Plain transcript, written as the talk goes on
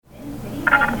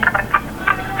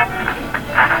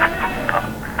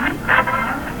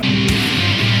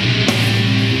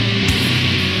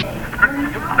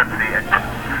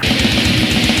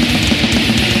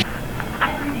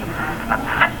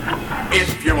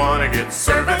want to get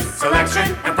service, selection,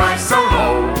 and price so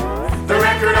low. The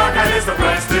Record Archive is the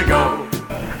place to go.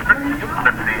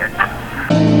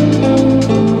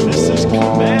 This is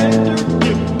Commander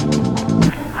Duke.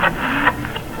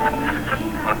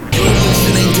 You're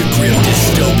listening to Grim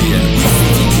Dystopian with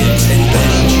Vicky Kicks and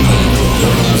Benny G,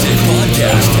 your music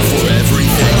podcast for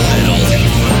everything metal.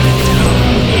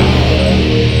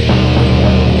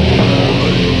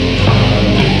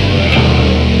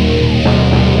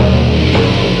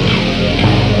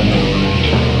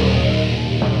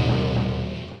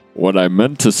 What I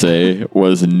meant to say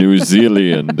was New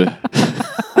Zealand.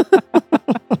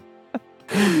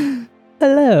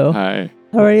 Hello. Hi.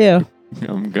 How are you?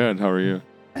 I'm good. How are you?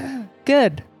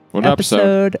 Good. What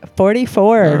episode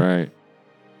 44. All right.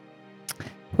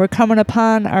 We're coming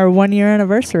upon our 1-year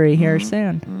anniversary here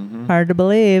soon. Mm-hmm. Hard to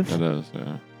believe. It is,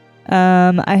 yeah.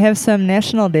 I have some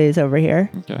national days over here.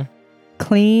 Okay.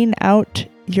 Clean out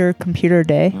your computer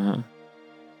day. Uh-huh.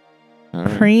 All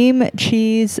right. Cream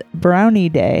cheese brownie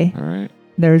day. All right.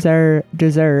 There's our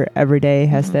dessert. Every day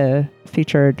has to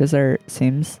feature a dessert,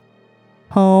 seems.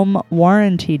 Home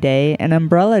warranty day and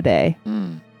umbrella day.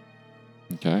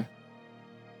 Okay.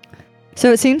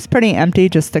 So it seems pretty empty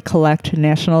just to collect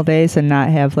national days and not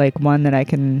have like one that I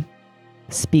can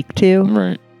speak to.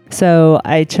 Right. So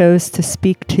I chose to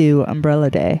speak to Umbrella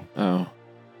Day. Oh.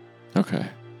 Okay.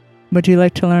 Would you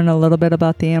like to learn a little bit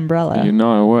about the umbrella? You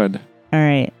know I would. All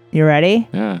right. You ready?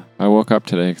 Yeah. I woke up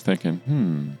today thinking,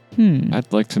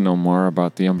 I'd like to know more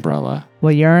about the umbrella.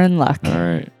 Well, you're in luck. All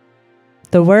right.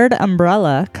 The word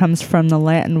umbrella comes from the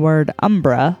Latin word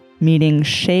umbra, meaning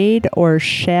shade or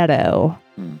shadow.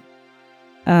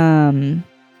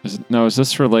 Is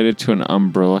this related to an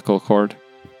umbilical cord?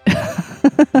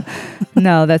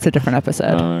 No, that's a different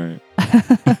episode. All right.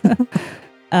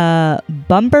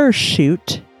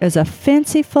 Bumbershoot is a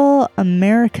fanciful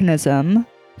Americanism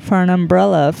for an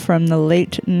umbrella from the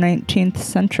late 19th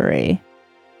century.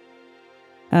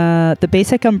 The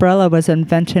basic umbrella was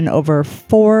invented over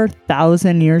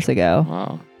 4,000 years ago.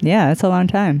 Wow. Yeah, that's a long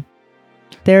time.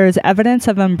 There is evidence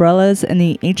of umbrellas in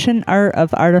the ancient art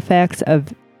of artifacts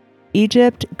of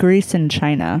Egypt, Greece, and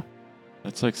China.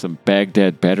 That's like some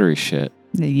Baghdad battery shit.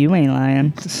 You ain't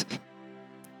lying.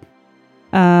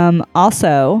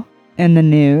 Also, in the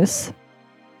news,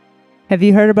 have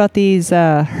you heard about these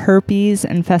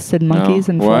herpes-infested monkeys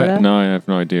in Florida? What? No, I have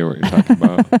no idea what you're talking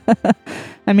about.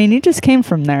 I mean, you just came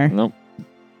from there. Nope.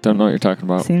 Don't know what you're talking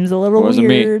about. Seems a little Wasn't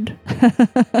weird.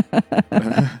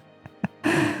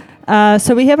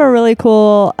 So we have a really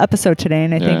cool episode today,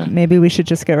 and I think maybe we should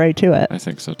just get right to it. I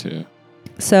think so, too.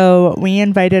 So we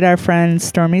invited our friend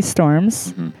Stormy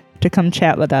Storms to come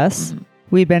chat with us.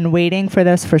 We've been waiting for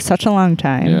this for such a long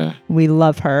time. Yeah. We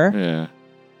love her.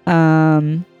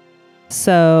 Yeah.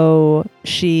 So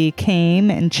she came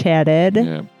and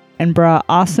chatted and brought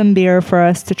awesome beer for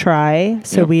us to try.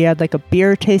 So we had like a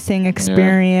beer tasting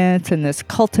experience and this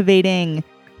cultivating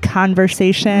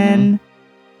conversation.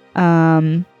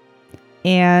 And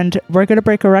we're going to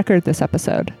break a record this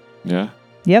episode. Yeah.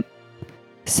 Yep.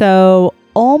 So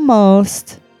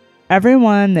almost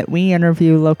everyone that we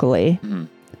interview locally.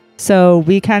 So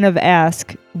we kind of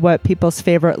ask what people's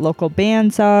favorite local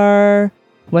bands are,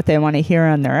 what they want to hear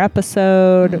on their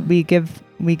episode. We give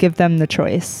them the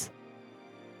choice.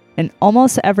 And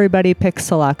almost everybody picks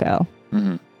Sulaco.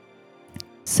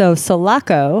 So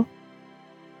Sulaco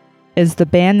is the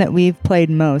band that we've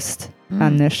played most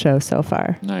on this show so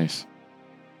far. Nice.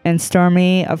 And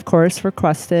Stormy, of course,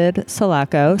 requested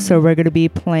Sulaco. So we're going to be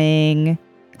playing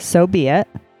So Be It.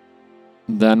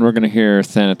 Then we're going to hear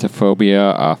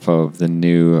Thanatophobia off of the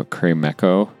new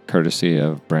Cremeco, courtesy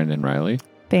of Brandon Riley.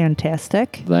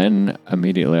 Fantastic. Then,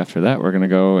 immediately after that, we're going to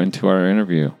go into our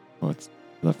interview with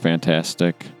the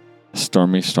fantastic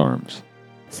Stormy Storms.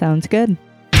 Sounds good.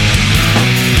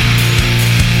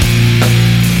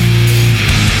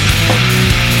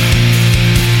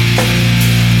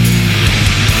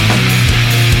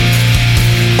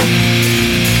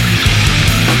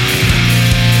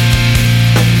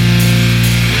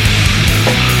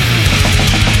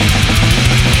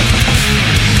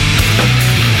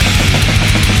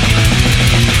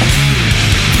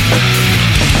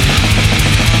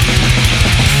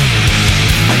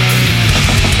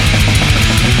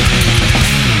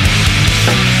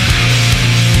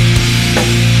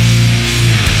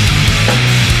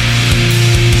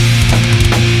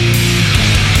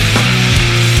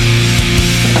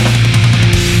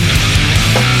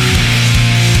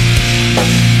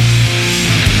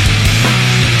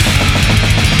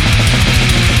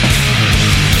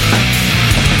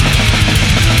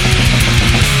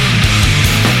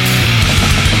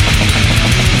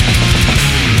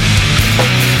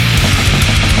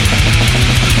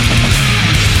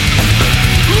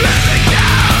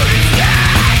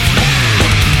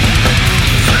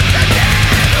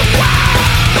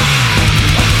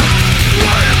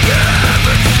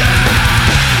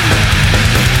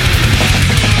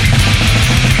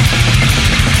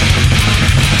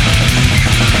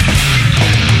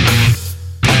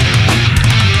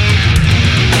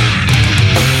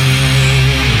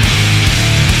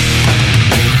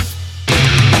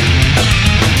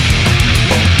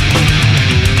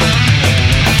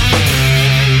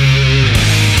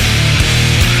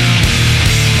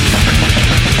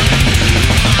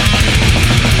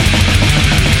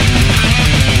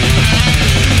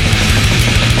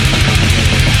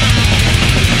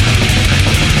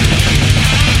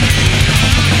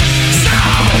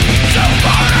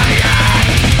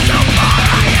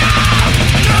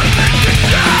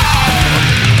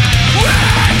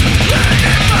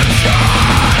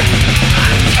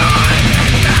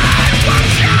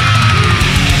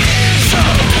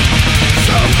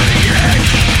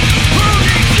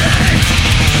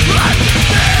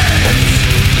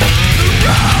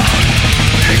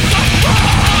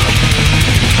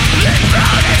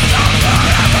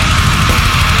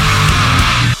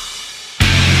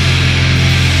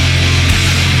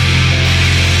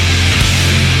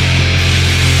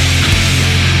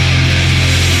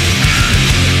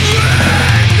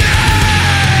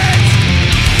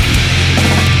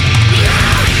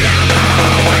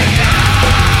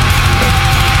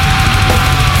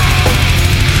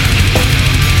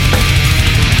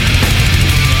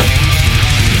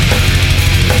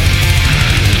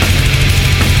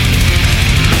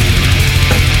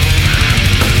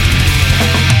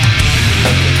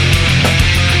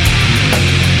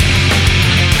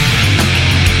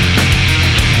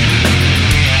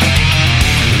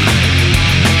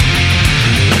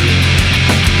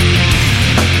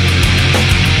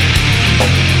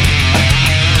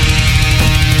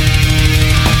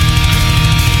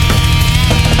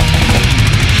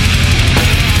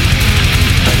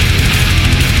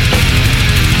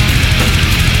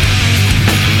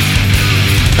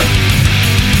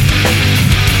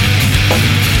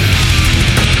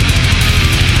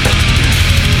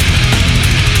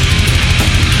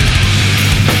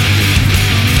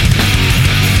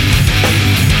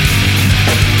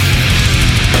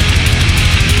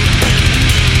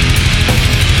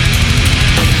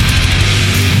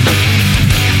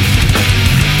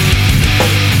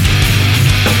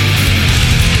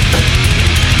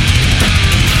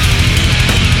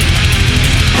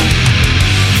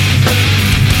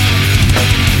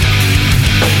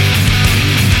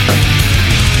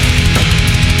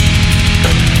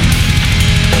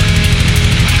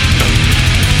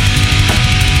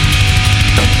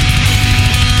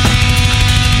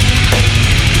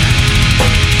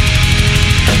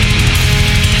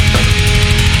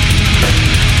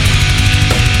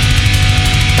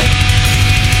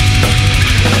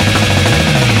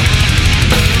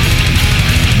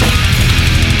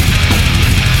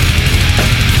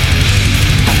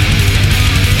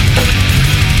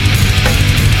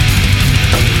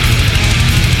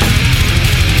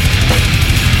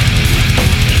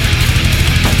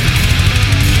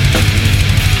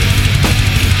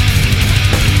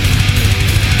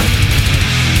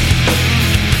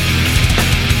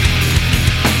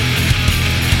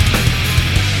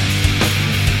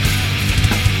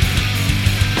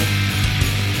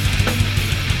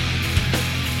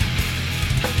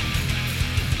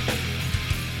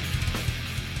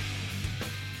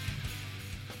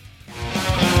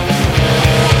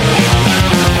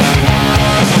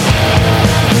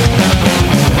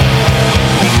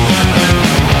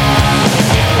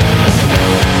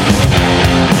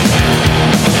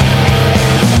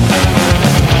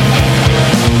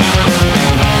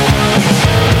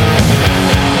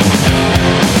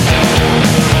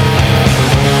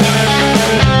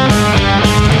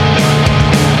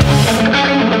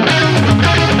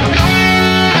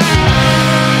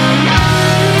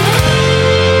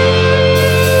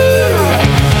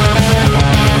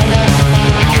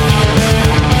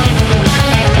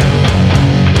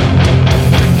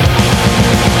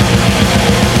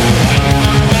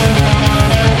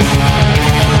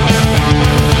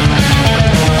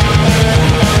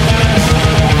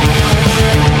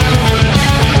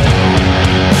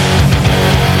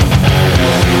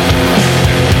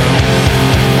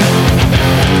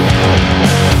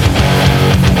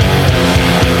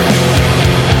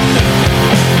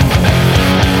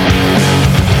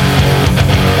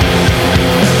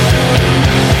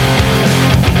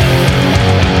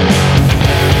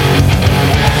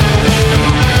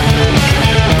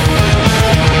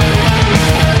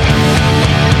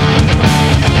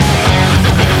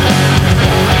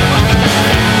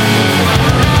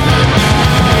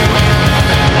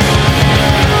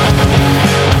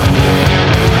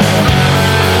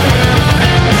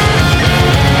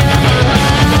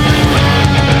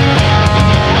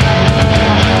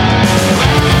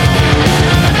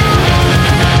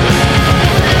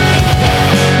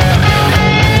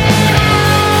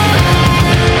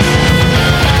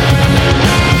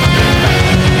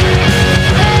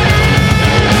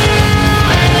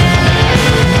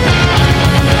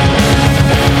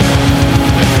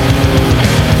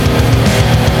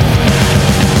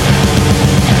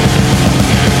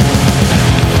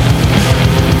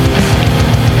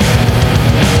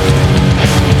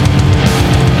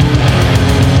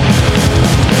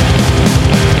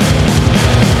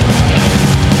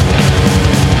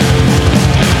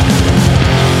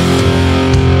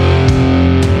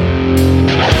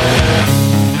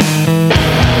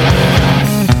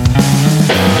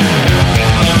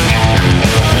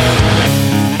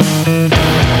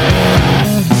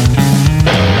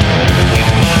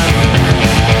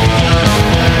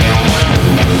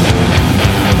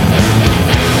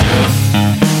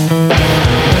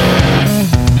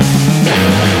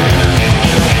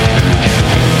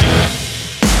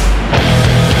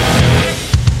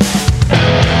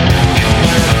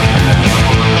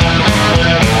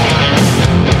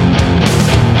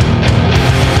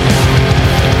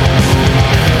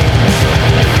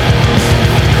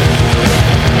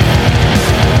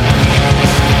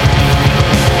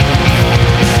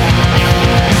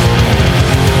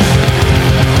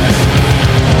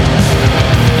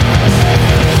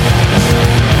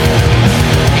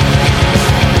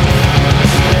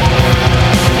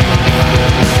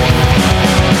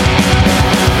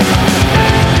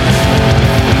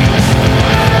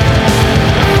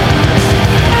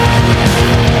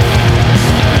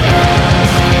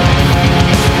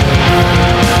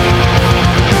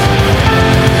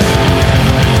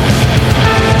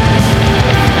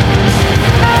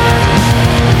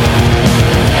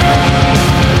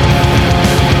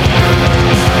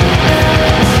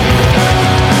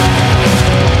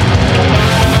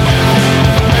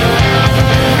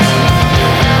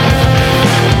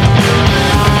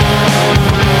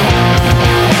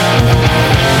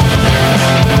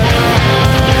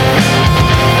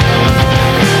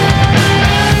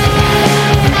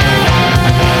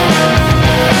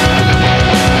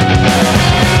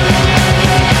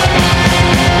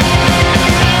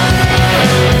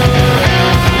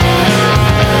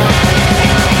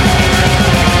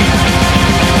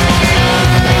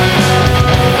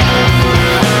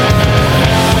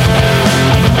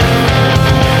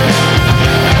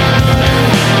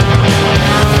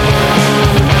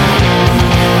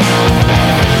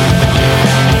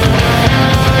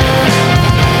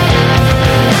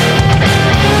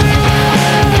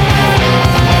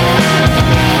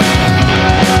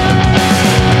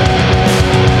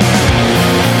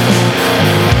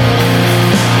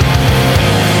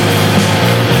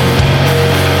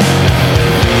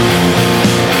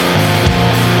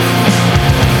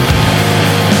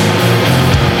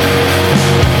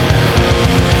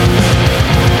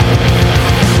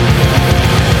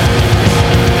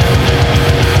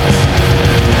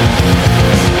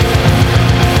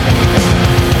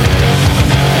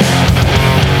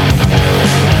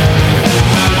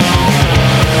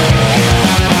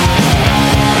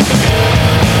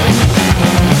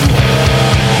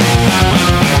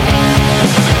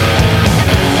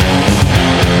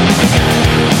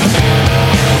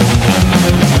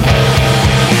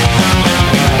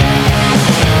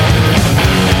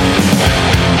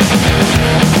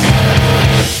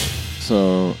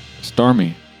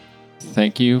 Stormy,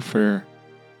 thank you for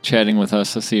chatting with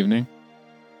us this evening.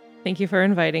 Thank you for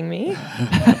inviting me.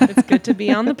 It's good to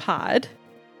be on the pod.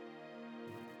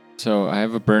 So I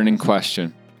have a burning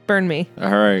question. Burn me.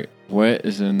 All right. What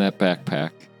is in that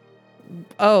backpack?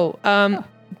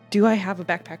 Do I have a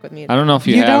backpack with me? I don't know if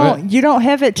you have it. You don't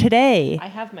have it today I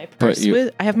have my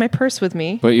purse with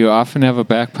me. But you often have a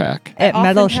backpack. at I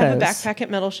metal often have shows. a backpack at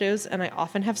metal shows, and I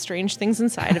often have strange things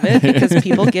inside of it because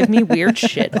people give me weird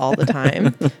shit all the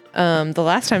time. The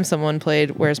last time someone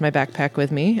played Where's My Backpack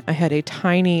with me, I had a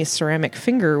tiny ceramic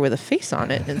finger with a face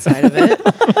on it inside of it.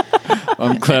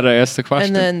 I'm glad I asked the question.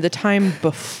 And then the time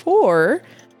before,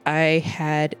 I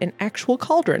had an actual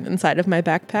cauldron inside of my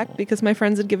backpack because my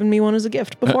friends had given me one as a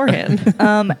gift beforehand.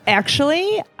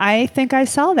 Actually, I think I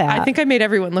saw that. I think I made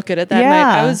everyone look at it that Yeah.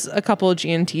 night. I was a couple of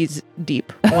G&Ts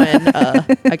deep when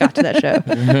I got to that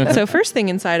show. So first thing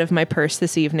inside of my purse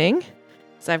this evening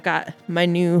is I've got my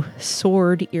new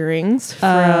sword earrings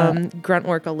from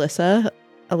Gruntwork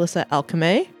Alyssa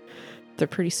Alchemy. They're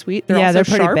pretty sweet. They're also they're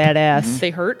pretty sharp. badass. They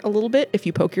hurt a little bit if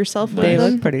you poke yourself with They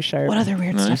them. look pretty sharp. What other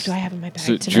weird Nice. stuff do I have in my bag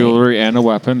So tonight? jewelry and a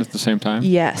weapon at the same time?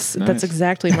 Yes, Nice. that's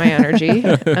exactly my energy.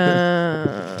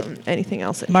 Anything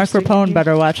else? Mark interesting Rapone here?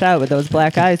 better watch out with those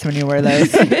black eyes when you wear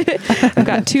those. I've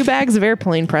got 2 bags of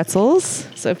airplane pretzels.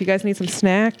 So if you guys need some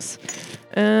snacks,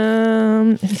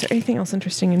 is there anything else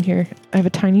interesting in here? I have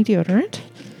a tiny deodorant,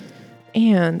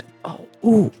 and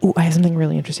I have something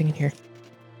really interesting in here.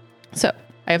 So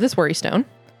I have this worry stone,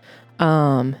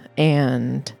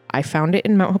 and I found it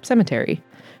in Mount Hope Cemetery.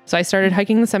 So I started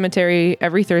hiking the cemetery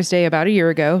every Thursday about a year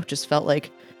ago. Just felt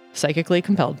like psychically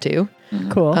compelled to.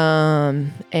 Cool.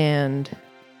 And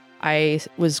I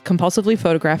was compulsively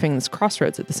photographing this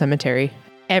crossroads at the cemetery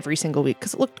every single week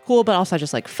because it looked cool, but also I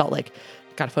just like felt like,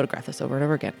 gotta photograph this over and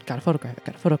over again. Gotta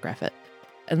photograph it.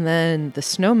 And then the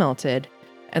snow melted,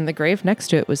 and the grave next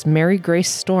to it was Mary Grace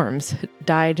Storms,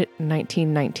 died in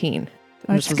 1919.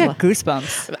 I just got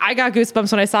goosebumps. I got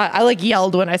goosebumps when I saw it. I like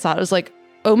yelled when I saw it. I was like,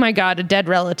 oh my God, a dead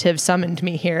relative summoned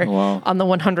me here Wow. on the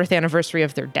 100th anniversary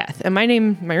of their death. And my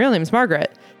real name is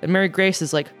Margaret, and Mary Grace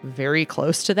is like very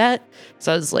close to that.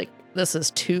 So I was like, this is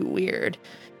too weird.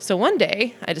 So one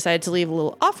day I decided to leave a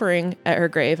little offering at her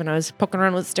grave, and I was poking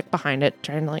around with a stick behind it,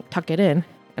 trying to like tuck it in.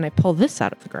 And I pull this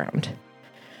out of the ground,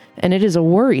 and it is a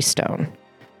worry stone.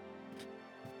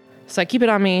 So I keep it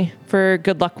on me for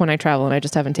good luck when I travel, and I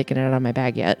just haven't taken it out of my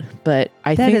bag yet. But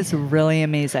I That think is really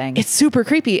amazing. it's super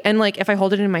creepy. And like if I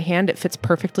hold it in my hand, it fits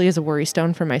perfectly as a worry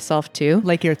stone for myself too.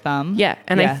 like your thumb. Yeah.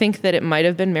 And Yeah. I think that it might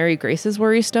have been Mary Grace's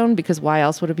worry stone, because why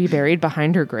else would it be buried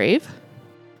behind her grave?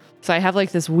 So I have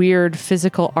like this weird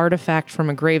physical artifact from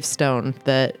a gravestone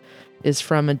that is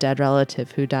from a dead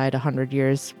relative who died 100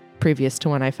 years previous to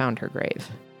when I found her grave,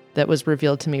 that was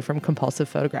revealed to me from compulsive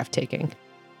photograph taking.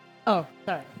 Oh,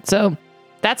 sorry. So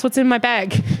that's what's in my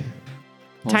bag.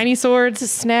 Tiny swords,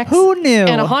 snacks, Who knew?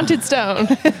 and a haunted stone.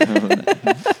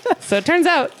 So it turns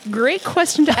out, great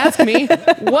question to ask me,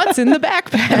 what's in the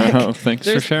backpack? Oh, thanks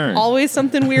There's for sharing. always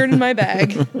something weird in my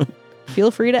bag.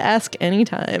 Feel free to ask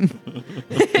anytime.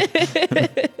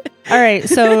 All right.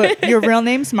 So your real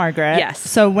name's Margaret. Yes.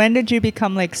 So when did you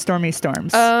become like Stormy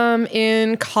Storms?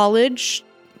 In college,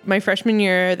 my freshman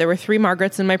year, there were 3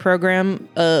 Margarets in my program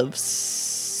of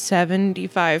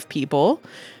 75 people.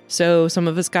 So some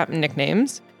of us got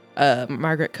nicknames.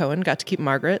 Margaret Cohen got to keep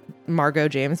Margaret. Margot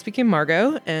James became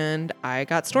Margot. And I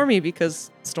got Stormy because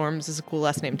Storms is a cool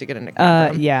last name to get a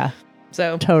nickname from. Yeah,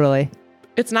 So totally.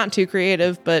 it's not too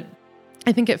creative, but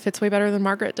I think it fits way better than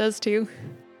Margaret does too.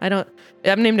 I'm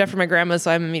named after my grandma, so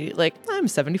I'm immediately like, I'm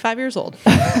 75 years old.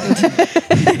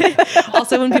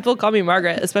 Also, when people call me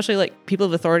Margaret, especially like people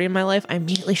of authority in my life, I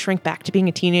immediately shrink back to being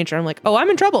a teenager. I'm like, oh,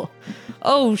 I'm in trouble.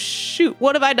 Oh, shoot.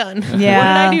 What have I done?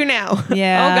 Yeah. What did I do now?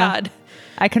 Yeah. Oh, God.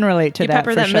 I can relate to You that.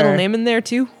 pepper for that sure. middle name in there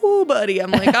too. Ooh, buddy.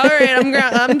 I'm like, all right,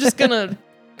 I'm just going to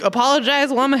apologize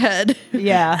while I'm ahead.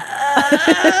 Yeah.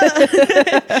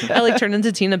 I like turn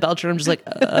into Tina Belcher. I'm just like,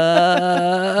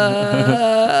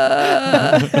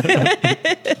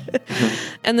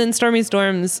 And then Stormy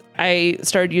Storms, I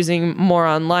started using more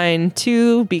online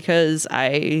too, because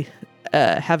I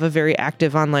have a very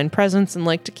active online presence and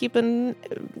like to keep an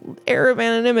air of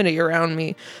anonymity around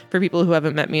me for people who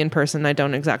haven't met me in person. I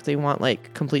don't exactly want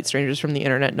like complete strangers from the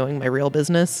internet knowing my real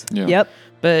business. Yeah. Yep.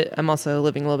 But I'm also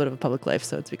living a little bit of a public life,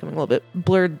 so it's becoming a little bit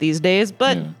blurred these days.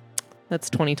 But Yeah. that's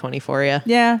 2020 for you.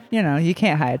 Yeah. You know, you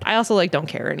can't hide. I also like don't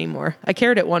care anymore. I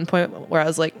cared at one point where I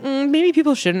was like, maybe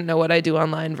people shouldn't know what I do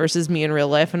online versus me in real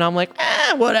life. And now I'm like,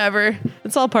 whatever.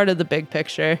 It's all part of the big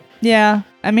picture. Yeah.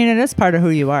 I mean, it is part of who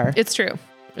you are. It's true.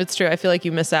 It's true. I feel like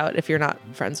you miss out if you're not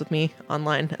friends with me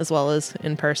online as well as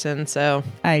in person. So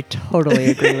I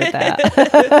totally agree with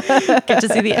that. get to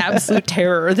see the absolute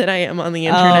terror that I am on the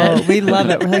internet. Oh, we love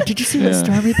it. We're like, did you see what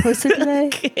Stormy posted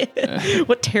today?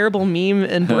 What terrible meme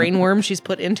and brainworm she's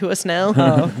put into us now.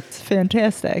 Oh, it's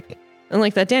fantastic. And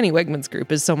like that Danny Wegmans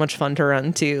group is so much fun to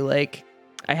run too. Like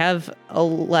I have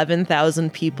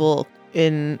 11,000 people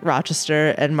in Rochester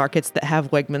and markets that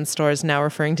have Wegman stores now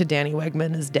referring to Danny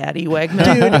Wegman as Daddy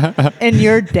Wegman. Dude, and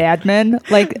your dadman,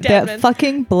 like Dadman. that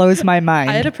fucking blows my mind.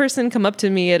 I had a person come up to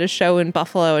me at a show in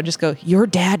Buffalo and just go, "You're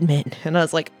Dadman." And I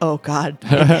was like, oh God, it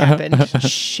happened.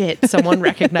 Shit. Someone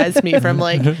recognized me from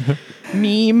like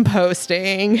meme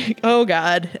posting. Oh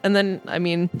God. And then, I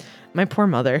mean, my poor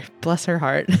mother, bless her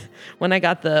heart, when I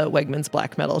got the Wegmans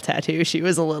black metal tattoo, she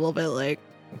was a little bit like,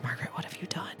 "Margaret, what have you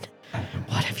done?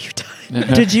 What have you done?"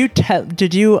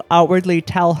 Did you outwardly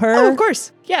tell her? Oh, of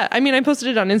course. Yeah. I mean, I posted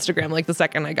it on Instagram like the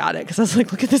second I got it because I was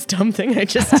like, look at this dumb thing I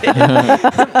just did.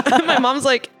 My mom's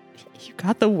like, "You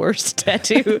got the worst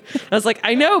tattoo." I was like,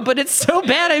 "I know, but it's so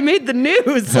bad I made the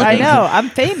news." I know. I'm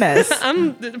famous.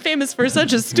 I'm famous for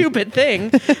such a stupid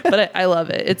thing, but I love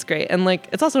it. It's great. And like,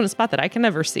 it's also in a spot that I can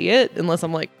never see it unless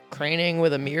I'm like craning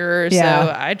with a mirror. Yeah.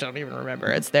 So I don't even remember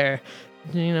it's there.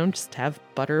 You know, just have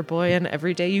Butter Boy and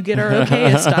Every Day You Get Are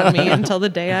Okayest on me until the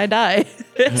day I die.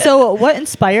 So what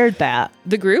inspired that?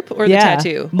 The group or the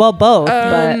tattoo? Well, both.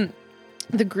 But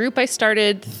The group I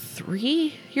started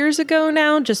 3 years ago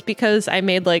now, just because I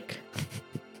made like,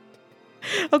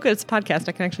 oh good, it's a podcast.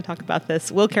 I can actually talk about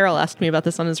this. Will Carroll asked me about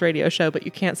this on his radio show, but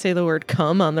you can't say the word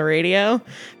 "cum" on the radio.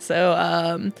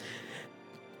 So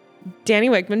Danny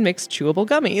Wegman makes chewable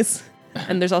gummies.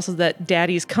 And there's also that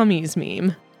Daddy's Cummies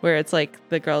meme, where it's like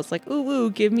the girl's like, "Ooh, ooh,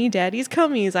 give me daddy's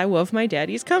cummies. I love my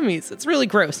daddy's cummies." It's really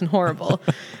gross and horrible.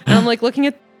 And I'm like looking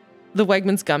at the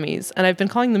Wegmans gummies, and I've been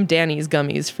calling them Danny's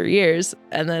gummies for years.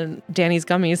 And then Danny's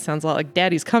gummies sounds a lot like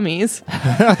Daddy's cummies.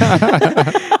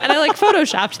 And I like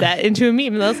photoshopped that into a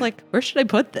meme. And I was like, where should I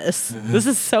put this? This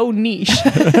is so niche.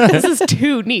 This is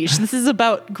too niche. This is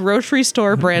about grocery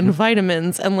store brand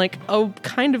vitamins and like a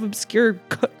kind of obscure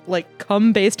like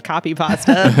cum-based copy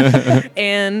pasta.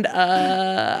 And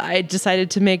I decided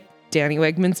to make Danny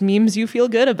Wegman's memes you feel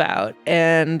good about,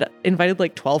 and invited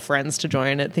like 12 friends to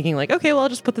join it, thinking like, okay, well, I'll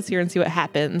just put this here and see what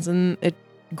happens. And it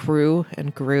grew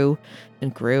and grew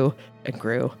and grew and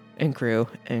grew and grew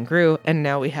and grew. And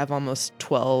now we have almost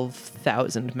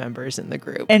 12,000 members in the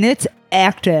group. and it's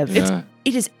active.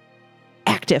 It is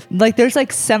active. Like there's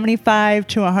like 75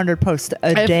 to 100 posts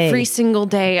a day. Every single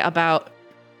day about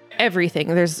everything.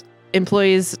 There's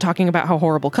employees talking about how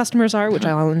horrible customers are, which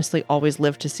I honestly always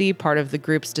live to see. Part of the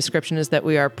group's description is that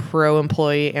we are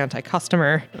pro-employee,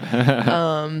 anti-customer.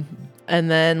 And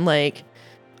then, like,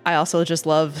 I also just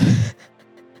love...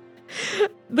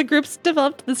 the group's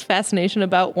developed this fascination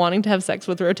about wanting to have sex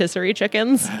with rotisserie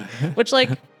chickens, which, like,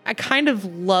 I kind of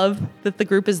love that the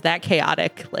group is that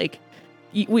chaotic. Like,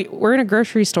 we're in a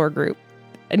grocery store group.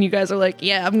 And you guys are like,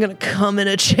 yeah, I'm going to come in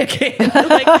a chicken.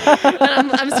 Like,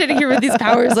 and I'm sitting here with these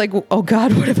powers like, oh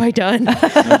God, what have I done?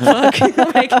 Fuck.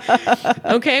 Like,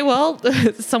 okay, well,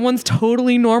 someone's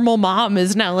totally normal mom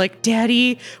is now like,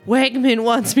 Daddy Wegman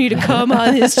wants me to come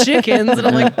on his chickens. And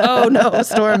I'm like, oh no,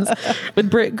 Storms. With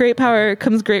great power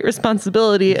comes great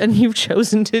responsibility. And you've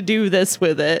chosen to do this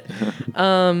with it.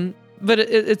 But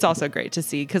it's also great to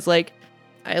see because like,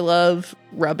 I love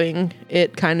rubbing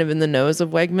it kind of in the nose of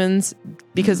Wegmans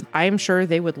because I'm sure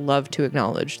they would love to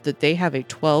acknowledge that they have a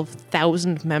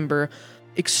 12,000 member,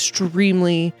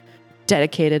 extremely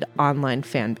dedicated online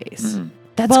fan base.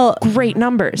 That's great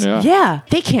numbers. Yeah.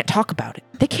 They can't talk about it.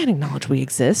 They can't acknowledge we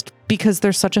exist because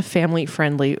they're such a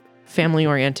family-friendly,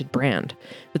 family-oriented brand.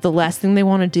 But the last thing they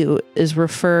want to do is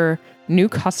refer new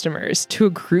customers to a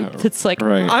group that's like,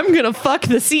 I'm going to fuck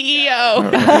the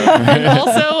CEO. And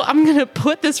also, I'm going to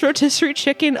put this rotisserie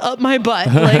chicken up my butt.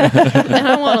 Like, and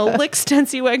I want to lick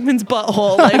Stency Wegman's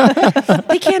butthole. Like,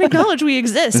 they can't acknowledge we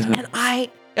exist. And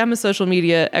I'm a social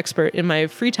media expert in my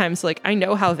free time. So, like, I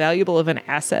know how valuable of an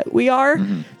asset we are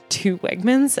to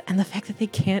Wegmans. And the fact that they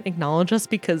can't acknowledge us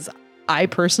because I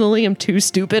personally am too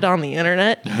stupid on the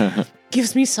internet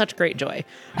gives me such great joy.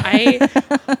 I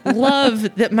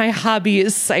love that my hobby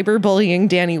is cyberbullying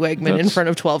Danny Wegman in front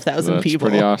of 12,000 people.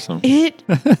 That's pretty awesome. It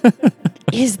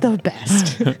is the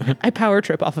best. I power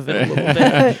trip off of it a little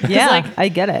bit. Yeah, like, I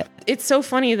get it. It's so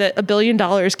funny that $1 billion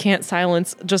can't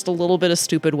silence just a little bit of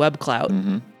stupid web clout.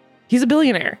 He's a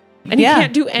billionaire and he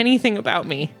can't do anything about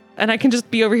me. And I can just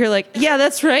be over here like, yeah,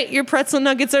 that's right. Your pretzel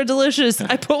nuggets are delicious.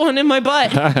 I put one in my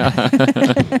butt.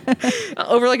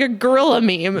 Over like a gorilla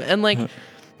meme. And like,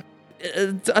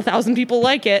 1,000 people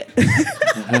like it.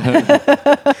 And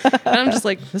I'm just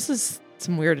like, this is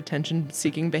some weird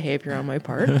attention-seeking behavior on my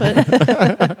part,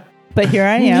 but But here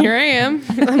I am. here I am.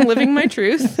 I'm living my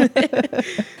truth.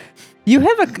 You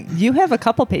have a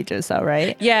couple pages though,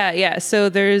 right? Yeah. So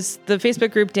there's the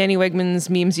Facebook group Danny Wegman's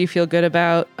Memes You Feel Good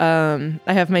About. I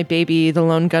have my baby, the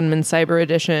Lone Gunman Cyber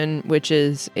Edition, which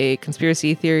is a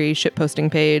conspiracy theory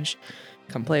shitposting page.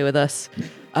 Come play with us.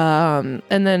 And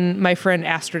then my friend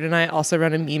Astrid and I also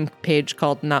run a meme page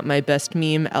called Not My Best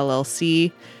Meme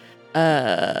LLC.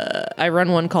 I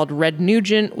run one called Red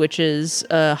Nugent, which is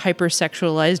a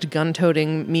hypersexualized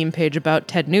gun-toting meme page about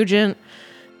Ted Nugent.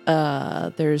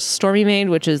 There's Stormy Made,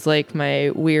 which is like my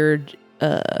weird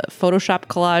Photoshop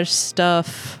collage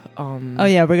stuff. Oh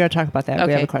yeah, we're gonna talk about that. We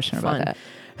okay, have a question fun. about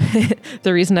that.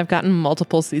 The reason I've gotten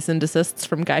multiple cease and desists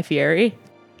from Guy Fieri.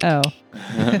 Oh,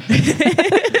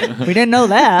 we didn't know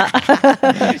that.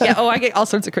 Yeah. Oh, I get all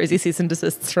sorts of crazy cease and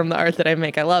desists from the art that I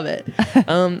make. I love it. I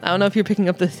don't know if you're picking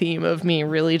up the theme of me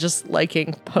really just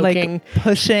liking poking, Like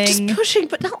pushing. just pushing,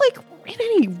 but not like in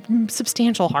any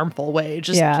substantial harmful way.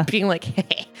 Just Yeah. being like,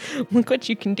 hey, look what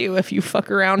you can do if you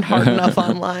fuck around hard enough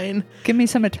online. Give me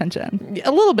some attention.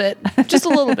 A little bit, just a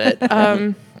little bit.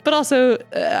 But also,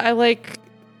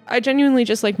 I genuinely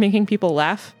just like making people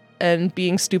laugh, and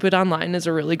being stupid online is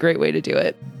a really great way to do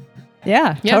it.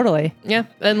 Yeah, Yeah. totally. Yeah.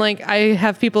 And like, I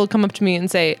have people come up to me and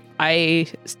say, I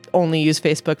only use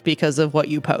Facebook because of what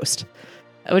you post,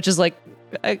 which is like,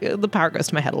 the power goes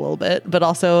to my head a little bit. But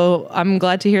also, I'm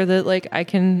glad to hear that like I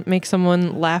can make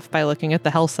someone laugh by looking at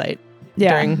the hell site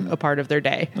Yeah. during a part of their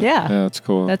day. Yeah, Yeah, that's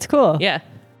cool. that's cool. Yeah.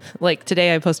 Like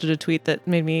today I posted a tweet that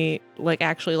made me like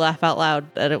actually laugh out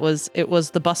loud, that it was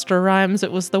the Buster rhymes,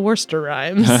 it was the Worcester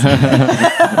rhymes. Like,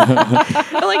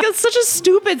 it's such a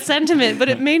stupid sentiment, but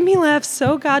it made me laugh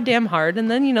so goddamn hard. And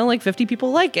then, like 50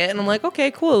 people like it. And I'm like,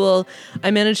 okay, cool. Well,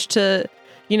 I managed to,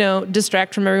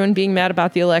 distract from everyone being mad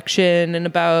about the election and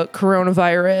about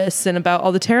coronavirus and about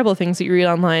all the terrible things that you read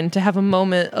online, to have a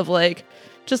moment of like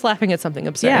just laughing at something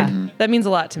absurd. Yeah. That means a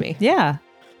lot to me. Yeah,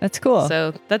 that's cool.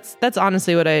 So that's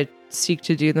honestly what I seek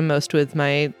to do the most with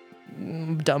my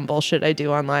dumb bullshit I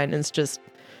do online, is just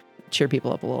cheer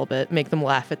people up a little bit, make them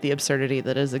laugh at the absurdity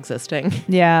that is existing.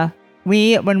 Yeah,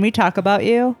 when we talk about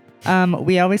you,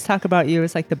 we always talk about you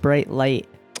as like the bright light.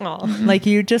 Aw. Like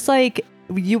you just like,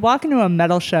 you walk into a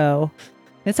metal show.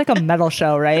 It's like a metal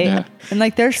show, right? Yeah. And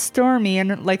like there's Stormy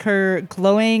and like her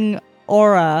glowing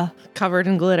aura. Covered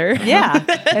in glitter. Yeah.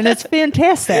 And it's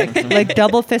fantastic. Like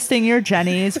double fisting your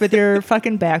Jennies with your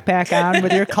fucking backpack on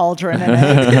with your cauldron in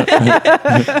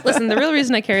it. Listen, the real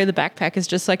reason I carry the backpack is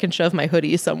just so I can shove my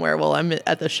hoodie somewhere while I'm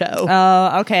at the show.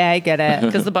 Oh, okay. I get it.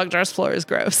 Because the bug jars floor is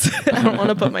gross. I don't want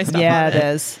to put my stuff Yeah, on it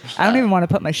is. I don't even want to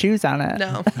put my shoes on it.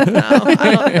 No, I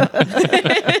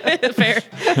don't. Fair.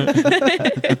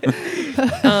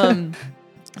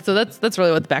 So that's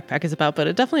really what the backpack is about, but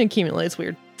it definitely accumulates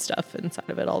weird stuff inside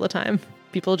of it all the time.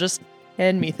 People just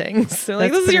hand me things. They're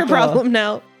like, That's this is your pretty cool. problem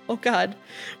now. Oh God,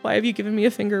 why have you given me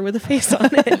a finger with a face on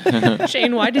it?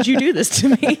 Shane, why did you do this to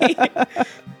me?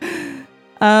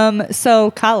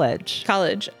 So college.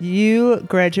 College. You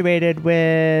graduated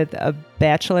with a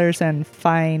bachelor's in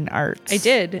fine arts. I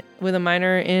did, with a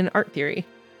minor in art theory.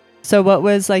 So what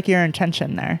was like your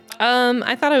intention there?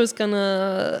 I thought I was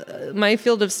my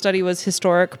field of study was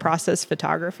historic process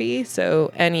photography.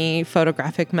 So any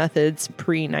photographic methods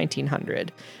pre-1900.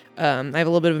 I have a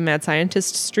little bit of a mad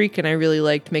scientist streak, and I really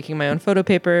liked making my own photo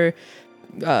paper,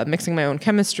 mixing my own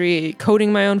chemistry,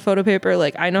 coding my own photo paper.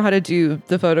 Like, I know how to do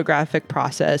the photographic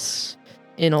process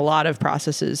in a lot of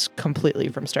processes completely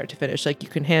from start to finish. Like, you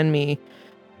can hand me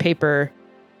paper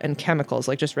and chemicals,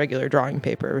 like just regular drawing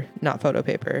paper, not photo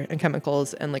paper, and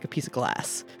chemicals and like a piece of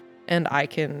glass, and I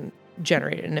can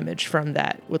generate an image from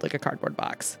that with like a cardboard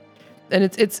box. And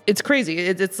it's crazy.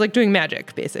 It's like doing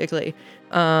magic, basically. It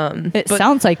But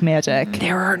sounds like magic.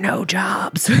 there are no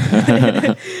jobs.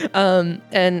 And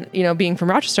being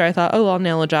from Rochester, I thought, I'll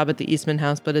nail a job at the Eastman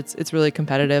House, but it's really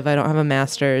competitive. I don't have a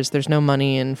master's. There's no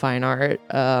money in fine art,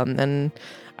 and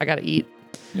I got to eat.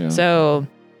 Yeah. So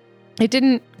it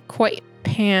didn't quite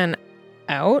pan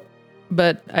out,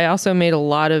 but I also made a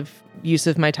lot of use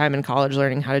of my time in college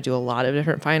learning how to do a lot of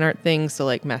different fine art things. So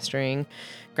like mastering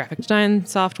graphic design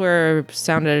software,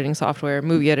 sound editing software,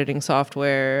 movie editing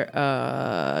software,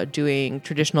 doing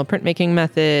traditional printmaking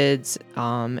methods,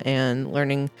 and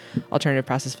learning alternative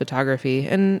process photography.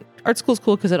 And art school's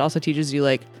cool because it also teaches you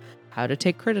like how to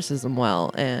take criticism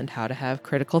well, and how to have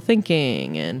critical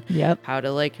thinking, and Yep. how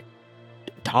to like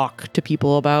talk to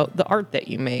people about the art that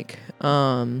you make.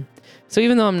 So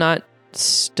even though I'm not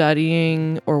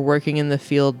studying or working in the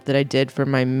field that I did for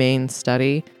my main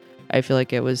study, I feel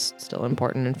like it was still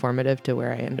important and informative to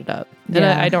where I ended up. And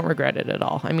Yeah. I don't regret it at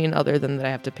all. I mean, other than that I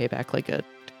have to pay back like a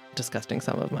disgusting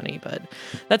sum of money, but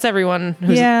that's everyone.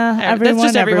 Everyone, that's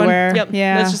just everyone. everywhere. Yep.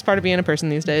 Yeah. That's just part of being a person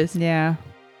these days. Yeah.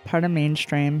 Part of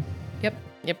mainstream. Yep.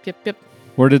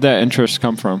 Where did that interest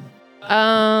come from?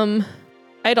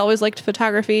 I'd always liked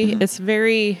photography. Mm-hmm. It's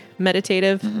very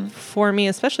meditative for me,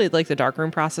 especially like the darkroom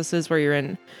processes where you're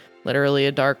in literally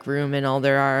a dark room and all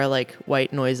there are like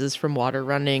white noises from water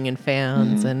running and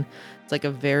fans. And it's like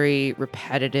a very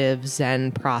repetitive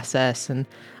Zen process. And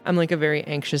I'm like a very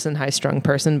anxious and high strung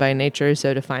person by nature.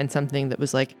 So to find something that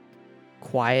was like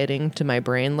quieting to my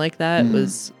brain like that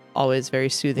was always very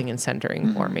soothing and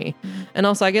centering for me. And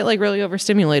also I get like really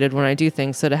overstimulated when I do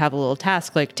things. So to have a little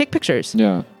task like take pictures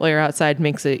Yeah. while you're outside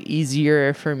makes it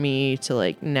easier for me to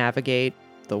like navigate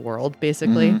the world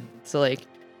basically. So like,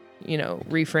 you know,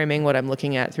 reframing what I'm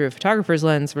looking at through a photographer's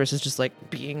lens versus just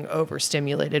like being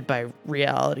overstimulated by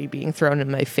reality being thrown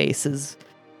in my face is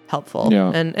helpful.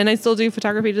 Yeah. And I still do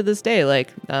photography to this day. Like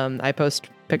I post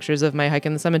pictures of my hike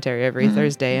in the cemetery every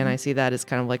Thursday and I see that as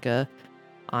kind of like a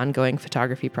ongoing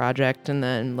photography project. And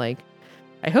then like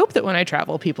I hope that when I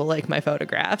travel people like my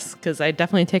photographs because I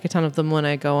definitely take a ton of them when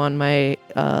I go on my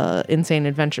insane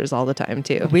adventures all the time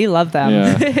too. We love them.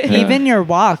 Yeah. Even your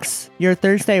walks, your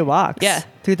Thursday walks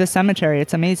through the cemetery.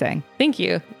 It's amazing. Thank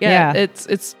you. Yeah.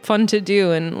 It's fun to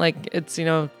do and like it's, you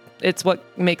know, it's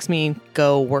what makes me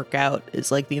go work out is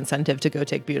like the incentive to go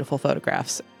take beautiful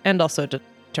photographs and also to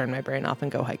turn my brain off and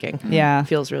go hiking. Yeah. It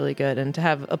feels really good. And to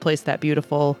have a place that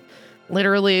beautiful,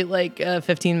 literally like a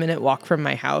 15-minute walk from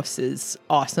my house is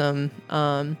awesome.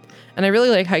 And I really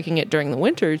like hiking it during the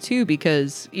winter too,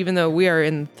 because even though we are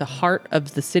in the heart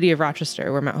of the city of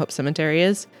Rochester where Mount Hope Cemetery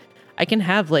is, I can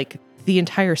have like the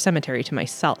entire cemetery to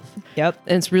myself. Yep.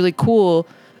 And it's really cool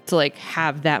to like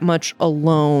have that much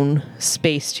alone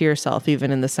space to yourself, even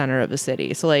in the center of a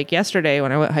city. So like yesterday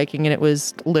when I went hiking and it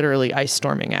was literally ice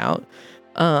storming out,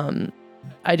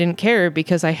 I didn't care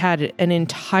because I had an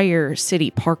entire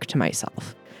city park to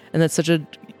myself. And that's such a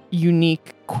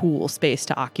unique, cool space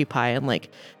to occupy and like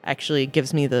actually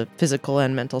gives me the physical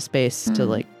and mental space to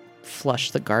like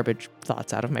flush the garbage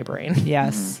thoughts out of my brain.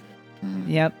 Yes.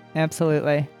 Yep.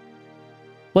 Absolutely.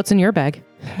 What's in your bag?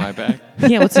 My bag.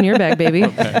 Yeah, what's in your bag, baby?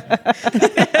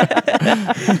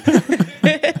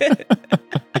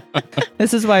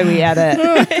 This is why we edit.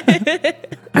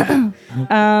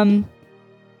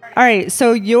 All right.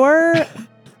 So you're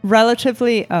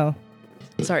relatively. Oh,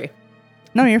 Sorry.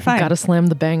 no, you're fine. Gotta slam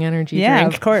the bang energy Yeah,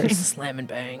 drink. of course. Slamming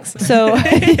bangs. So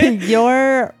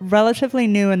you're relatively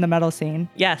new in the metal scene,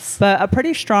 Yes. but a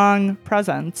pretty strong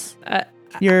presence.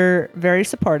 You're very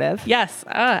supportive. Yes.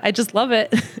 I just love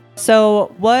it.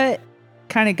 So what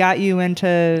kind of got you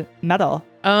into metal?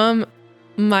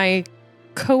 My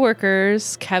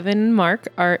coworkers, Kevin and Mark,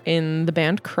 are in the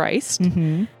band Christ.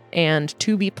 Mm-hmm. And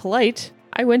to be polite,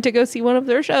 I went to go see one of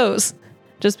their shows.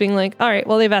 Just being like, all right,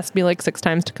 well, they've asked me like 6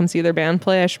 times to come see their band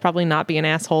play. I should probably not be an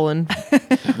asshole and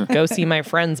go see my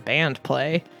friend's band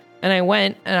play. And I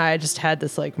went and I just had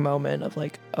this like moment of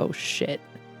like, oh shit,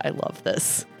 I love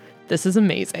this. This is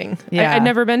amazing. Yeah. I'd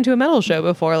never been to a metal show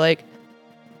before. Like,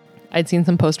 I'd seen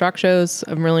some post-rock shows.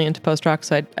 I'm really into post-rock.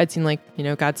 So I'd seen like, you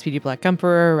know, Godspeed You Black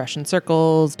Emperor, Russian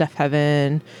Circles, Deaf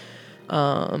Heaven.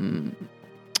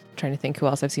 Trying to think who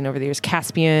else I've seen over the years.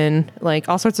 Caspian, like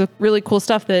all sorts of really cool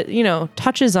stuff that, you know,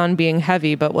 touches on being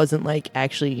heavy, but wasn't like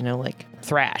actually, you know, like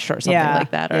thrash or something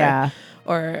like that.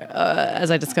 Or as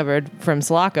I discovered from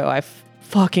Sulaco, I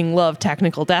fucking love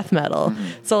technical death metal.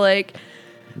 So like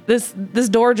this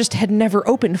door just had never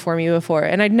opened for me before.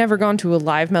 And I'd never gone to a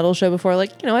live metal show before.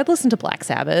 Like, you know, I'd listened to Black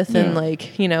Sabbath and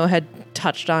like, you know, had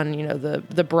touched on, you know,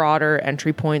 the broader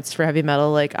entry points for heavy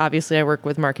metal. Like obviously I work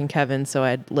with Mark and Kevin, so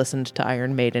I'd listened to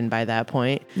Iron Maiden by that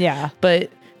point. Yeah. But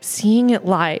seeing it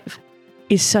live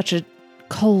is such a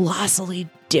colossally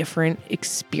different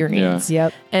experience.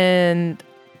 Yep. And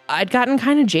I'd gotten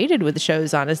kind of jaded with the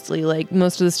shows, honestly. Like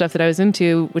most of the stuff that I was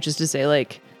into, which is to say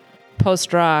like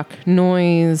post-rock,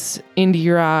 noise,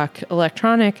 indie rock,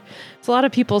 electronic, it's a lot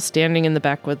of people standing in the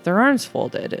back with their arms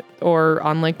folded or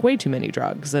on like way too many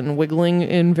drugs and wiggling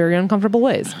in very uncomfortable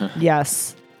ways.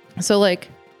 Yes. So like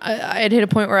I had hit a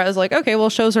point where I was like, okay,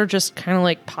 well, shows are just kind of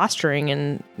like posturing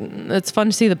and it's fun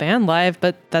to see the band live,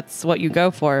 but that's what you go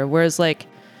for. Whereas like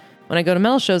when I go to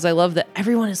metal shows, I love that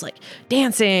everyone is like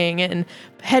dancing and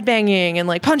headbanging and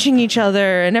like punching each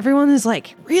other and everyone is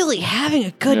like really having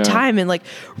a good time and like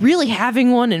really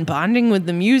having one and bonding with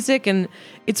the music. And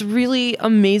it's really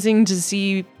amazing to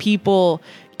see people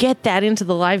get that into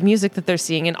the live music that they're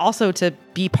seeing, and also to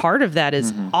be part of that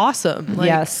is awesome. Like,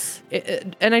 Yes.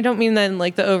 And I don't mean that in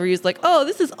like the overused, like, oh,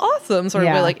 this is awesome sort of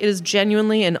Yeah. way. Like, it is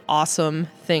genuinely an awesome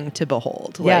thing to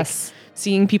behold. Like, Yes.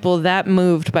 seeing people that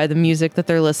moved by the music that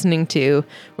they're listening to,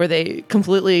 where they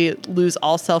completely lose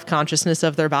all self-consciousness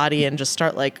of their body and just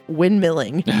start like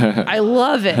windmilling. I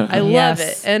love it. I love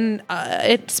Yes. it. And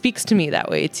it speaks to me that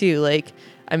way too. Like,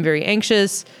 I'm very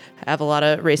anxious. I have a lot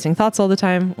of racing thoughts all the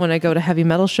time. When I go to heavy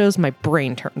metal shows, my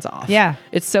brain turns off. Yeah.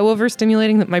 It's so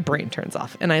overstimulating that my brain turns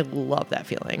off. And I love that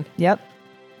feeling. Yep.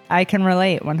 I can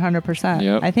relate 100%.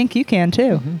 Yep. I think you can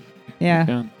too. Yeah.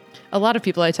 Yeah. A lot of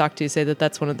people I talk to say that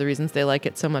that's one of the reasons they like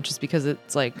it so much, is because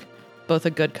it's like both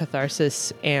a good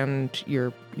catharsis and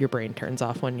your brain turns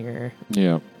off when you're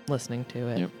Yeah. listening to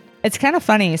it. Yep. It's kind of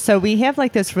funny. So we have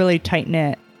like this really tight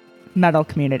knit metal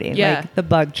community, Yeah. like the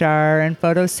Bug Jar and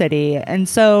Photo City. And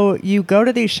so you go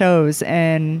to these shows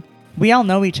and we all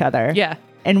know each other. Yeah.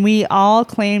 And we all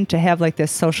claim to have like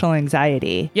this social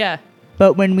anxiety. Yeah.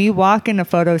 But when we walk into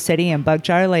Photo City and Bug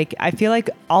Jar, like I feel like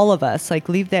all of us like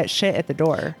leave that shit at the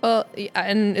door. Well, yeah,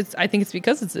 and I think it's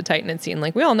because it's a tight knit scene.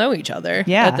 Like, we all know each other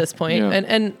Yeah. at this point. Yeah.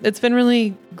 And it's been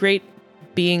really great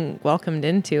being welcomed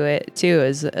into it too,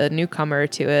 as a newcomer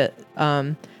to it.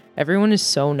 Everyone is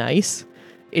so nice.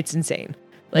 It's insane.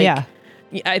 Like, Yeah.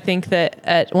 I think that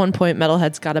at one point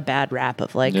metalheads got a bad rap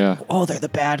of like, Yeah. oh, they're the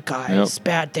bad guys. Yep.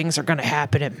 Bad things are going to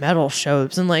happen at metal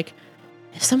shows. And like,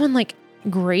 if someone like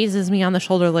grazes me on the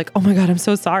shoulder, like, oh my God, I'm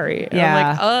so sorry. And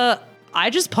Yeah. I'm like, I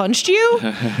just punched you.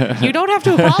 You don't have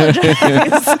to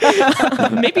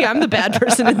apologize. Maybe I'm the bad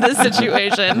person in this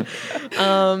situation.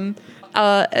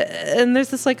 And there's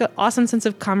this like awesome sense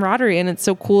of camaraderie, and it's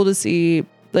so cool to see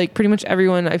like pretty much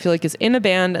everyone I feel like is in a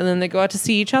band, and then they go out to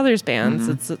see each other's bands.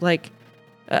 It's like,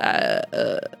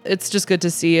 it's just good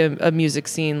to see a music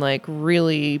scene like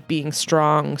really being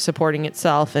strong, supporting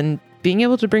itself, and being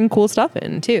able to bring cool stuff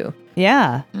in too.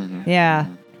 Yeah. Yeah.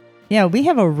 Yeah. We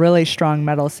have a really strong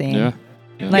metal scene. Yeah.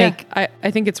 Like, I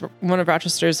think it's one of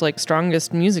Rochester's like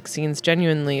strongest music scenes,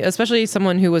 genuinely, especially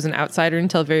someone who was an outsider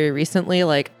until very recently.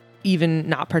 Like, even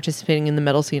not participating in the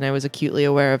metal scene, I was acutely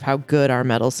aware of how good our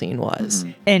metal scene was.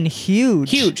 and huge.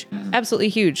 Huge, absolutely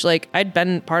huge. Like, I'd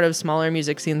been part of smaller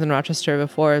music scenes in Rochester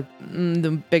before.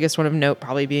 The biggest one of note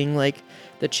probably being like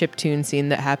the chiptune scene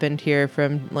that happened here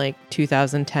from like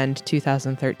 2010 to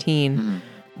 2013.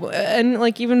 And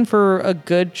like, even for a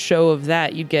good show of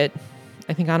that, you'd get,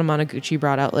 I think Anamanaguchi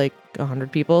brought out like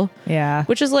 100 people, Yeah.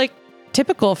 which is like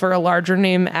typical for a larger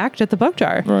name act at the Bug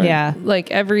Jar. Right. Yeah.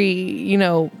 Like, every,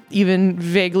 even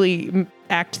vaguely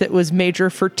act that was major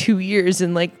for 2 years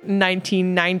in like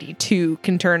 1992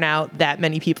 can turn out that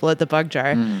many people at the Bug Jar.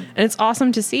 And it's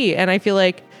awesome to see. And I feel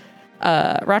like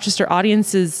Rochester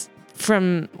audiences,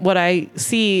 from what I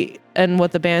see and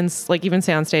what the bands like even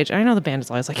say on stage, I know the band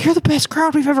is always like, you're the best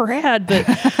crowd we've ever had, but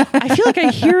I feel like I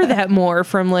hear that more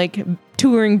from like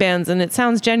touring bands, and it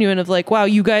sounds genuine of like, wow,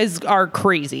 you guys are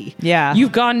crazy. Yeah.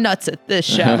 You've gone nuts at this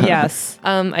show. Yes.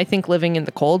 I think Living in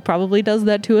the Cold probably does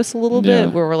that to us a little Yeah.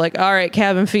 bit, where we're like, all right,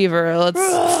 Cabin Fever,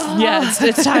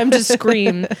 it's time to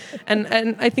scream.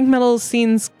 And I think metal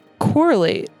scenes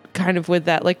correlate kind of with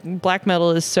that. Like, black metal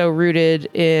is so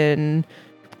rooted in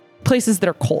places that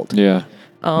are cold. Yeah.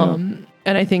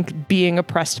 And I think being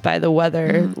oppressed by the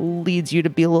weather leads you to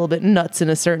be a little bit nuts in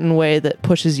a certain way that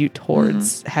pushes you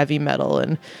towards heavy metal.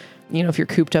 And, if you're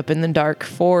cooped up in the dark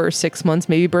for 6 months,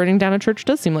 maybe burning down a church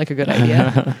does seem like a good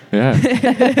idea. Yeah.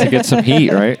 To get some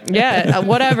heat, right? Yeah,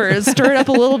 whatever. Stir it up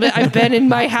a little bit. I've been in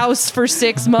my house for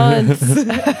 6 months.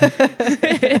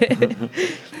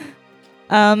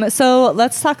 So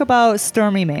let's talk about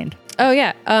Stormy Main. Oh,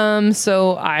 yeah.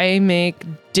 So I make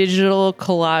digital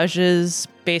collages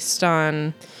based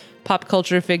on pop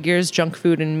culture figures, junk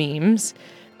food, and memes.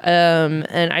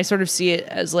 And I sort of see it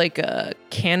as like a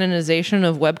canonization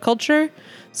of web culture.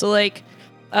 So like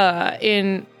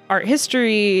in art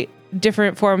history,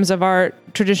 different forms of art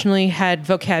traditionally had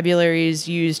vocabularies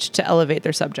used to elevate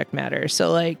their subject matter.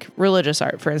 So like religious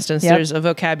art, for instance, Yep. there's a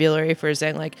vocabulary for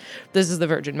saying like, this is the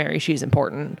Virgin Mary, she's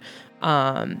important.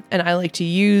 And I like to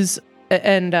use,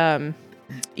 and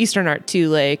Eastern art too,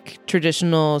 like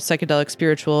traditional psychedelic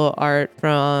spiritual art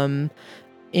from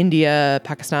India,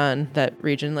 Pakistan, that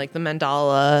region, like the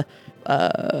mandala,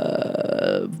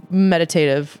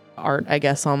 meditative art, I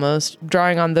guess, almost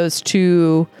drawing on those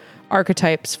two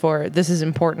archetypes for this is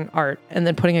important art, and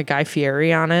then putting a Guy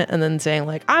Fieri on it and then saying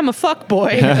like, I'm a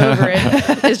fuckboy over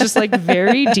it is just like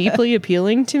very deeply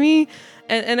appealing to me.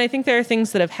 And I think there are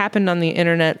things that have happened on the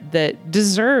internet that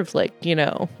deserve like,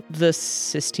 the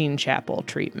Sistine Chapel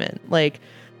treatment. Like,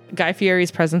 Guy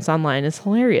Fieri's presence online is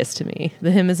hilarious to me.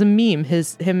 Him as a meme,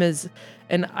 him as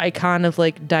an icon of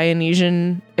like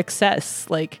Dionysian excess.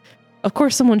 Like, of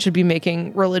course someone should be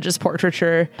making religious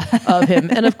portraiture of him.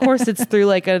 And of course it's through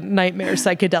like a nightmare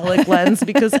psychedelic lens,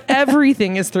 because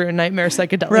everything is through a nightmare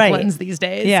psychedelic lens these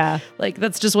days. Yeah. Like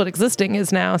that's just what existing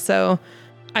is now. So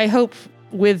I hope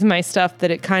with my stuff that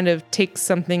it kind of takes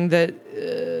something that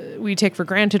we take for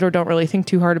granted or don't really think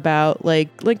too hard about, like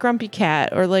Grumpy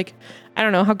Cat, or like, I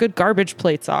don't know, how good garbage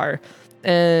plates are.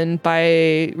 And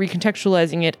by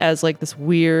recontextualizing it as like this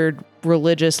weird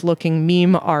religious looking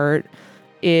meme art,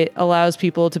 it allows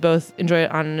people to both enjoy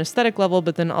it on an aesthetic level,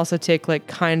 but then also take like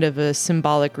kind of a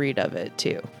symbolic read of it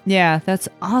too. Yeah, that's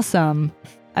awesome.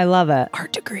 I love it.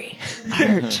 Art degree.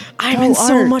 Art. I'm in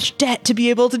so much debt to be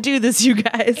able to do this, you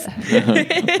guys.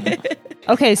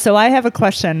 Okay, so I have a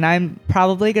question. I'm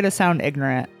probably going to sound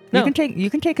ignorant. No. You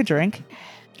can take a drink.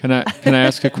 Can I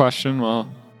ask a question? Well,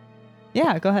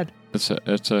 Yeah, go ahead. it's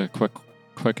a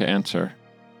quick answer.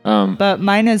 But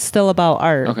mine is still about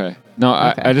art. Okay. No,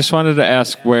 Okay. I just wanted to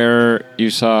ask where you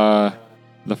saw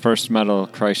the first Metal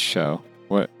Christ show.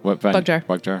 What venue? Bugjar.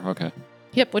 Bugjar. Okay.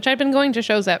 Yep, which I'd been going to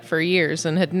shows at for years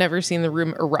and had never seen the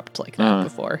room erupt like that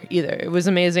before either. It was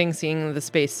amazing seeing the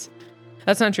space.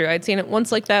 That's not true. I'd seen it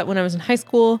once like that when I was in high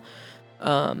school.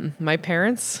 My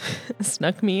parents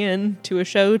snuck me in to a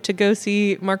show to go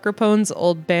see Mark Rapone's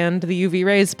old band, the UV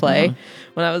Rays, play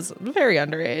when I was very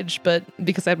underage. But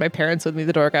because I had my parents with me,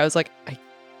 the dork, I was like, I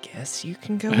guess you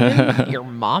can go in. Your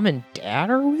mom and dad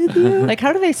are with you? Like,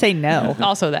 how do they say no?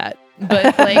 Also that.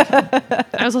 But like,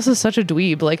 I was also such a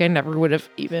dweeb. Like, I never would have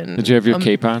even. Did you have your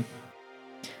cape on?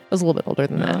 I was a little bit older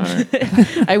than that. All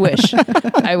right.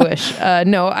 I wish.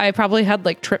 No, I probably had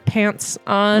like trip pants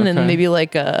on and maybe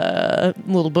like a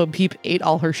little Bo Peep ate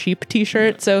all her sheep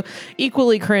t-shirt. So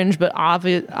equally cringe, but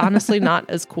honestly not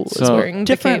as cool as So- wearing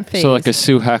Different the cape. phase. So like a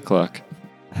Sue Heck look.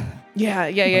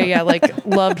 Yeah. Like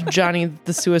loved Johnny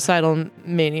the Suicidal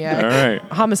Maniac, All right.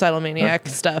 Homicidal Maniac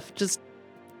stuff. Just,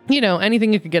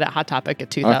 anything you could get at Hot Topic at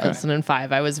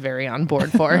 2005, I was very on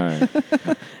board for. All right.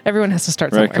 Everyone has to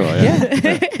start Very somewhere. cool.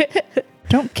 Yeah.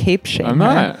 Don't cape shame I'm her.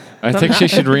 not. I think she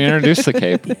should reintroduce the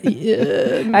cape.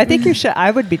 I think you should.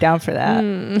 I would be down for that.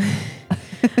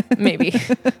 Maybe.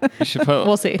 You should put.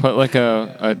 We'll see. Put like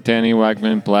a Danny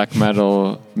Wegman black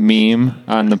metal meme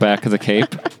on the back of the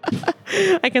cape.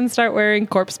 I can start wearing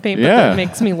corpse paint, but Yeah. that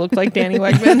makes me look like Danny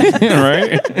Wegman.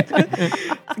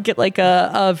 Right. Get like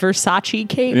a Versace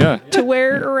cape Yeah. to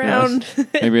wear around.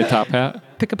 Maybe a top hat.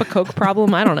 Pick up a Coke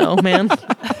problem. I don't know, man.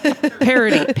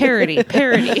 Parody.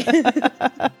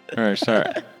 All right. Sorry.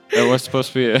 That was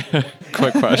supposed to be a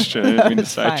quick question. I didn't mean to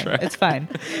It's fine. sidetrack. It's fine.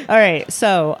 All right.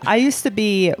 So I used to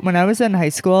be, when I was in high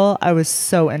school, I was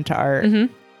so into art.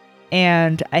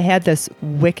 And I had this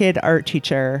wicked art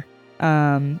teacher.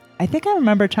 I think I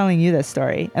remember telling you this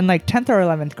story in like 10th or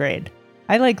 11th grade.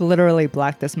 I like literally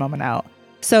blacked this moment out.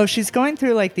 So she's going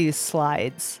through like these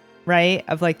slides, right?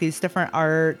 Of like these different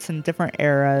arts and different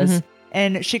eras.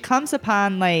 And she comes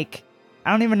upon like,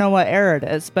 I don't even know what era it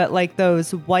is, but like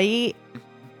those white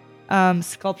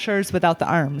sculptures without the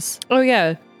arms. Oh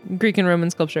yeah, Greek and Roman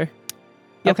sculpture.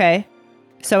 Yep. Okay.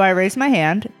 So I raised my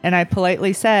hand and I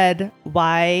politely said,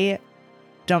 "Why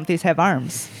don't these have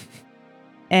arms?"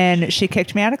 And she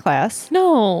kicked me out of class.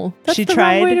 No, that's She the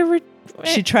tried- wrong way to.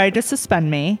 She tried to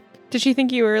suspend me. Did she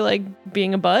think you were like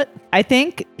being a butt? I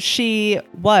think she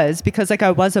was, because like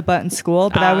I was a butt in school,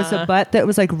 but I was a butt that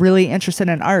was like really interested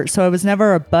in art. So I was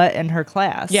never a butt in her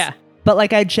class. Yeah. But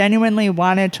like I genuinely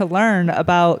wanted to learn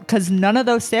about, because none of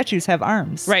those statues have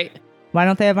arms. Right. Why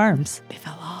don't they have arms? They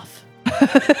fell off.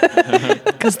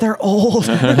 Because they're old.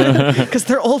 Because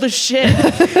they're old as shit.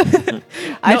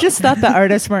 I just thought the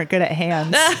artists weren't good at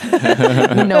hands.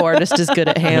 No artist is good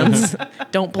at hands.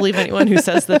 Don't believe anyone who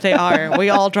says that they are. We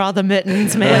all draw the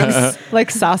mittens, man. Like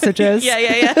sausages. Yeah.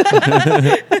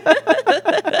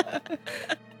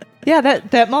 Yeah,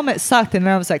 that moment sucked. And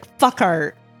then I was like, fuck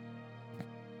art.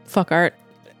 Fuck art.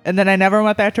 And then I never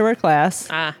went back to her class.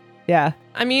 Yeah.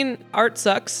 I mean, art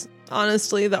sucks.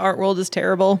 Honestly, the art world is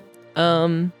terrible.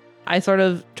 I sort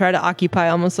of try to occupy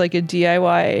almost like a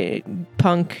DIY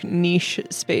punk niche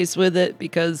space with it,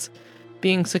 because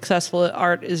being successful at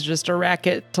art is just a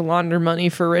racket to launder money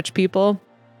for rich people.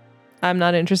 I'm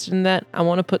not interested in that. I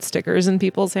want to put stickers in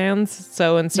people's hands.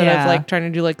 So instead of like trying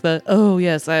to do like oh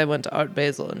yes, I went to Art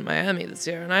Basel in Miami this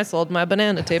year and I sold my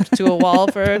banana taped to a wall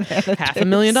for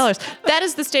 $500,000. That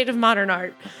is the state of modern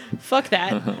art. Fuck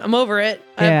that. I'm over it.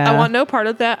 Yeah. I want no part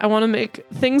of that. I want to make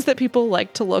things that people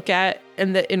like to look at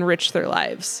and that enrich their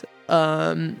lives.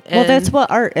 Well, that's what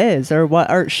art is, or what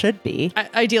art should be.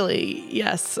 Ideally,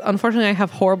 yes. Unfortunately, I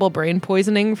have horrible brain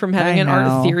poisoning from having I an know.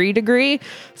 art theory degree.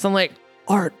 So I'm like,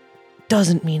 art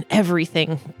doesn't mean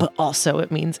everything, but also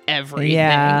it means everything.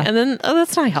 Yeah. And then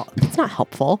that's not It's not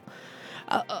helpful.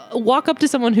 Walk up to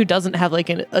someone who doesn't have like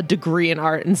a degree in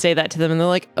art and say that to them, and they're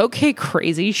like, "Okay,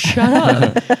 crazy, shut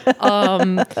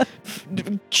up."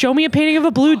 Show me a painting of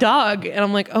a blue dog, and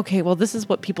I'm like, "Okay, well, this is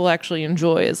what people actually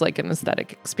enjoy is like an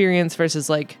aesthetic experience versus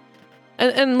like."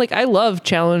 And like, I love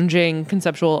challenging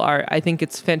conceptual art. I think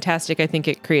it's fantastic. I think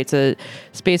it creates a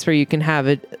space where you can have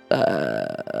it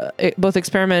both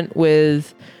experiment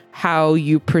with how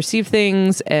you perceive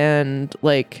things and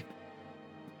like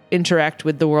interact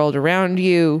with the world around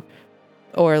you,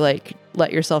 or like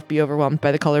let yourself be overwhelmed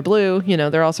by the color blue. You know,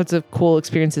 there are all sorts of cool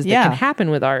experiences that can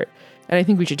happen with art. And I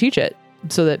think we should teach it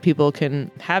so that people can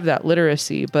have that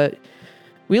literacy. But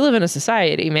we live in a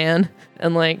society, man.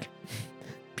 And like,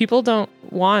 people don't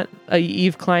want a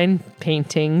Yves Klein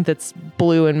painting that's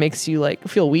blue and makes you like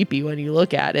feel weepy when you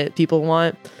look at it. People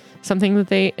want something that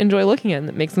they enjoy looking at and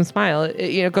that makes them smile.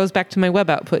 It goes back to my web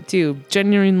output too.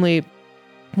 Genuinely,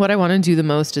 what I want to do the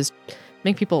most is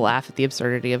make people laugh at the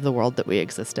absurdity of the world that we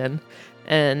exist in.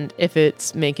 And if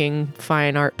it's making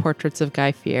fine art portraits of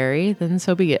Guy Fieri, then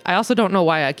so be it. I also don't know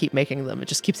why I keep making them. It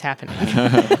just keeps happening.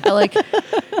 I like,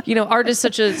 art is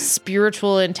such a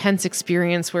spiritual, intense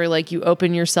experience where like you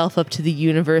open yourself up to the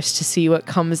universe to see what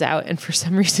comes out. And for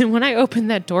some reason, when I open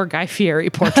that door, Guy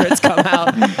Fieri portraits come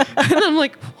out. And I'm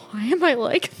like, why am I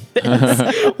like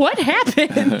this? What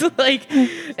happened? Like,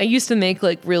 I used to make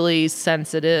like really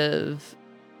sensitive,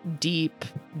 deep,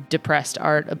 depressed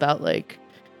art about like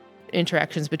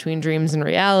interactions between dreams and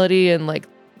reality, and like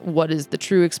what is the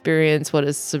true experience, what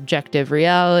is subjective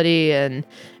reality, and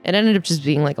it ended up just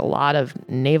being like a lot of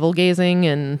navel gazing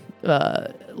and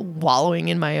wallowing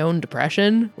in my own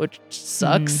depression, which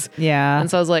sucks. Yeah.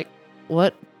 And so I was like,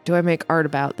 what do I make art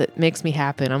about that makes me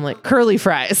happy? And I'm like, curly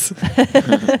fries.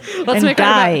 Let's make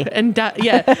Guy. art about,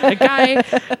 a guy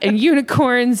and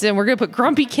unicorns, and we're gonna put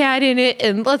Grumpy Cat in it,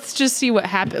 and let's just see what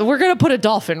happens. We're gonna put a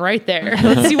dolphin right there.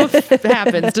 Let's see what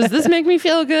happens. Does this make me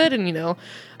feel good? And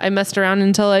I messed around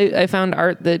until I found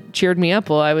art that cheered me up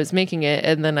while I was making it,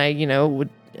 and then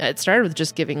it started with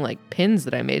just giving like pins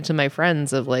that I made to my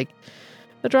friends of like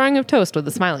a drawing of toast with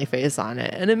a smiley face on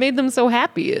it, and it made them so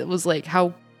happy. It was like,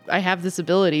 how I have this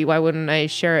ability, why wouldn't I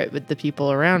share it with the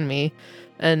people around me?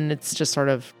 And it's just sort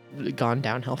of gone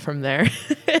downhill from there.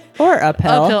 Or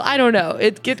uphill. Uphill, I don't know.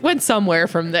 It went somewhere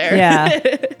from there. Yeah.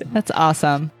 That's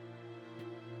awesome.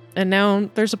 And now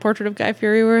there's a portrait of Guy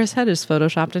Fieri where his head is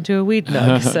photoshopped into a weed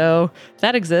nug. So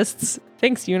that exists.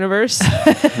 Thanks, universe.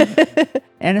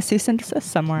 And a cease and desist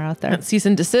somewhere out there. Cease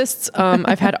and desists.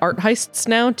 I've had art heists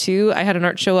now too. I had an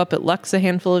art show up at Lux a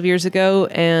handful of years ago,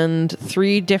 and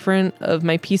 3 different of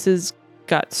my pieces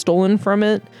got stolen from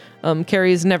it.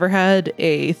 Carrie's never had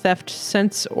a theft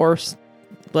since, or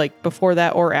like before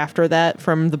that or after that,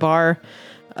 from the bar.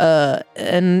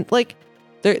 And like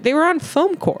they were on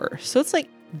foam core, so it's like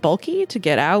bulky to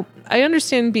get out. I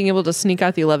understand being able to sneak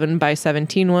out the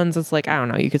 11x17 ones. It's like, I don't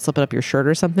know, you could slip it up your shirt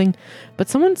or something. But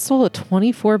someone stole a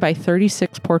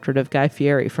 24x36 portrait of Guy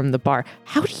Fieri from the bar.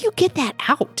 How do you get that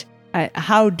out?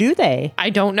 How do they? I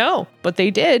don't know, but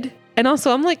they did. And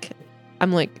also, I'm like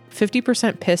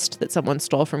 50% pissed that someone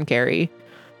stole from Gary,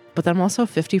 but then I'm also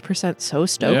 50% so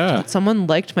stoked that someone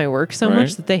liked my work so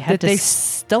much that they had to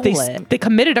stole it. They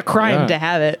committed a crime to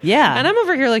have it. Yeah. And I'm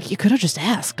over here like, you could have just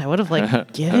asked. I would have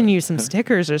like given you some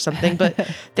stickers or something. But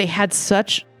they had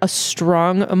such a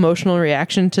strong emotional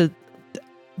reaction to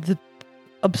the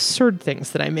absurd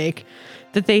things that I make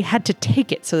that they had to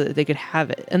take it so that they could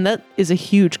have it. And that is a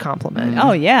huge compliment.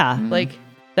 Oh, yeah. Like,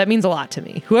 that means a lot to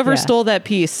me. Whoever stole that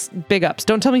piece, big ups.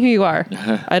 Don't tell me who you are.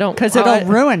 I don't. Because it'll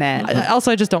ruin it.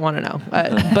 I just don't want to know.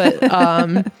 But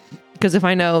because if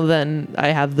I know, then I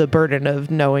have the burden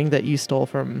of knowing that you stole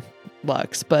from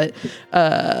Lux. But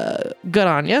good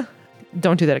on you.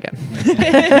 Don't do that again.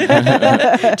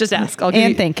 Just ask. I'll give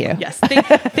you, thank you. Yes.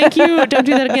 Thank you. Don't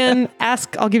do that again.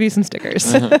 Ask. I'll give you some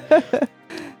stickers. All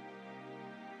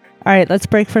right, let's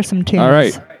break for some tunes. All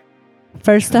right.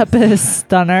 First up is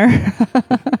Stunner,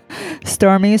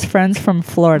 Stormy's Friends from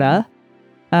Florida.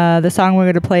 The song we're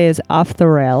going to play is Off the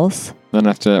Rails. Then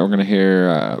after that, we're going to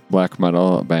hear black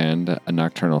metal band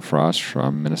Nocturnal Frost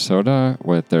from Minnesota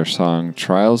with their song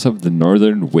Trials of the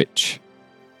Northern Witch.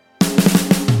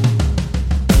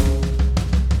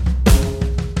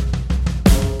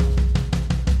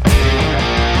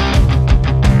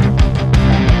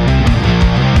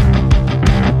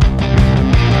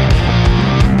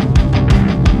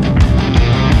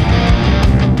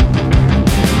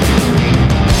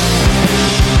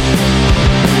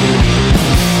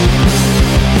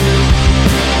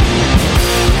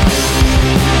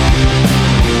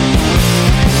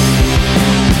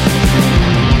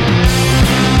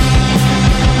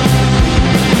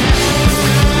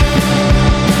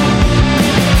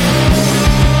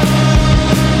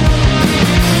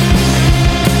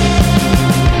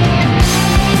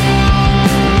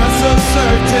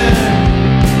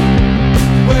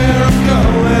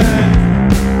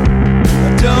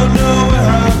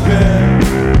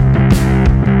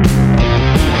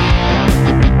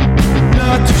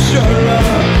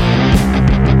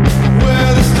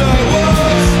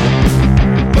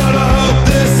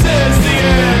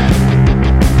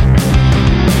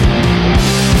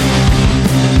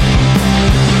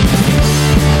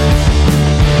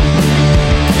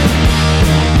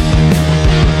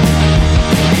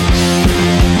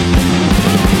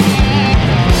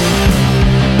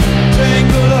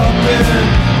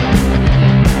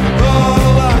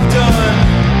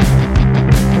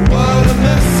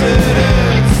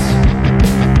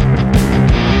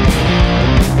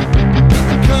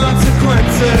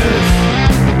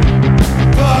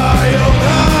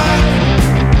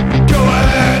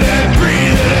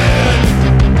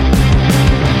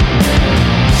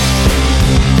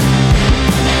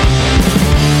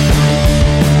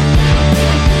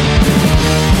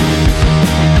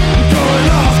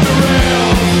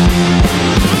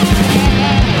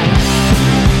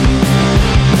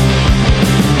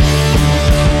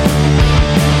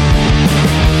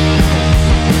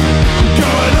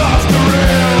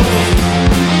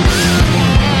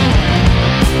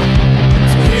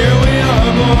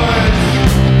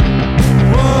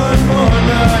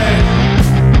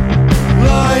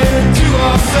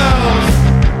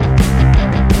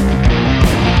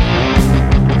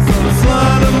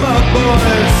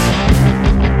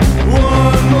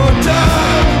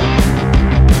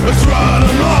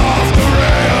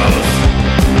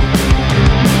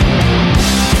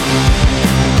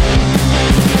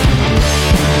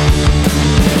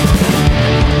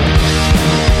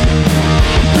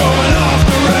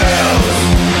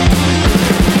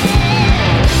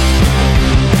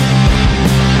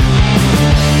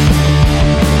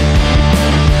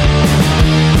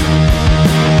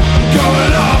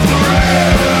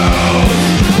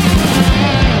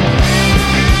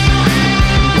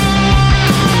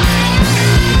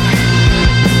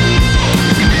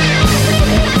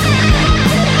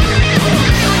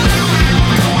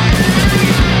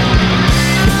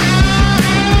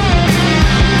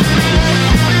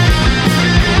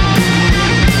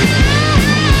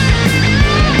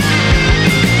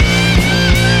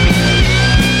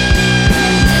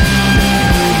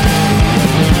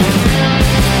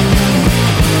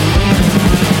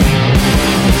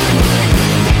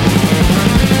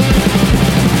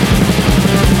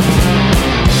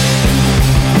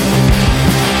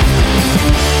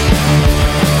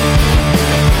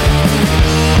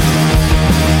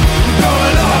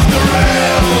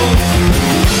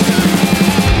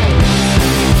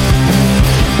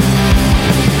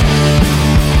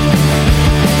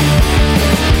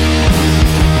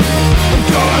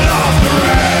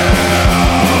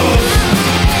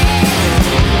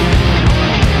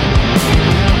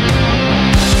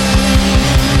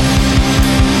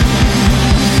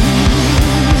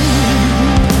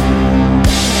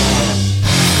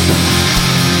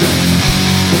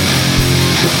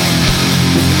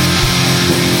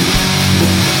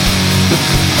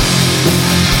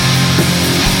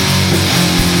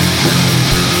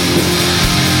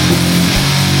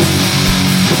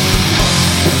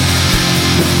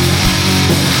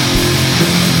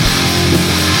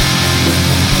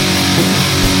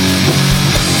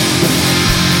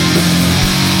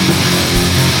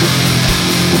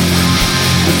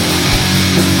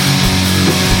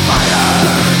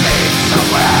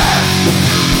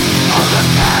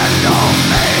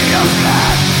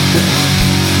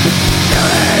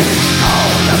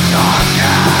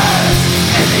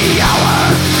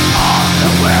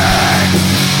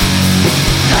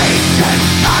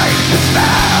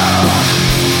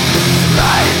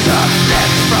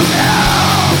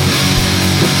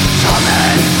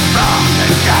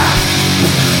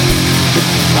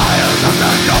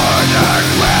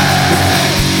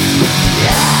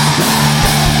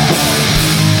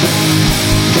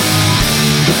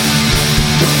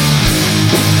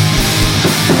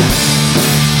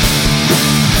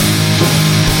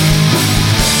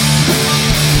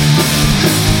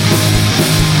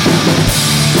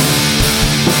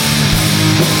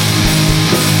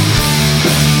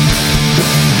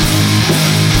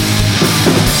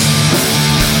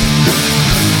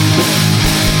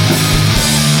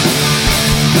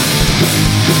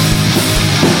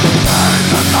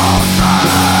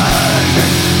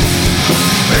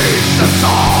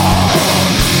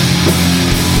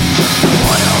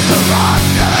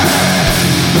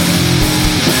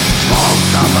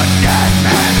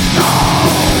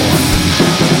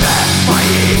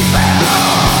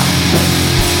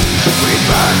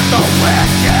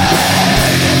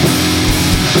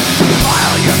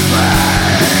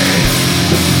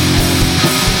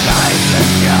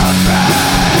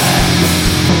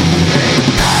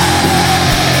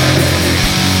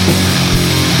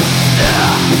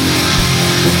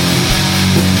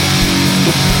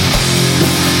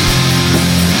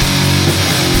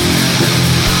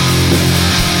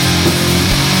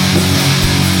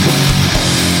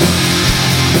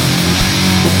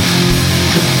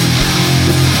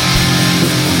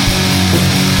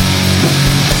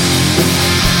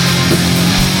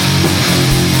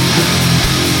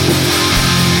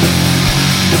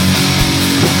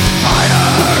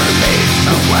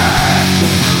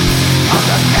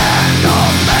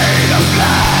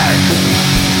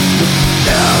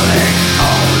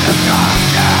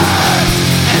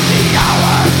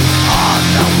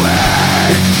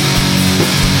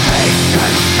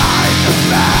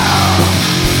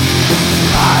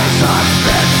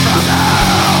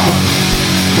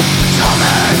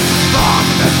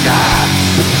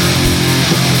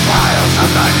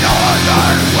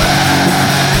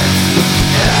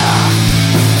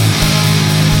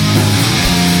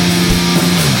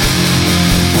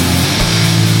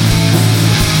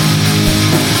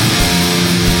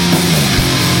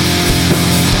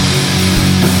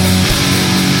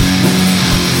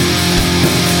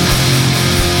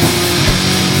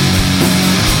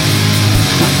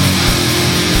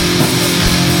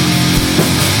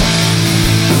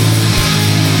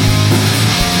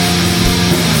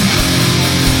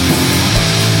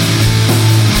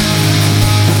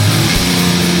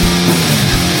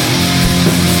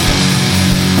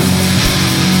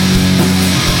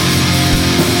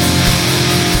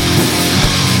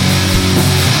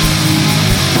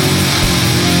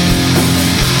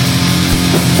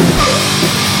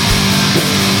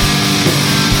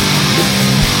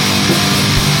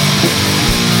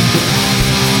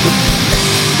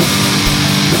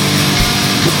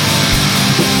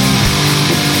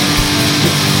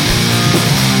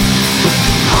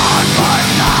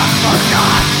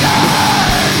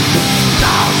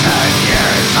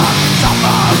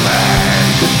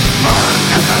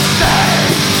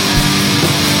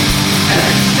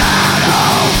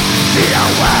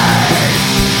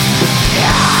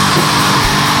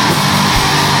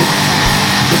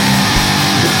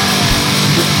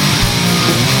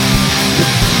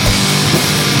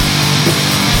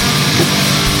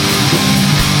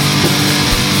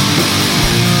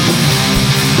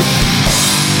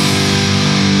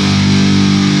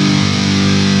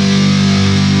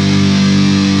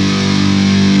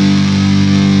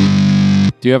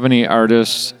 Do you have any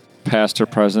artists, past or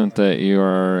present, that you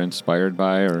are inspired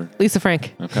by? Or Lisa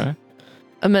Frank. okay,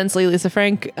 Immensely Lisa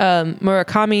Frank.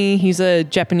 Murakami, he's a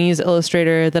Japanese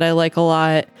illustrator that I like a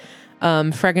lot.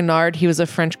 Fragonard, he was a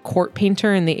French court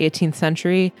painter in the 18th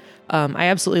century. I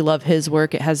absolutely love his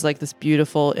work. It has like this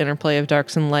beautiful interplay of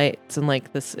darks and lights and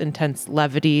like this intense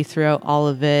levity throughout all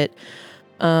of it.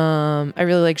 I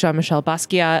really like Jean-Michel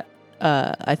Basquiat.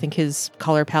 I think his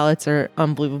color palettes are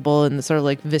unbelievable, and the sort of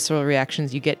like visceral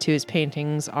reactions you get to his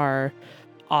paintings are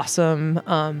awesome.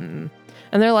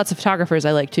 And there are lots of photographers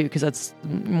I like too, because that's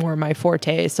more my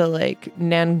forte. So like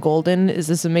Nan Golden is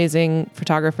this amazing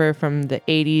photographer from the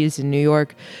 80s in New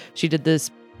York. She did this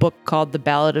book called The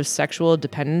Ballad of Sexual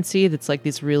Dependency that's like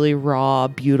these really raw,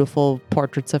 beautiful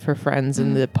portraits of her friends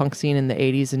in the punk scene in the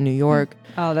 80s in New York.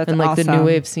 Oh, that's and like awesome. the new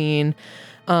wave scene.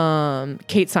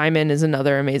 Kate Simon is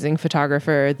another amazing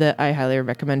photographer that I highly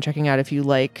recommend checking out if you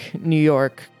like New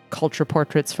York culture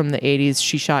portraits from the 80s.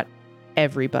 She shot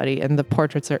everybody, and the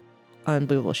portraits are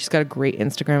unbelievable. She's got a great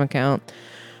Instagram account.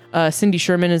 Cindy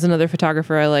Sherman is another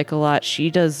photographer I like a lot. She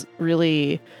does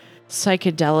really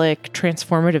psychedelic,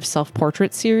 transformative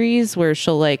self-portrait series where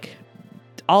she'll like,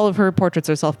 all of her portraits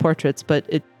are self-portraits, but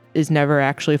it is never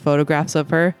actually photographs of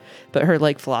her. But her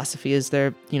like philosophy is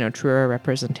they're, truer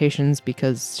representations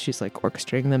because she's like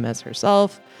orchestrating them as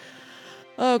herself.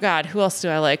 Oh God, who else do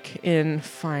I like in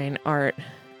fine art?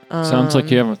 sounds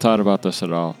like you haven't thought about this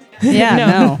at all. Yeah,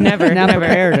 no, never, not never.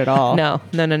 prepared at all. No.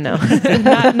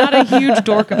 not a huge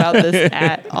dork about this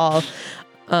at all.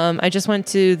 I just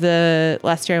last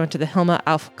year I went to the Hilma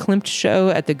af Klint show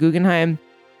at the Guggenheim.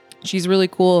 She's really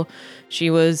cool. She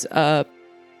was a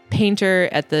painter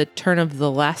at the turn of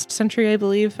the last century, I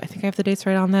believe. I think I have the dates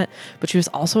right on that. But she was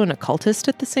also an occultist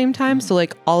at the same time. So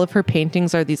like all of her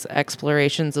paintings are these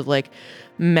explorations of like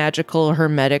magical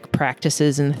hermetic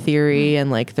practices and theory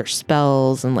and like their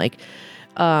spells and like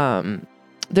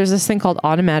there's this thing called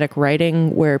automatic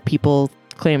writing where people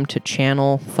claim to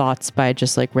channel thoughts by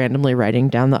just like randomly writing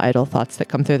down the idle thoughts that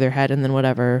come through their head, and then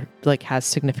whatever like has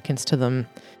significance to them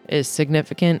is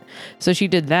significant. So she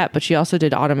did that, but she also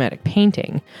did automatic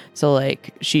painting. So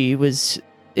like she was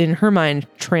in her mind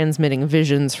transmitting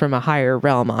visions from a higher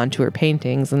realm onto her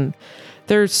paintings, and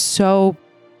they're so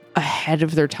ahead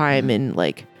of their time in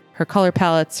like her color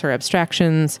palettes, her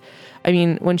abstractions. I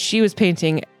mean, when she was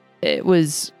painting, it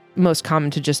was most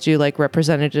common to just do like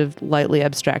representative, lightly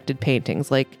abstracted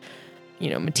paintings. Like,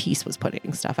 Matisse was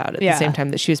putting stuff out at the same time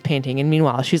that she was painting. And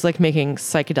meanwhile, she's like making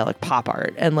psychedelic pop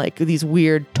art and like these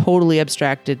weird, totally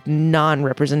abstracted,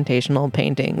 non-representational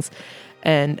paintings,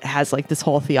 and has like this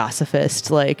whole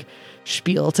theosophist like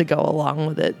spiel to go along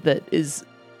with it that is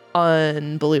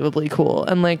unbelievably cool.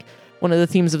 And like, one of the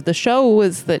themes of the show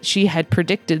was that she had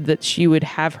predicted that she would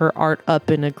have her art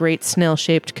up in a great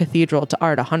snail-shaped cathedral to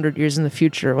art 100 years in the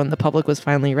future when the public was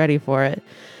finally ready for it.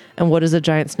 And what is a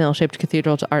giant snail-shaped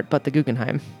cathedral to art but the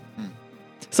Guggenheim?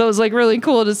 So it was like really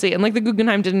cool to see. And like the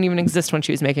Guggenheim didn't even exist when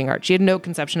she was making art. She had no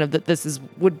conception of that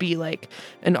would be like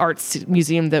an arts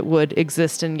museum that would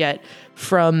exist. And yet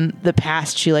from the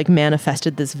past, she like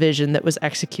manifested this vision that was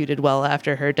executed well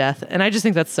after her death. And I just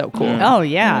think that's so cool. Oh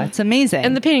yeah, it's amazing.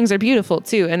 And the paintings are beautiful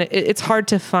too. And it's hard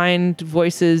to find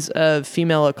voices of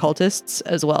female occultists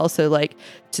as well. So like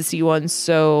to see one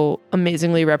so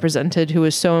amazingly represented who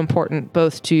is so important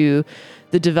both to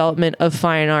the development of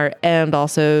fine art and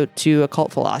also to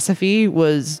occult philosophy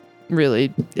was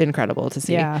really incredible to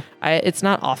see. Yeah. It's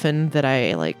not often that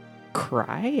I like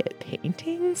cry at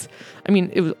paintings. I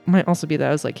mean, it might also be that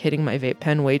I was like hitting my vape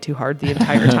pen way too hard the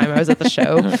entire time I was at the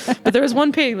show. But there was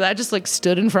one painting that I just like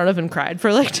stood in front of and cried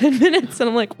for like 10 minutes. And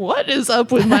I'm like, what is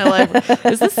up with my life?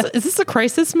 Is this a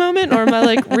crisis moment, or am I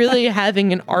like really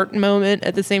having an art moment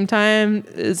at the same time?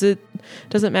 Does it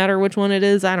matter which one it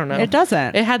is? I don't know. It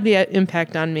doesn't. It had the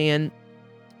impact on me. And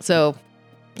so,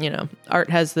 art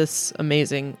has this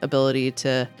amazing ability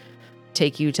to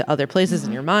take you to other places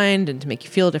in your mind and to make you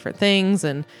feel different things.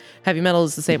 And heavy metal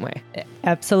is the same way.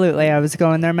 Absolutely. I was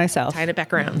going there myself. Tying it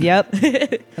back around. Yep.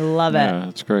 I love it. Yeah,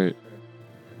 that's great.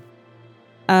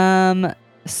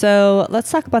 So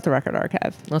let's talk about the record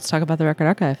archive. Let's talk about the record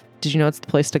archive. Did you know it's the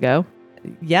place to go?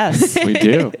 Yes. We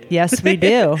do. Yes, we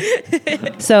do.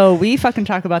 So we fucking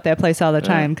talk about that place all the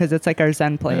time because it's like our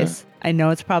Zen place. I know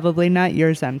it's probably not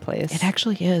your Zen place. It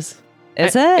actually is.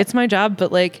 Is it? It's my job,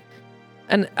 but like,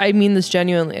 and I mean this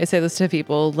genuinely. I say this to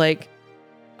people, like,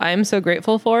 I'm so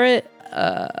grateful for it.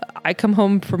 I come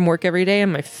home from work every day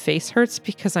and my face hurts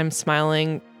because I'm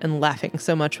smiling and laughing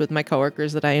so much with my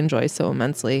coworkers that I enjoy so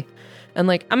immensely. And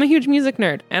like, I'm a huge music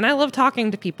nerd and I love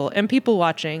talking to people and people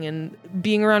watching and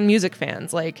being around music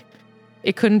fans. Like,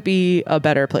 it couldn't be a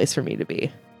better place for me to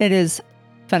be. It is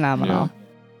phenomenal. Yeah.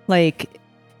 Like,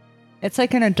 it's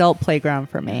like an adult playground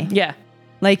for me. Yeah.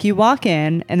 Like, you walk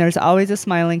in and there's always a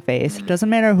smiling face. It doesn't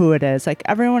matter who it is. Like,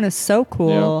 everyone is so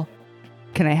cool.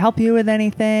 Can I help you with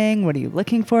anything? What are you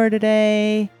looking for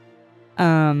today?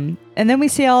 And then we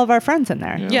see all of our friends in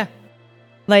there. Yeah.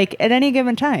 Like, at any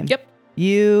given time. Yep.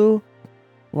 You,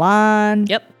 Lon,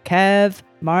 Yep. Kev,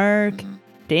 Mark,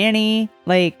 Danny.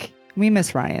 Like, we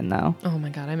miss Ryan, though. Oh my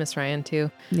God, I miss Ryan too.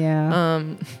 Yeah.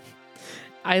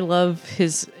 I love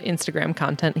his Instagram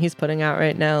content he's putting out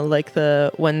right now, like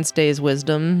the Wednesday's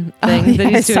wisdom thing that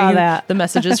he's I doing. saw that. The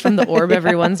messages from the orb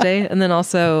every Wednesday. And then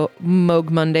also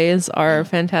Moog Mondays are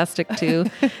fantastic too.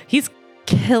 He's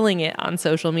killing it on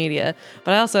social media.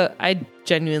 But I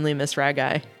genuinely miss Rag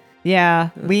Guy. Yeah.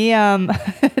 We,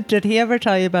 did he ever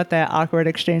tell you about that awkward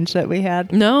exchange that we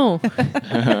had? No.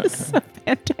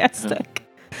 Fantastic.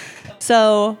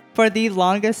 So, for the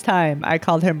longest time, I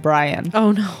called him Brian.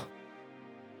 Oh no.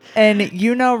 And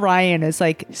Ryan is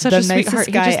like Such the a sweetheart. nicest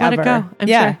He guy just let it ever. go, I'm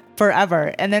yeah, sure.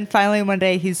 forever. And then finally one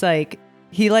day he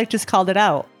just called it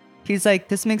out. He's like,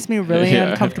 this makes me really Yeah.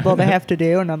 uncomfortable to have to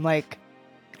do. And I'm like,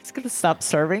 he's going to stop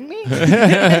serving me?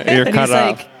 You're And cut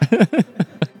off.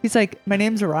 he's like, my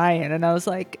name's Ryan. And I was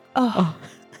like, oh.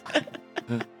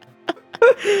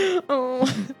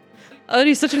 Oh, and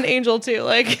he's such an angel too.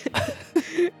 Like,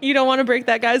 you don't want to break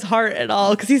that guy's heart at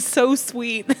all because he's so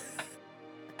sweet.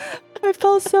 I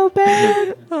felt so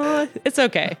bad. It's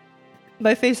okay.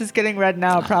 My face is getting red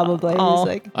now, probably. Oh. He's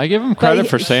like, I give him credit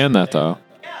for saying that, though.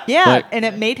 yeah. Like- and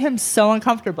it made him so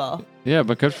uncomfortable. Yeah,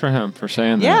 but good for him for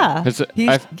saying Yeah. that. 'Cause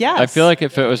He's- I feel like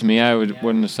if it was me, I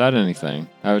wouldn't have said anything.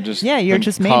 I would just Yeah, you're been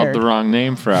just called Maynard. the wrong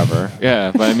name forever.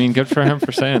 Yeah, but I mean, good for him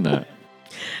for saying that.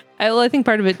 I think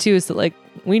part of it too is that like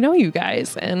we know you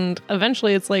guys, and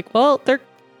eventually it's like, well, they're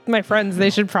my friends.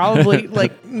 They should probably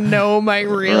like know my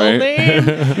real Right. name.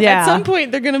 Yeah. At some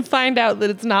point, they're gonna find out that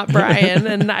it's not Brian,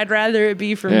 and I'd rather it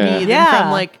be from Yeah. me than Yeah.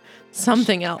 from like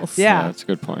something else. Yeah. That's a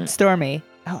good point. Stormy.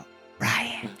 Oh,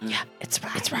 Ryan. Yeah.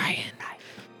 It's Ryan.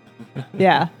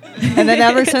 Yeah. And then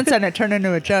ever since then, it turned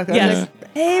into a joke. I was Yes.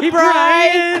 like, hey,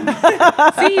 Brian.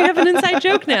 See, you have an inside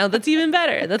joke now. That's even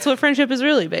better. That's what friendship is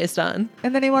really based on.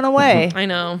 And then he went away. I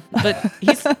know, but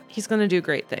he's gonna do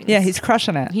great things. Yeah, he's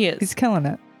crushing it. He is. He's killing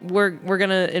it. We're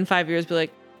gonna in 5 years be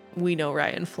like, we know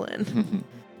Ryan Flynn.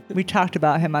 We talked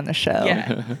about him on the show.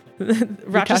 Yeah, talked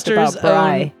Rochester's about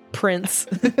Bry. own Prince.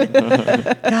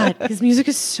 God, his music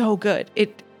is so good.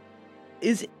 It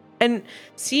is, and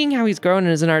seeing how he's grown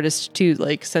as an artist too.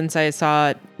 Like since I saw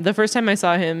it, the first time I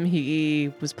saw him,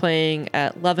 he was playing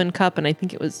at Love and Cup, and I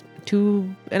think it was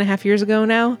 2.5 years ago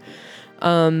now.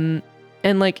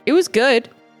 And like it was good.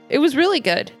 It was really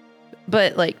good.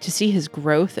 But like to see his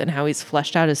growth and how he's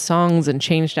fleshed out his songs and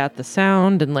changed out the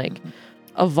sound and like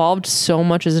evolved so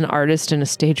much as an artist and a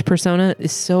stage persona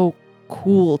is so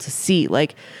cool to see.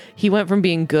 Like he went from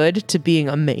being good to being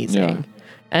amazing. Yeah.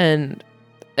 And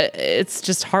it's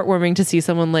just heartwarming to see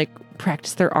someone like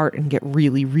practice their art and get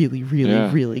really, really, really,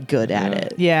 Yeah. really good at Yeah.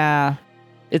 it. Yeah.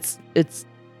 It's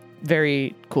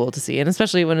very cool to see, and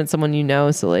especially when it's someone you know,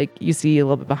 so like you see a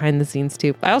little bit behind the scenes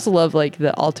too. I also love like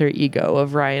the alter ego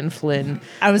of Ryan Flynn.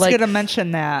 I was like, going to mention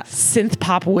that. synth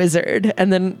pop wizard,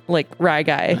 and then like Rye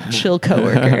Guy, chill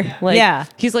coworker. Like Yeah.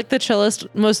 he's like the chillest,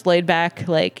 most laid back,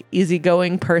 like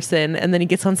easygoing person, and then he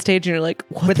gets on stage and you're like,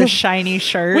 what With the a shiny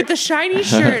shirt. with the shiny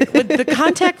shirt, with the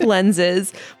contact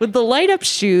lenses, with the light up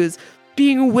shoes,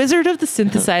 being a wizard of the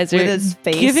synthesizer, With his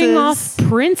giving off faces.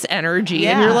 Prince energy,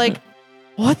 and Yeah. you're like,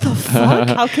 what the fuck?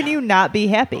 How can you not be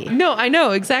happy? No, I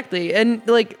know exactly, and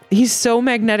like he's so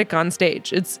magnetic on stage.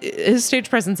 His stage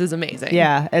presence is amazing.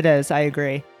 Yeah, it is. I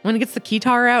agree. When he gets the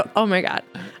guitar out, oh my god,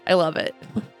 I love it.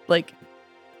 Like,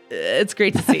 it's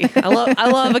great to see. I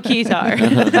love a guitar.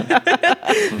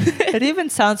 It even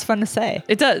sounds fun to say.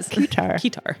 It does. Guitar.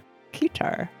 Guitar.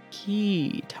 Guitar.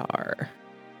 Guitar.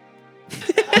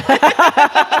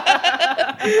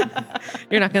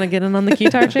 You're not gonna get in on the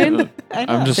guitar chain? I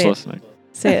know. I'm just Say it. listening.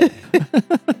 Say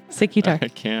it. Say guitar. I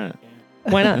can't.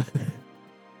 Why not?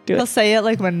 Do He'll it. say it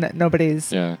like when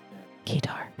nobody's. Yeah,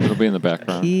 Guitar. it'll be in the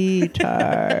background.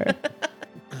 Guitar.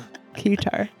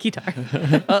 Guitar. Guitar.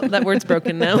 Oh, that word's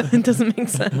broken now. It doesn't make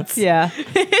sense. Yeah.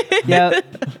 Yep.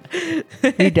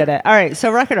 You did it. All right.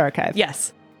 So, Record Archive.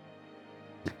 Yes.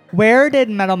 Where did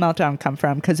Metal Meltdown come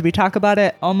from? Because we talk about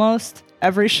it almost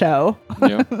every show,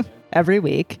 Yeah. every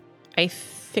week. I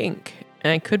think,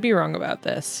 and I could be wrong about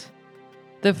this,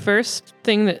 the first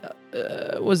thing that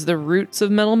was the roots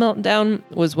of Metal Meltdown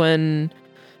was when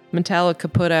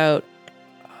Metallica put out,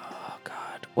 oh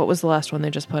God, what was the last one they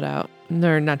just put out?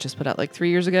 They're not just put out, like 3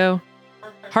 years ago?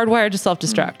 Hardwired to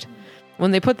Self-Destruct.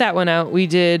 When they put that one out, we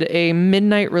did a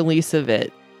midnight release of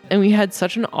it, and we had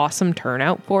such an awesome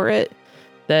turnout for it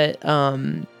that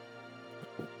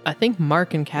I think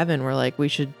Mark and Kevin were like, we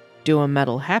should do a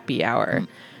metal happy hour.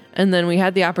 And then we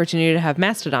had the opportunity to have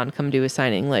Mastodon come do a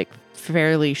signing like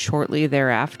fairly shortly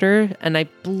thereafter. And I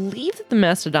believe that the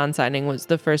Mastodon signing was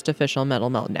the first official Metal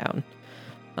Meltdown.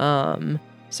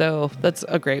 So that's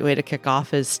a great way to kick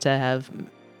off, is to have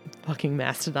fucking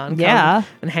Mastodon come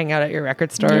and hang out at your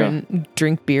record store and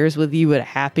drink beers with you at a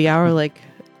happy hour. Like,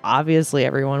 obviously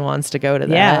everyone wants to go to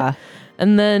that. Yeah.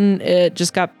 And then it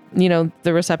just got, the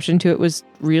reception to it was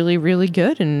really, really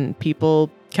good, and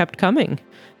people kept coming.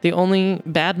 The only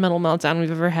bad Metal Meltdown we've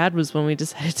ever had was when we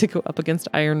decided to go up against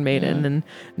Iron Maiden, and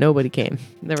nobody came.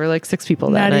 There were like 6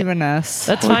 people that Not night. even us.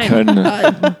 That's We fine.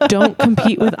 couldn't. Don't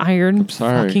compete with Iron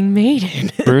sorry. fucking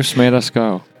Maiden. Bruce made us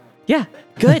go. Yeah,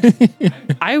 good.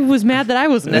 I was mad that I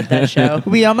wasn't at that show.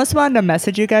 We almost wanted to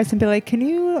message you guys and be like, can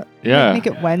you Yeah. make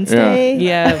it Wednesday?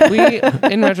 Yeah, we,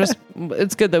 in retrospect,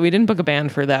 it's good that we didn't book a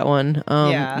band for that one.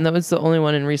 Yeah. And that was the only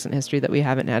one in recent history that we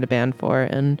haven't had a band for.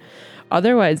 And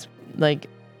otherwise, like,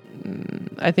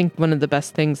 I think one of the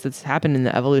best things that's happened in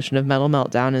the evolution of Metal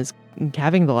Meltdown is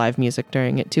having the live music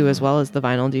during it too, as well as the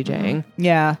vinyl DJing.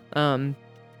 Yeah.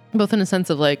 Both in a sense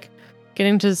of like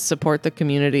getting to support the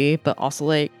community, but also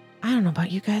like, I don't know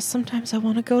about you guys, sometimes I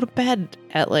want to go to bed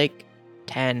at like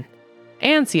 10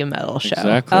 and see a metal show.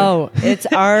 Exactly. Oh, it's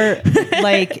our,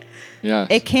 like, Yeah.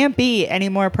 it can't be any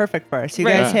more perfect for us. You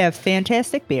Right. guys have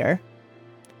fantastic beer,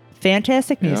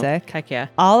 fantastic Yeah. music, Heck yeah.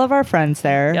 all of our friends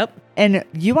there. Yep. And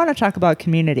you want to talk about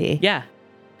community. Yeah.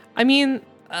 I mean,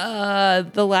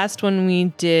 the last one we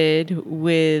did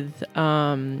with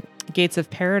Gates of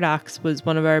Paradox was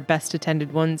one of our best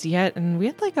attended ones yet. And we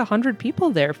had like 100 people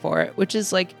there for it, which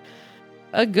is like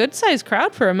a good sized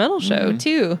crowd for a metal show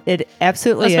too. It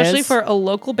absolutely Especially is. for a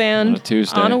local band On a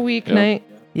Tuesday. on a weeknight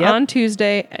Yep. on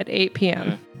Tuesday at 8 p.m.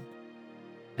 Yeah.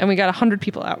 And we got 100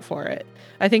 people out for it.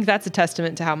 I think that's a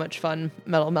testament to how much fun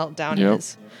Metal Meltdown Yep.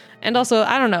 is. And also,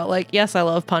 I don't know, like, yes, I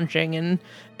love punching and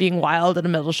being wild at a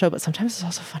metal show, but sometimes it's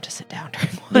also fun to sit down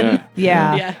during one.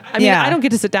 Yeah. Yeah. Yeah. I mean, Yeah. I don't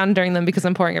get to sit down during them because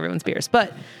I'm pouring everyone's beers,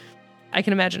 but I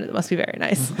can imagine it must be very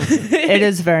nice. It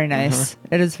is very nice.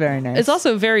 It is very nice. It's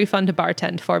also very fun to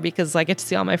bartend for because I get to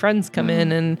see all my friends come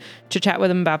in and chit chat with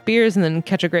them about beers and then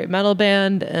catch a great metal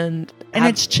band and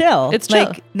it's chill. It's chill.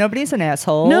 Like, nobody's an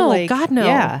asshole. No, like, God, no.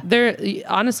 Yeah. They're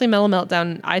honestly, Metal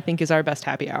Meltdown, I think, is our best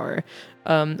happy hour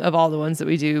of all the ones that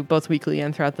we do, both weekly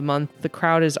and throughout the month. The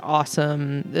crowd is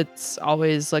awesome. It's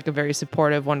always like a very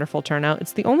supportive, wonderful turnout.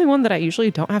 It's the only one that I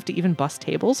usually don't have to even bust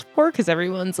tables for because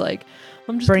everyone's like,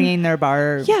 I'm just Bringing their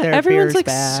bar. yeah, their everyone's beers like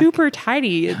back. super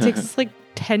tidy. It takes us like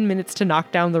 10 minutes to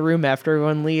knock down the room after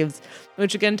everyone leaves,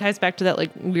 which again ties back to that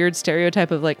like weird stereotype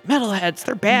of like metalheads,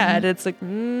 they're bad. It's like,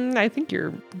 I think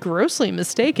you're grossly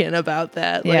mistaken about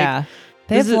that. Like, Yeah.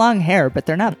 They this have is- long hair, but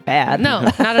they're not bad. no,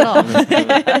 not at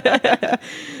all.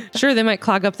 Sure, they might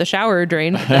clog up the shower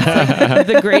drain. But that's like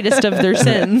the greatest of their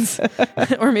sins.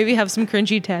 Or maybe have some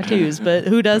cringy tattoos, but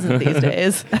who doesn't these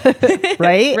days?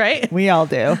 Right? Right? We all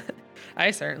do.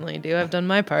 I certainly do. I've done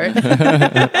my part.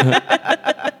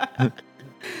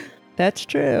 That's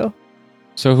true.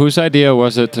 So whose idea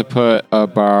was it to put a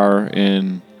bar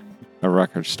in a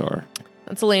record store?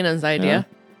 That's Elena's idea.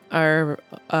 Our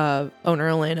owner,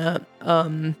 Elena.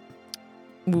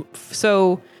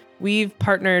 So we've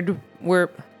partnered. Where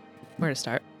to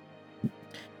start?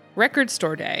 Record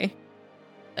Store Day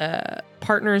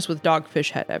partners with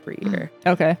Dogfish Head every year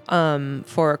Okay.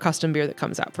 for a custom beer that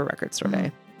comes out for Record Store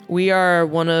Day. We are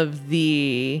one of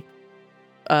the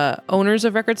owners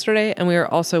of Record Store Day, and we are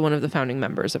also one of the founding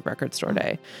members of Record Store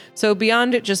Day. So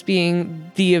beyond it just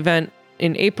being the event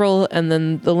in April and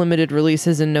then the limited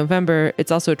releases in November,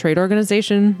 it's also a trade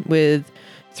organization with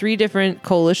 3 different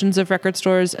coalitions of record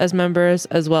stores as members,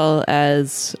 as well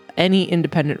as any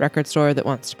independent record store that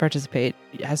wants to participate.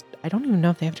 I don't even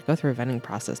know if they have to go through a vetting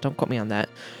process. Don't quote me on that.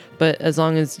 But as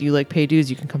long as you like pay dues,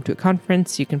 you can come to a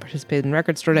conference, you can participate in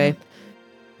Record Store Day.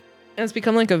 And it's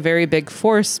become like a very big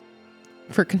force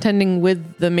for contending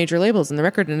with the major labels in the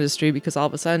record industry, because all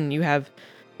of a sudden you have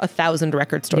 1,000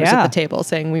 record stores Yeah. at the table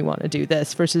saying we want to do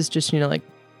this versus just, like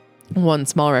one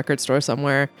small record store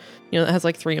somewhere, that has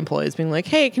like 3 employees being like,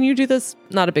 hey, can you do this?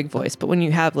 Not a big voice. But when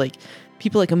you have like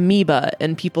people like Amoeba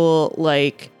and people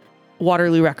like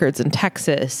Waterloo Records in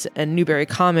Texas and Newberry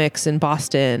Comics in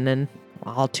Boston, and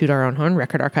I'll toot our own horn,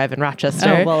 Record Archive in Rochester.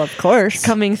 Oh, well, of course.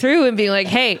 Coming through and being like,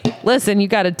 hey, listen, you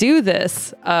got to do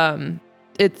this.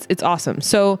 It's awesome.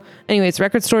 So anyways,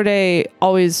 Record Store Day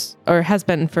always, or has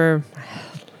been for,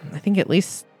 I think at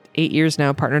least 8 years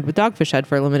now, partnered with Dogfish Head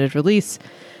for a limited release.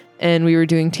 And we were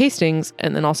doing tastings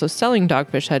and then also selling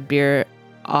Dogfish Head beer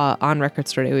on Record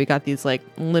Store Day. We got these like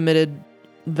limited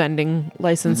vending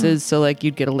licenses. So like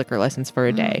you'd get a liquor license for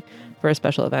a day for a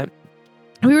special event.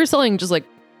 We were selling just like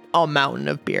a mountain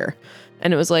of beer.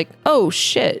 And it was like, oh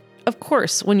shit, of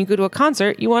course, when you go to a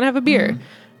concert, you want to have a beer.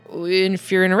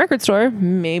 If you're in a record store,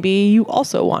 maybe you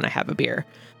also want to have a beer.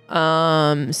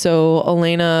 So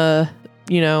Elena,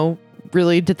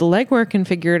 really did the legwork and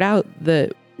figured out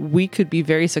that we could be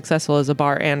very successful as a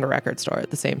bar and a record store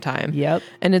at the same time. Yep.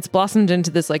 And it's blossomed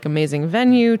into this like amazing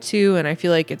venue too. And I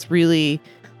feel like it's really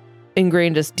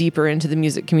ingrained us deeper into the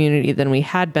music community than we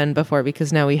had been before,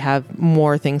 because now we have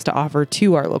more things to offer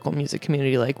to our local music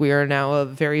community. Like we are now a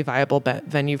very viable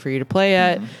venue for you to play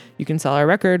at. You can sell our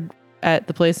record at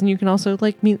the place, and you can also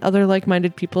like meet other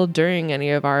like-minded people during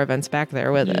any of our events back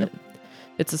there with it.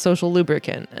 It's a social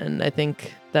lubricant, and I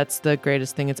think that's the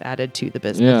greatest thing it's added to the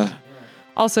business. Yeah.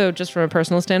 Also, just from a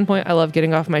personal standpoint, I love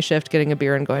getting off my shift, getting a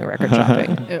beer, and going record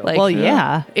shopping.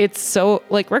 It's so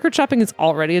like record shopping is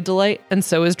already a delight, and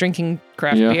so is drinking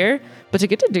craft beer. But to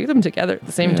get to do them together at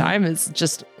the same time is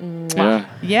just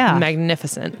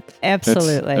magnificent.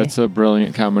 Absolutely. It's a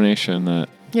brilliant combination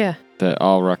that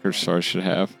all record stores should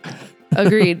have.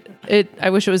 Agreed. I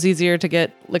wish it was easier to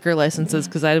get liquor licenses,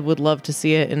 because I would love to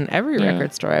see it in every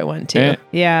record store I went to.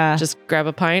 Just grab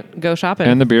a pint, go shopping.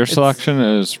 And the beer selection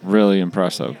is really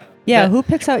impressive. Yeah, who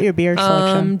picks out your beer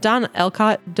selection? Don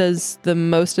Elcott does the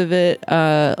most of it.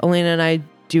 Elena and I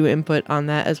do input on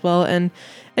that as well. And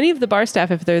any of the bar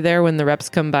staff, if they're there when the reps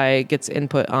come by, gets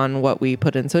input on what we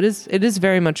put in. So it is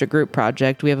very much a group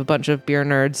project. We have a bunch of beer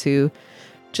nerds who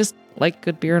just like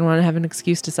good beer and want to have an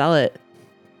excuse to sell it.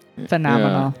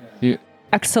 Phenomenal.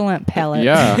 Excellent palate.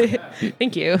 Yeah.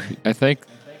 Thank you.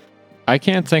 I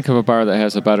can't think of a bar that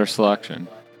has a better selection.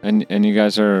 And you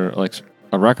guys are like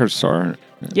a record store.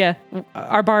 Yeah.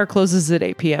 Our bar closes at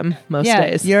 8 p.m. most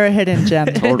days. You're a hidden gem.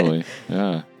 Totally.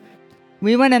 Yeah.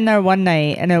 We went in there one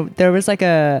night, and there was like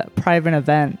a private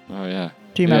event. Oh, yeah.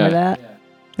 Do you remember that?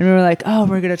 And we were like, oh,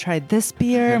 we're going to try this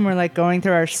beer. And we're like going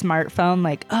through our smartphone,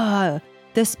 like,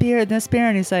 this beer.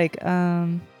 And he's like,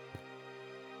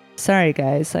 sorry,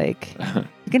 guys. Like,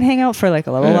 you can hang out for like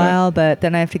a little while, but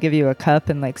then I have to give you a cup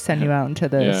and like send you out into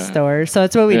the store. So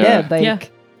that's what we did.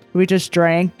 Like, we just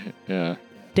drank. Yeah.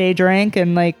 Day drank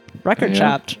and like record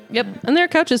shopped. Yep. And there are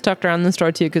couches tucked around the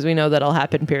store too, because we know that'll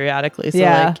happen periodically. So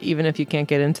like even if you can't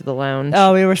get into the lounge.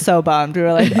 Oh, we were so bummed. We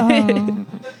were like, oh.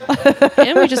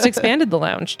 And we just expanded the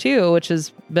lounge too, which has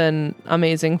been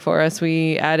amazing for us.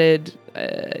 We added,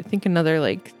 I think, another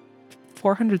like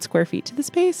 400 square feet to the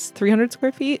space, 300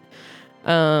 square feet.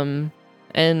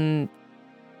 And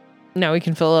now we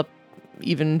can fill up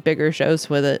even bigger shows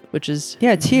with it, which is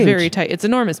it's huge. Very tight. It's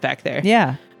enormous back there.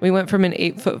 Yeah. We went from an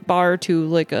 8-foot bar to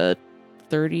like a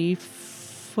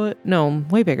 30-foot. No,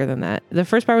 way bigger than that. The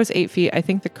first bar was 8 feet. I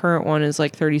think the current one is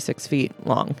like 36 feet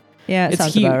long. Yeah, it's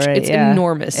sounds huge. About right. It's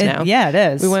enormous now. Yeah, it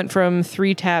is. We went from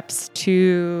 3 taps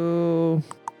to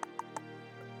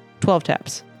 12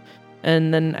 taps.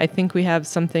 And then I think we have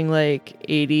something like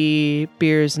 80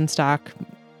 beers in stock.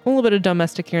 A little bit of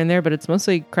domestic here and there, but it's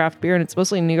mostly craft beer, and it's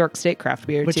mostly New York State craft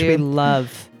beer, which too. we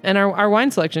love. And our wine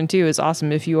selection, too, is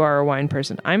awesome if you are a wine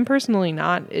person. I'm personally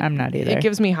not. I'm not either. It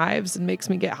gives me hives and makes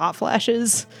me get hot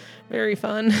flashes. Very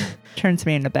fun. Turns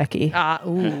me into Becky.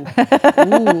 Ooh.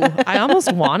 I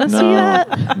almost want to see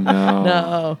that.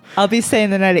 No. I'll be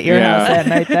staying the night at your house that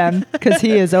night then, because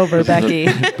he is over Becky.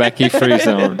 Becky free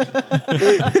zone.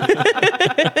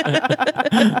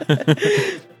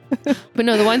 But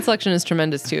no, the wine selection is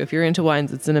tremendous too. If you're into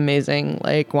wines, it's an amazing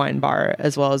like wine bar,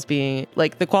 as well as being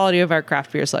like the quality of our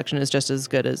craft beer selection is just as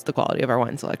good as the quality of our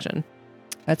wine selection.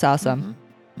 That's awesome.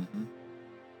 Mm-hmm.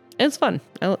 It's fun.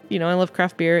 I love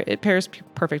craft beer. It pairs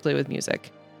perfectly with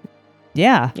music.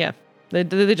 Yeah. Yeah.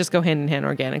 They just go hand in hand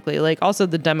organically. Like also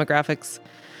the demographics.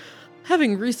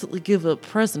 Having recently given a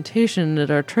presentation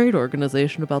at our trade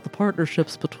organization about the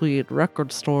partnerships between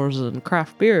record stores and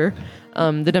craft beer,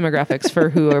 the demographics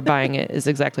for who are buying it is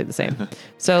exactly the same.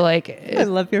 So, like... I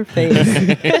love your face.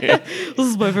 This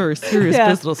is my very serious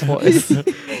business voice.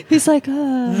 He's like,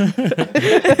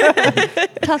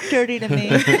 talk dirty to me.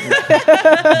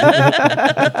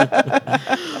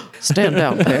 Stand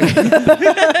down, pig. You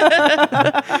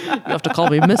have to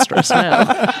call me mistress now.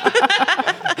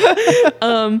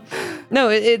 No,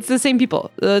 it's the same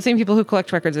people. The same people who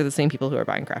collect records are the same people who are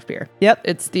buying craft beer. Yep.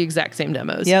 It's the exact same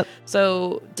demos. Yep.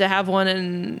 So to have one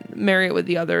and marry it with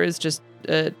the other is just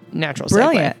a natural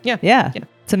Brilliant. segue. Yeah.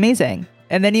 It's amazing.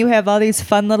 And then you have all these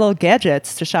fun little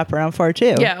gadgets to shop around for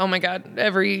too. Yeah. Oh my God.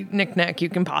 Every knickknack you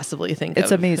can possibly think of.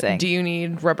 It's amazing. Do you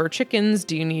need rubber chickens?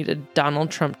 Do you need a Donald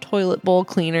Trump toilet bowl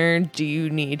cleaner? Do you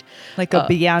need Like a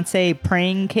Beyonce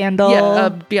praying candle.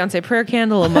 a Beyonce prayer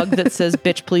candle, a mug that says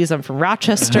 "Bitch, please, I'm from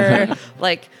Rochester"?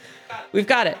 Like, we've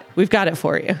got it. We've got it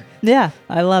for you. Yeah,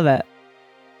 I love it.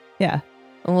 Yeah.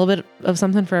 A little bit of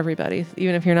something for everybody.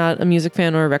 Even if you're not a music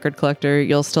fan or a record collector,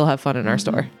 you'll still have fun in our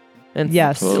store. And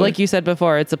Yes. like you said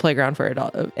before, it's a playground for it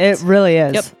all. It really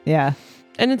is. Yep. Yeah.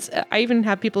 And I even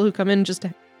have people who come in just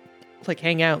to like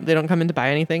hang out. They don't come in to buy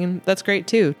anything, and that's great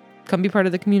too. Come be part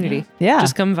of the community. Yeah.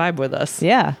 Just come vibe with us.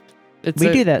 Yeah. It's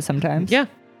We do that sometimes. Yeah.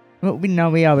 Well,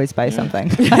 we always buy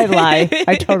something. I lie.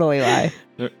 I totally lie.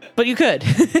 But you could.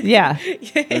 Yeah.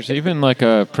 There's even like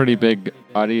a pretty big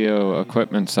audio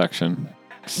equipment section.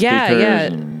 Yeah, Speakers yeah.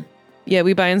 and- Yeah,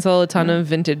 we buy and sell a ton of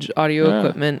vintage audio Yeah.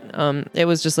 equipment. It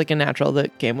was just like a natural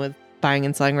that came with buying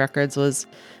and selling records was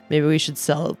maybe we should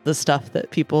sell the stuff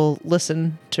that people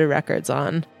listen to records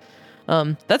on.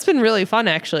 That's been really fun,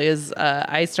 actually, is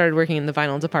I started working in the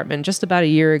vinyl department just about a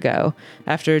year ago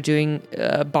after doing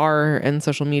bar and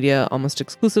social media almost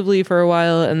exclusively for a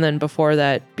while. And then before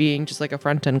that, being just like a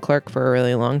front-end clerk for a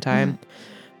really long time.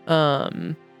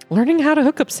 Learning how to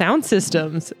hook up sound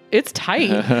systems. It's tight.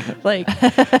 Like,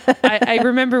 I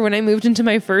remember when I moved into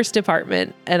my first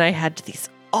apartment and I had these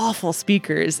awful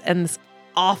speakers and this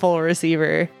awful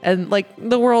receiver and like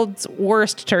the world's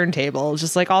worst turntable,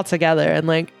 just like all together. And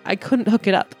like, I couldn't hook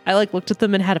it up. I like looked at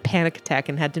them and had a panic attack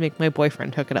and had to make my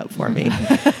boyfriend hook it up for me.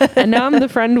 And now I'm the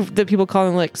friend that people call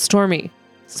him like, Stormy,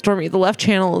 the left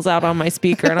channel is out on my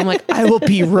speaker. And I'm like, I will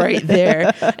be right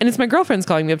there. And it's my girlfriends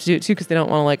calling me up to do it too, because they don't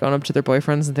want to like own up to their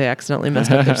boyfriends and they accidentally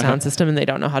messed up their sound system and they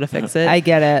don't know how to fix it. I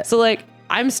get it. So like,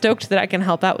 I'm stoked that I can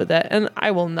help out with that. And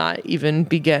I will not even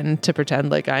begin to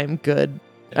pretend like I'm good.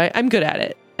 I'm good at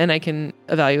it. And I can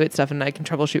evaluate stuff and I can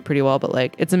troubleshoot pretty well. But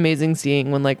like, it's amazing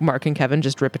seeing when like Mark and Kevin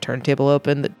just rip a turntable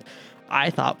open that I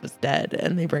thought was dead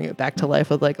and they bring it back to life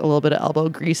with like a little bit of elbow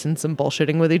grease and some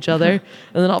bullshitting with each other. And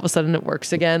then all of a sudden it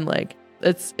works again. Like,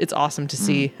 it's awesome to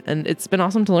see. And it's been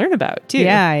awesome to learn about too.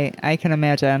 Yeah, I can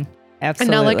imagine.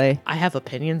 Absolutely. And now, like, I have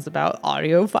opinions about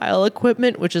audiophile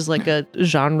equipment, which is like a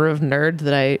genre of nerd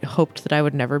that I hoped that I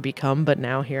would never become, but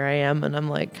now here I am, and I'm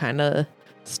like kind of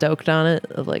stoked on it.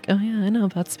 Of like, oh yeah, I know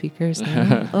about speakers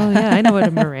now. Oh yeah, I know what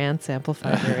a Marantz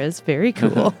amplifier is. Very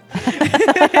cool.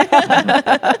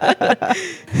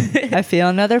 I feel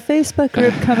another Facebook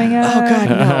group coming up. Oh god,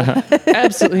 no,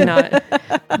 absolutely not.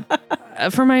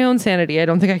 For my own sanity, I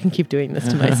don't think I can keep doing this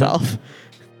to myself.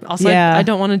 Also, Yeah. I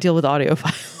don't want to deal with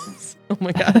audiophiles. Oh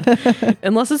my god!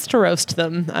 Unless it's to roast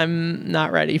them, I'm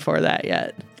not ready for that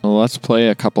yet. Well, let's play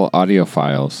a couple audio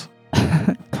files.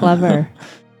 Clever.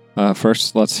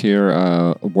 First, let's hear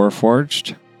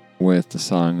Warforged with the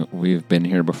song "We've Been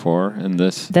Here Before," and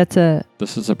this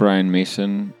is a Brian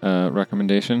Mason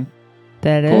recommendation.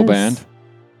 That is Cool band.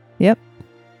 Yep.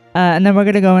 And then we're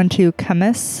gonna go into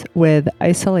Chemists with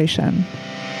Isolation.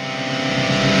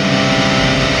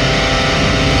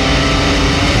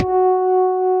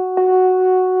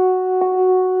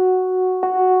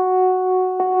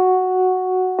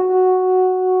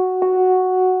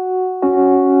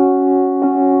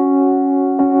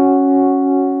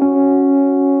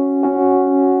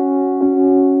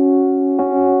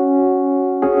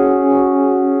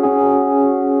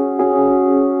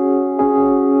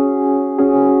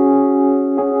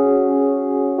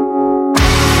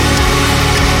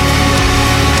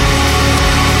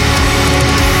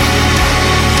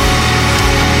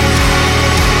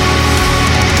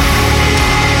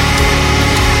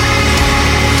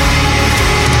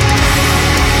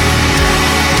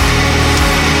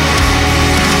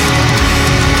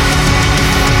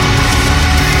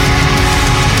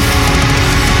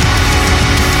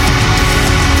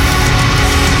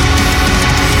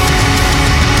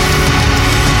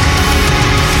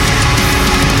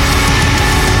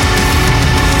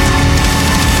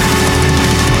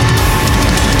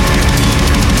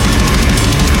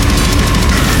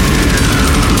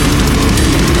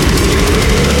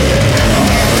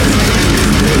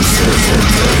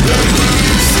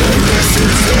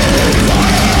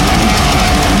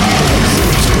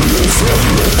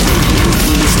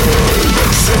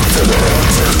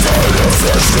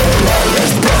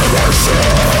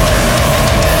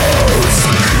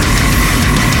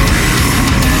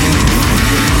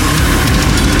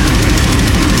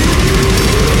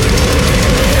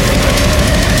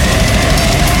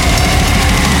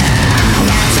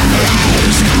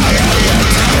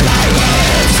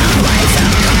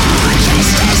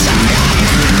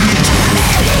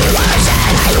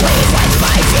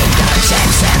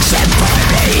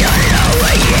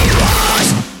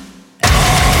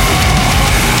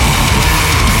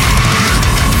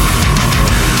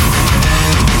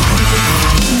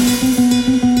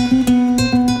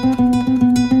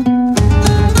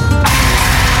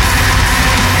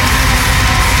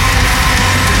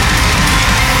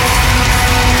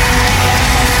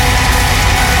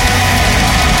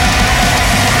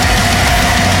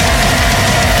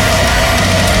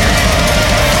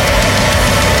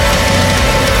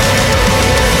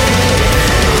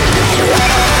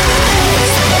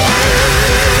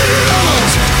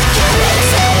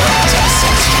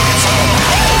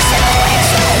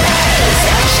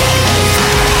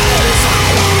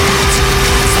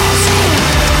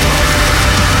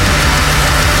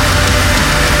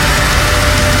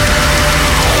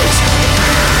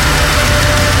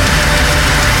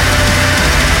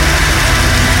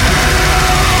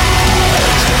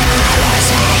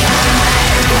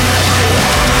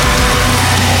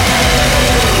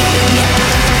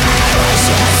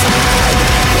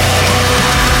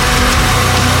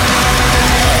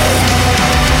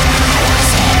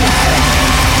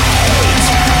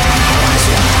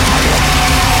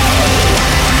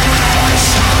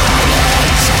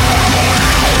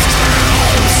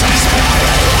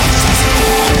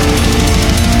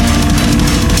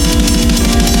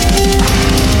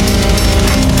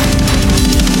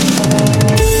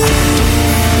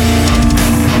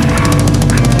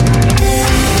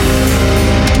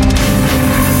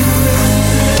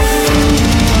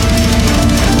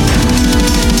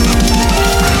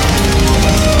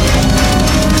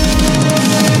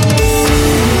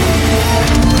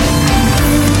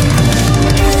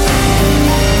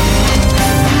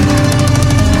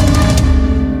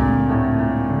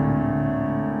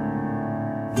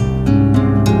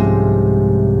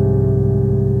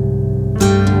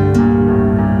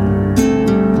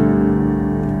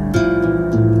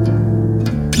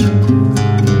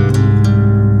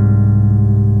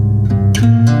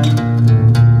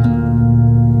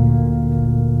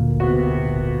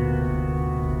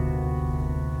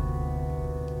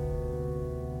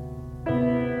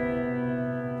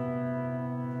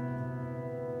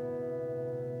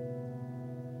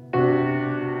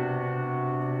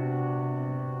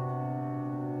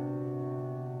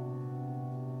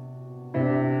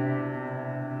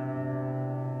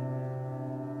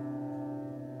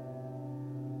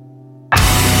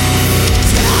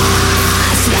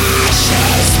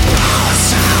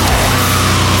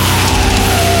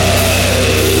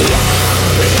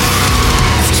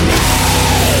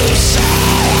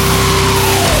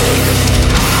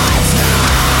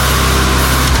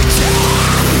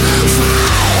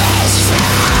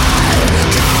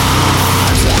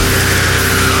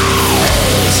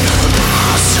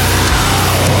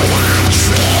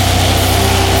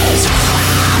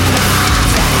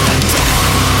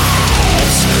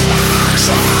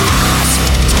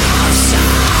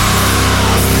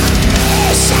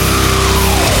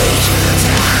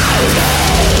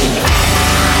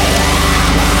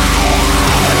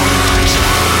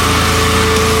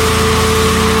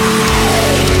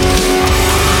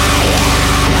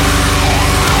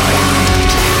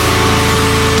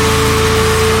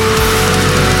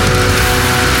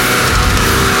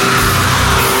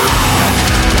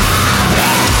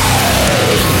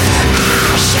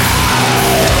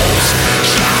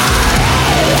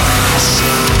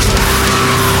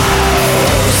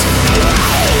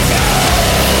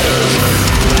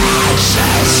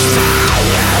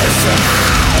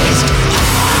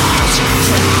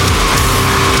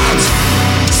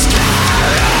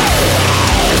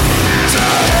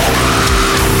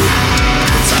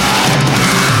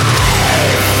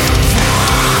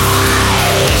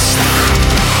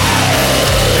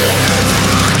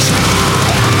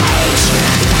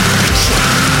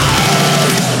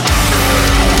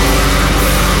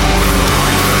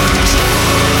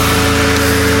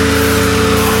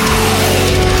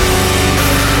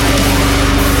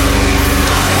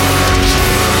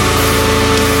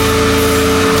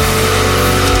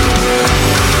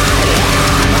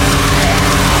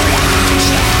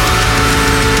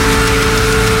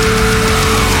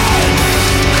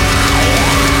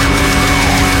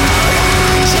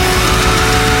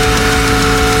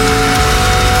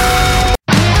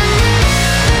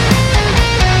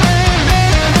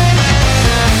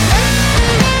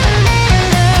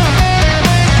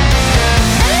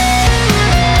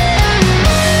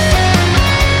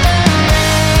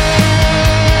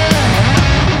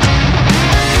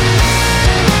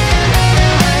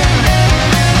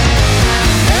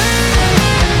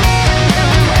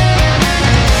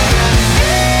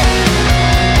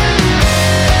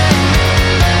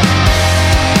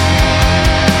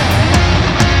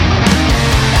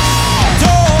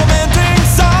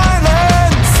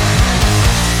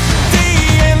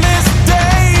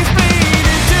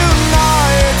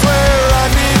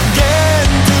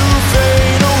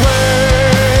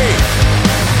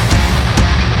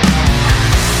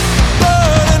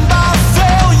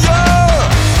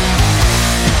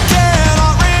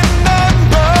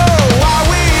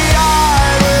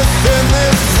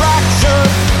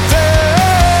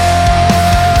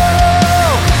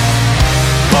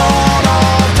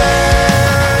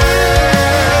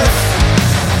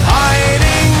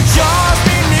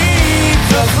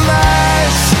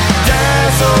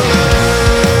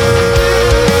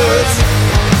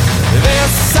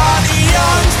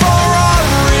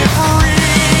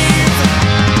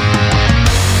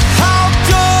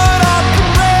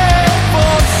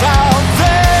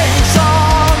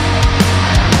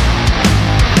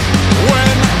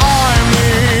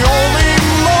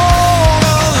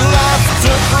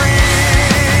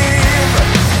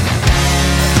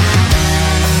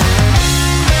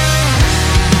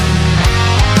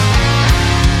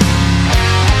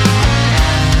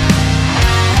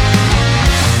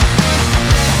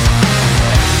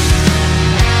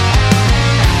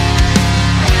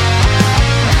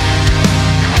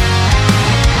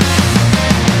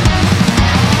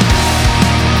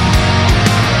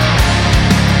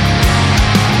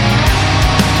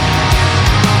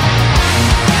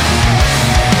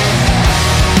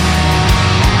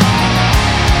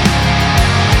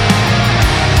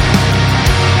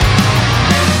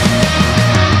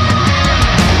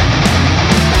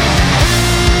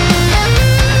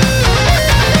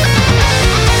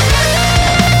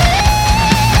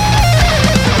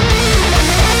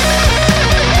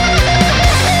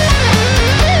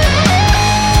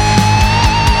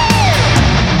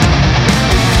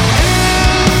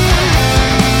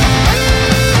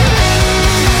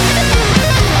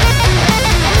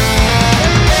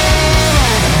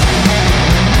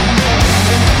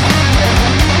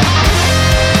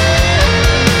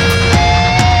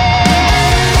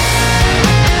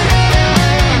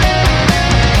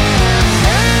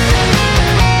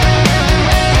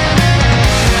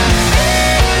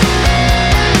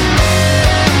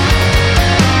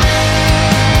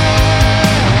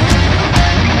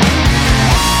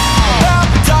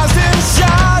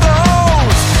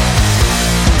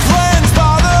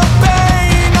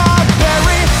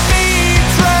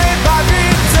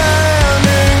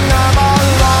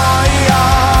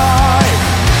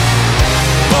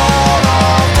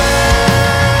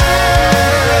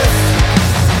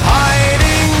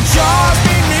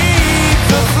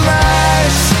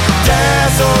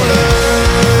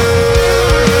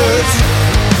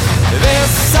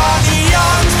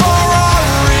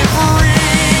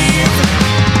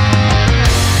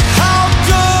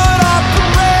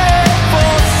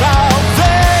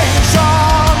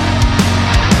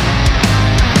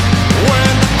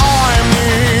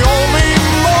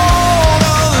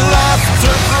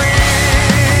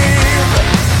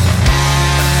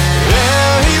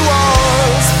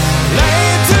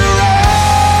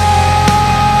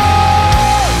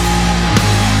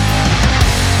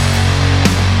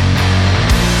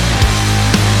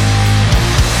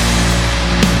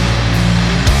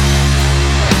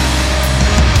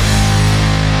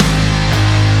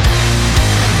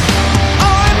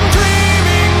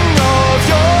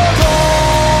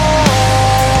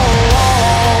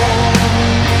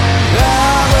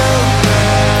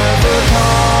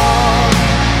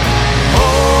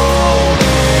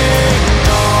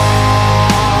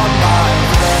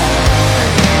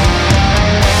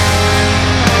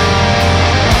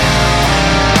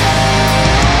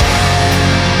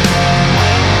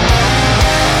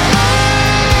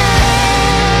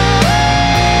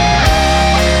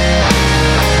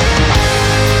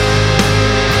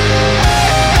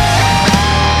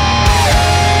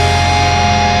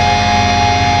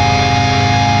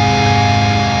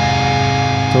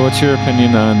 So what's your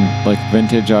opinion on like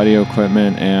vintage audio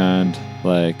equipment and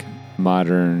like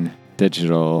modern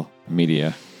digital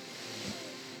media?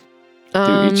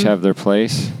 Do each have their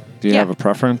place? Do you have a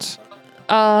preference?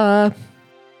 I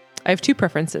have two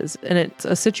preferences, and it's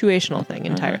a situational thing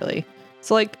entirely.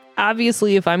 So like,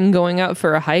 obviously, if I'm going out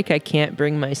for a hike, I can't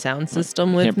bring my sound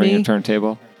system with me. Can't bring a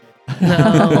turntable?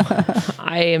 No,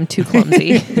 I am too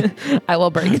clumsy. I will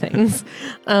break things.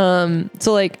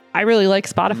 So like, I really like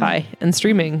Spotify and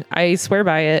streaming. I swear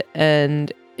by it,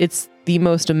 and it's the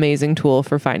most amazing tool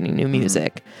for finding new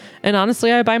music. And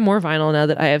honestly, I buy more vinyl now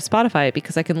that I have Spotify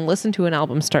because I can listen to an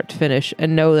album start to finish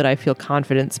and know that I feel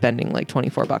confident spending like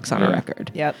 $24 on a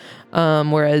record. Yep.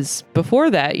 Whereas before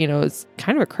that, it's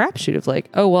kind of a crapshoot of like,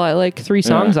 oh, well, I like 3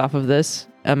 songs off of this.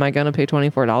 Am I going to pay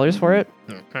 $24 for it?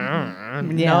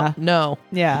 Yeah. No.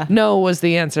 Yeah. No was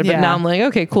the answer. But now I'm like,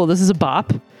 okay, cool. This is a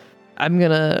bop. I'm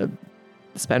going to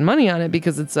spend money on it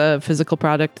because it's a physical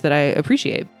product that I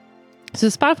appreciate. So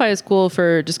Spotify is cool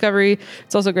for discovery.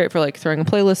 It's also great for like throwing a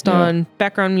playlist on,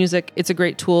 background music. It's a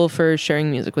great tool for sharing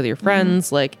music with your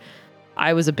friends. Like,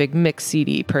 I was a big mix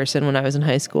CD person when I was in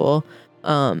high school,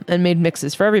 and made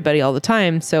mixes for everybody all the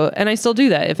time. So, and I still do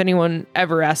that. If anyone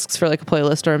ever asks for like a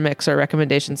playlist or a mix or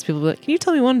recommendations, people will be like, can you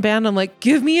tell me one band? I'm like,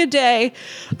 give me a day.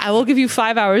 I will give you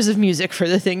 5 hours of music for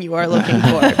the thing you are looking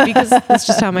for, because that's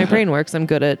just how my brain works. I'm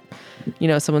good at,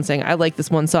 someone saying, I like this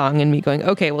one song, and me going,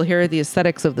 okay, well, here are the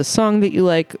aesthetics of the song that you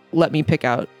like. Let me pick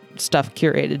out stuff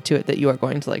curated to it that you are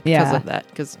going to like because of that.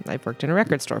 Because I've worked in a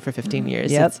record store for 15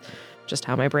 years. Yep. That's just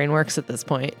how my brain works at this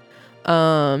point.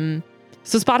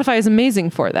 So Spotify is amazing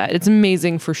for that. It's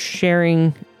amazing for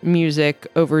sharing music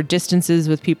over distances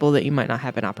with people that you might not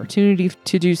have an opportunity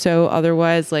to do so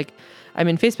otherwise. Like, I'm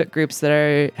in Facebook groups that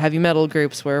are heavy metal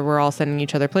groups where we're all sending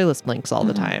each other playlist links all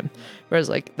the time. Whereas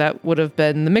like that would have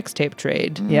been the mixtape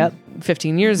trade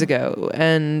 15 years ago.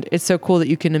 And it's so cool that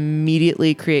you can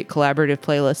immediately create collaborative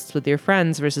playlists with your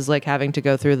friends versus like having to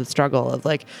go through the struggle of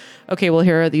like, okay, well,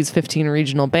 here are these 15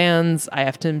 regional bands. I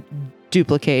have to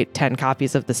duplicate 10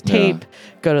 copies of this tape,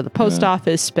 go to the post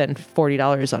office, spend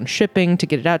 $40 on shipping to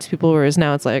get it out to people. Whereas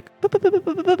now it's like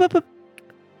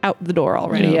out the door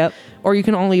already. Yep. Or you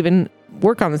can all even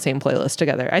work on the same playlist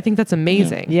together. I think that's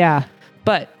amazing. Yeah.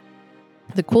 But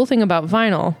the cool thing about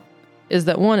vinyl is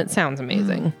that one, it sounds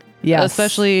amazing. Yeah.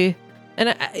 Especially,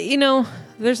 and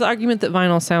there's the argument that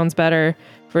vinyl sounds better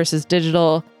versus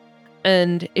digital.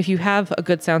 And if you have a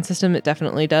good sound system, it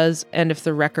definitely does. And if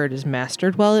the record is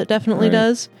mastered well, it definitely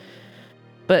does.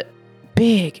 But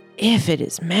big if it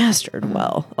is mastered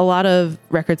well. A lot of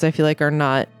records I feel like are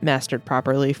not mastered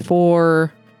properly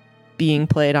for being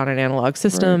played on an analog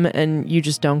system, and you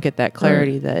just don't get that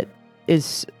clarity that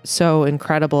is so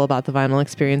incredible about the vinyl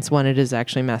experience when it is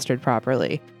actually mastered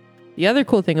properly. The other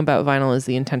cool thing about vinyl is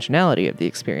the intentionality of the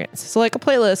experience. So like a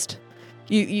playlist,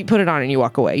 you put it on and you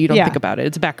walk away. You don't think about it.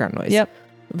 It's background noise. Yep.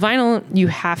 Vinyl, you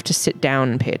have to sit down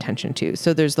and pay attention to.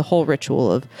 So there's the whole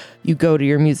ritual of you go to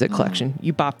your music collection,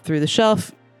 you bop through the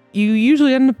shelf, you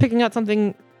usually end up picking out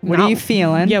something. What are you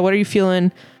feeling? Yeah, what are you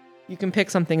feeling? You can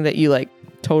pick something that you like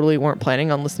totally weren't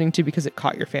planning on listening to because it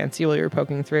caught your fancy while you were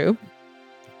poking through,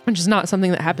 which is not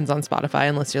something that happens on Spotify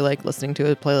unless you're like listening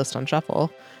to a playlist on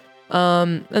shuffle.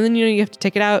 And then, you have to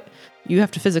take it out. You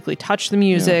have to physically touch the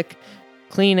music,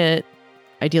 clean it.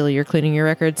 Ideally, you're cleaning your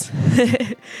records,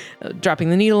 dropping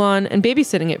the needle on, and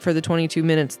babysitting it for the 22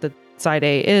 minutes that side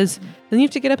A is. Then you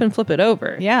have to get up and flip it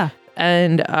over. Yeah.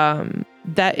 And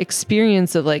that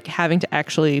experience of like having to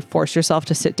actually force yourself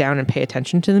to sit down and pay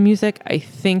attention to the music, I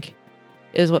think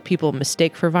is what people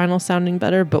mistake for vinyl sounding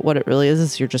better. But what it really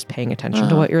is you're just paying attention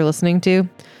to what you're listening to.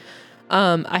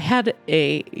 I had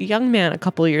a young man a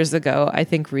couple years ago, I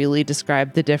think, really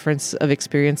describe the difference of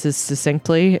experiences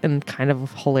succinctly in kind of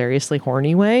a hilariously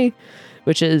horny way,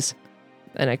 which is,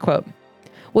 and I quote,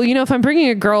 well, if I'm bringing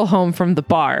a girl home from the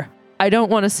bar, I don't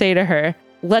want to say to her,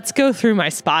 let's go through my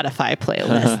Spotify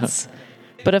playlists.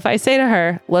 But if I say to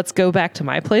her, let's go back to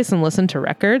my place and listen to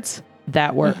records,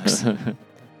 that works.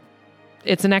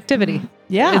 It's an activity.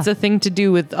 Yeah. It's a thing to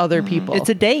do with other people. It's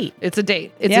a date. It's a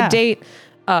date. It's a date.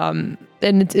 And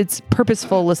it's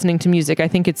purposeful listening to music. I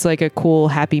think it's like a cool,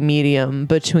 happy medium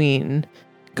between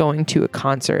going to a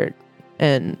concert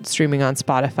and streaming on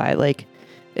Spotify. Like,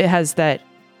 it has that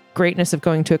greatness of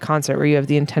going to a concert where you have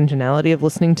the intentionality of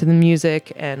listening to the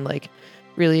music and like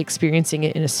really experiencing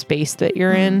it in a space that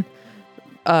you're in.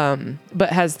 But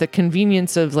has the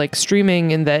convenience of like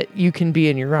streaming in that you can be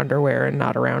in your underwear and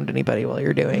not around anybody while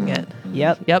you're doing it.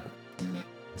 Yep.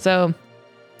 So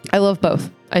I love both.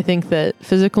 I think that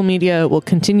physical media will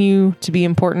continue to be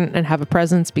important and have a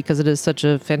presence because it is such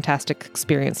a fantastic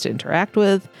experience to interact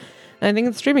with. I think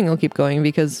the streaming will keep going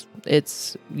because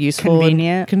it's useful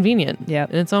and convenient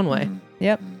in its own way.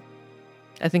 Yep.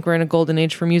 I think we're in a golden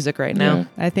age for music right now.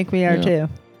 Yeah. I think we are too.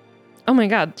 Oh my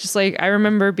God. Just like I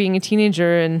remember being a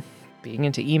teenager and being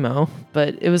into emo,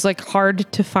 but it was like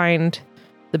hard to find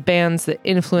the bands that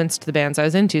influenced the bands I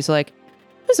was into. So like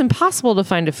it was impossible to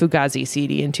find a Fugazi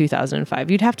CD in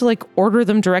 2005. You'd have to like order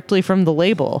them directly from the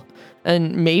label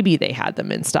and maybe they had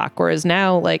them in stock. Whereas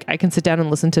now like I can sit down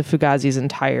and listen to Fugazi's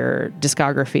entire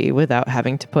discography without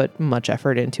having to put much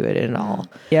effort into it at all.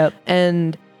 Yep.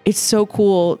 And it's so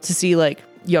cool to see like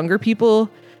younger people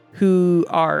who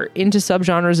are into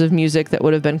subgenres of music that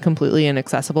would have been completely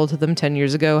inaccessible to them 10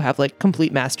 years ago have like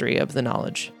complete mastery of the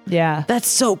knowledge. Yeah. That's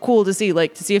so cool to see,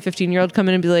 like to see a 15-year-old come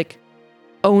in and be like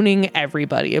owning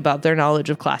everybody about their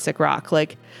knowledge of classic rock.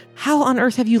 Like, how on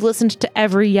earth have you listened to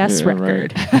every Yes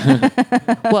record?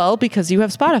 Right. Well, because you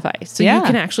have Spotify. So you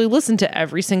can actually listen to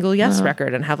every single Yes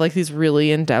record and have like these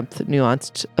really in-depth,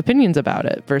 nuanced opinions about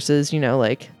it versus, you know,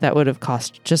 like that would have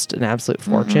cost just an absolute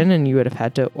fortune and you would have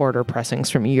had to order pressings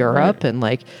from Europe and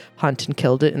like hunt and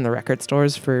killed it in the record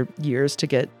stores for years to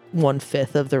get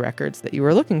 1/5 of the records that you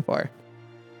were looking for.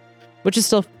 Which is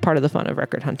still part of the fun of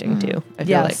record hunting too. I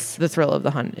feel like the thrill of the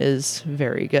hunt is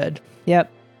very good.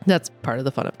 Yep. That's part of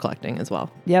the fun of collecting as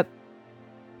well. Yep.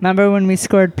 Remember when we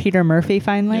scored Peter Murphy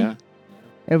finally? Yeah.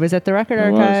 It was at the Record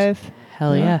Archive.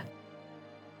 Hell yeah.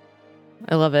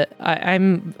 I love it.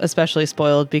 I'm especially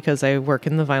spoiled because I work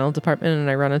in the vinyl department and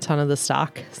I run a ton of the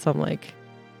stock. So I'm like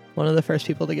one of the first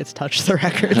people to get to touch the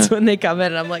records when they come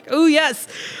in. And I'm like, oh, yes,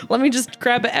 let me just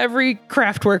grab every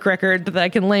Kraftwerk record that I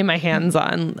can lay my hands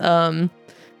on.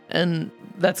 And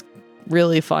that's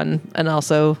really fun. And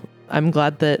also, I'm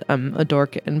glad that I'm a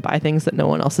dork and buy things that no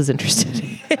one else is interested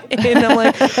in. And I'm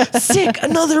like, sick,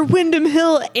 another Windham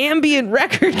Hill ambient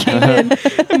record came in.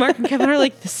 And Mark and Kevin are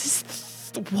like,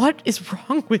 what is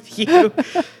wrong with you?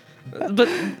 But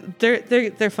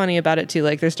they're funny about it too.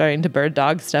 Like they're starting to bird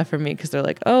dog stuff for me because they're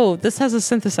like, oh, this has a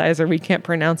synthesizer we can't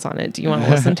pronounce on it. Do you want to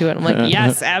listen to it? I'm like,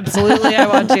 yes, absolutely, I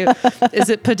want to. Is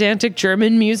it pedantic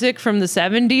German music from the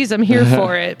 70s? I'm here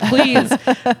for it.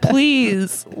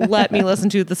 Please let me listen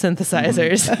to the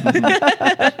synthesizers.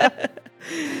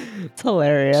 It's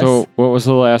hilarious. So what was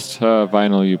the last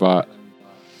vinyl you bought?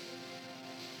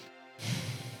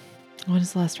 What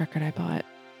is the last record I bought?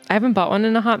 I haven't bought one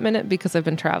in a hot minute because I've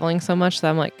been traveling so much that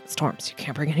I'm like, Storms, you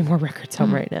can't bring any more records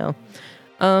home right now.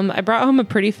 I brought home a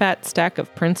pretty fat stack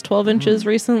of Prince 12 inches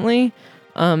recently.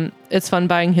 It's fun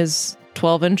buying his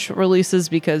 12-inch releases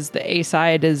because the A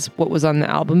side is what was on the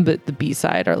album, but the B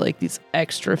side are like these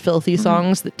extra filthy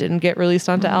songs that didn't get released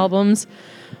onto albums.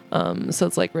 So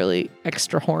it's like really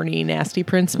extra horny, nasty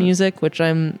Prince music, which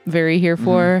I'm very here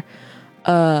for.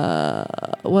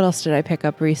 What else did I pick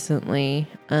up recently?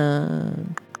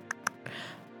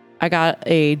 I got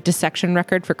a Dissection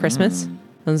record for Christmas.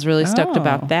 I was really stoked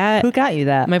about that. Who got you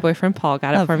that? My boyfriend Paul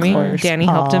got it for me. Danny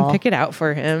helped him pick it out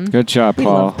for him. Good job, Paul. We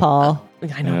love Paul.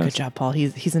 I know, good job, Paul.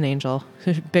 He's an angel.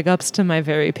 Big ups to my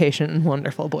very patient and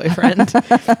wonderful boyfriend.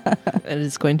 It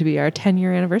is going to be our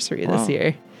 10-year anniversary this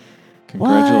year.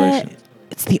 Congratulations. What?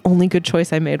 It's the only good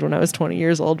choice I made when I was 20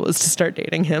 years old was to start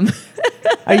dating him.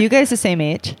 Are you guys the same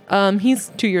age?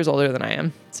 He's 2 years older than I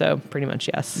am, so pretty much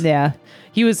yes. Yeah.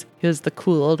 He was the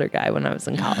cool older guy when I was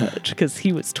in college because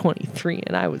he was 23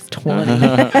 and I was 20. Is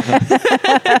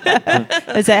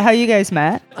that how you guys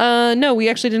met? No, we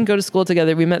actually didn't go to school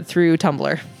together. We met through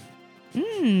Tumblr.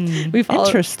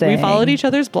 Interesting. We followed each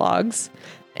other's blogs,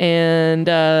 and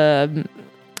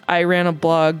I ran a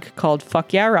blog called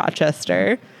Fuck Yeah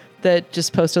Rochester that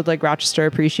just posted like Rochester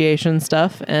appreciation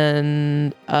stuff,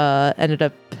 and ended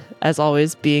up, as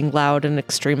always, being loud and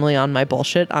extremely on my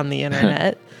bullshit on the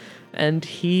internet. And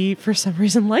he, for some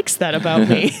reason, likes that about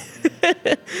me.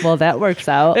 Well, that works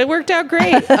out. It worked out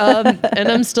great.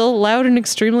 And I'm still loud and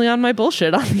extremely on my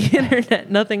bullshit on the internet.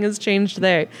 Nothing has changed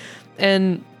there.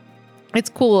 And it's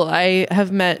cool. I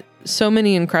have met so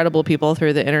many incredible people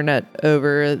through the internet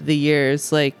over the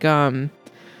years. Like, I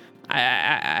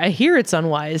hear it's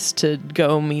unwise to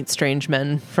go meet strange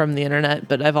men from the internet,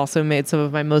 but I've also made some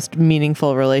of my most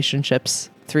meaningful relationships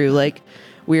through like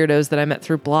weirdos that I met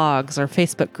through blogs or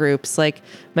Facebook groups. Like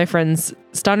my friend's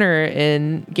Stunner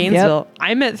in Gainesville,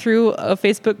 I met through a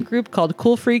Facebook group called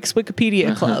Cool Freaks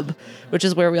Wikipedia Club, which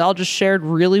is where we all just shared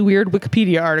really weird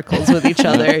Wikipedia articles with each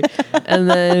other. And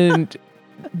then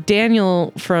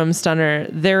Daniel from Stunner,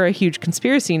 they're a huge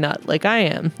conspiracy nut like I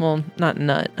am. Well, not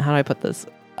nut. How do I put this?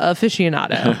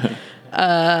 Aficionado.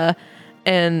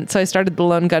 And so I started the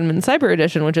Lone Gunman Cyber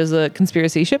Edition, which is a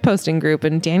conspiracy shitposting group.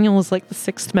 And Daniel was like the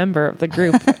 6th member of the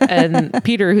group. And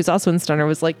Peter, who's also in Stunner,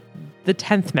 was like the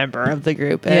 10th member of the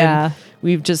group. And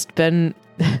we've just been,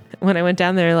 when I went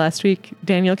down there last week,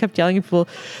 Daniel kept yelling at people,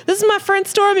 "This is my friend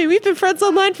Stormy. We've been friends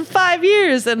online for 5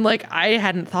 years." And like, I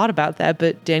hadn't thought about that,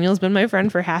 but Daniel's been my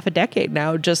friend for half a decade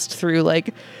now, just through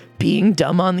like being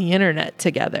dumb on the internet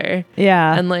together.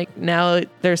 Yeah. And like, now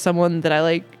there's someone that I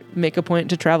like make a point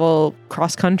to travel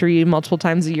cross country multiple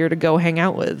times a year to go hang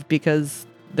out with, because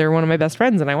they're one of my best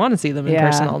friends and I want to see them in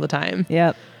person all the time.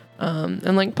 Yep.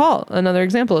 And like Paul, another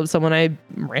example of someone I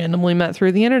randomly met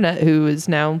through the internet who is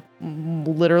now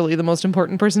literally the most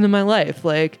important person in my life.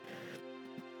 Like,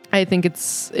 I think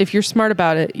if you're smart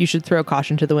about it, you should throw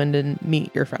caution to the wind and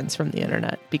meet your friends from the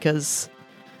internet, because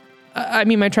I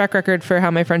mean, my track record for how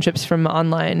my friendships from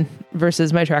online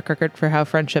versus my track record for how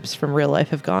friendships from real life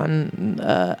have gone,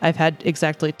 I've had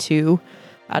exactly 2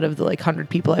 out of the like 100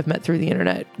 people I've met through the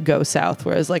internet go south.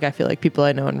 Whereas like, I feel like people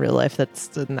I know in real life,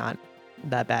 that's not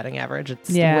that batting average. It's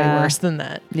way worse than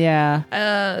that.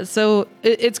 Yeah. So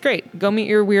it's great. Go meet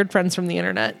your weird friends from the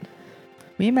internet.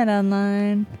 We met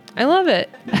online. I love it.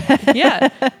 Yeah.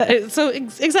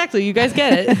 Exactly. You guys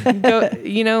get it. Go,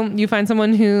 you find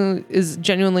someone who is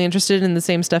genuinely interested in the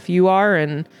same stuff you are,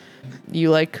 and you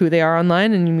like who they are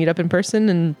online, and you meet up in person.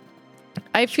 And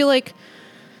I feel like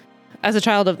as a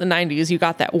child of the 90s, you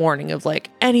got that warning of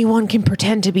like, anyone can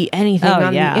pretend to be anything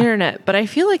on the internet. But I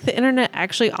feel like the internet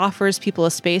actually offers people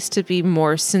a space to be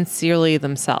more sincerely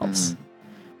themselves.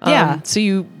 So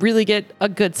you really get a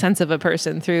good sense of a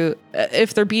person through,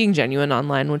 if they're being genuine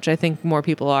online, which I think more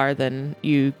people are than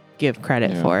you give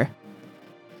credit for.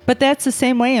 But that's the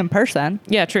same way in person.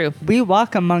 Yeah, true. We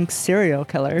walk amongst serial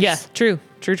killers. Yeah, true.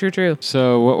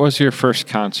 So what was your first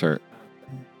concert?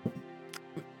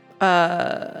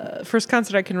 First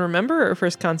concert I can remember, or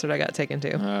first concert I got taken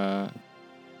to?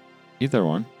 Either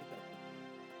one.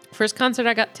 First concert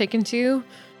I got taken to,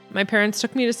 my parents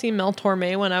took me to see Mel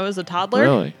Torme when I was a toddler.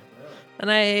 Really?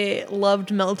 And I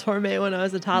loved Mel Torme when I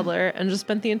was a toddler, and just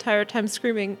spent the entire time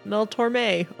screaming Mel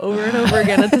Torme over and over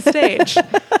again at the stage.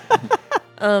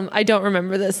 I don't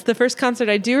remember this. The first concert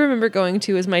I do remember going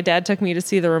to is my dad took me to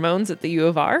see the Ramones at the U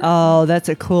of R. Oh, that's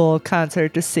a cool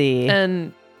concert to see.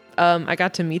 And I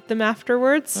got to meet them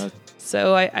afterwards.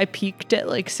 So I peaked at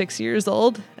like 6 years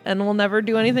old, and will never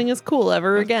do anything as cool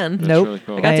ever again. Nope. Really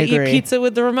cool. I got to eat pizza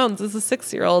with the Ramones as a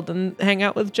 6-year-old and hang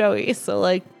out with Joey. So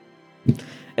like,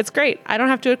 it's great. I don't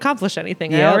have to accomplish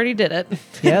anything. I already did it.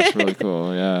 That's really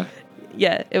cool. Yeah.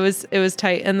 Yeah, it was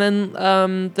tight. And then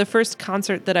the first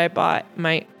concert that I bought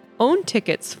my own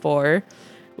tickets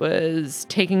was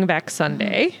Taking Back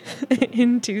Sunday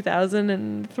in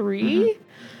 2003.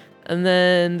 And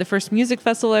then the first music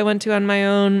festival I went to on my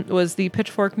own was the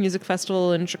Pitchfork Music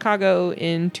Festival in Chicago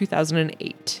in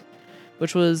 2008,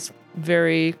 which was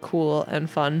very cool and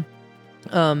fun.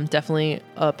 Definitely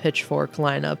a Pitchfork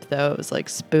lineup, though. It was like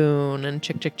Spoon and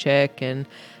Chick Chick Chick and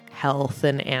Health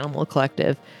and Animal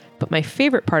Collective. But my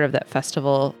favorite part of that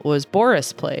festival was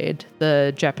Boris played,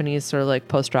 the Japanese sort of like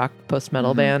post-rock,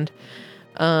 post-metal band.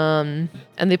 And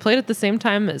they played at the same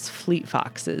time as Fleet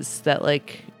Foxes, that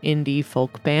like indie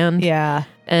folk band. Yeah.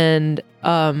 And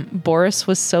Boris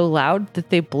was so loud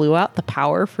that they blew out the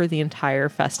power for the entire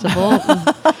festival,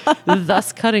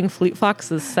 thus cutting Fleet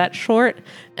Foxes' set short.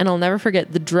 And I'll never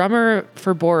forget, the drummer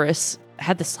for Boris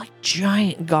had this like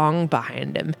giant gong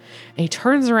behind him, and he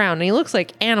turns around and he looks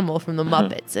like Animal from the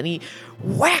Muppets, and he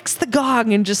whacks the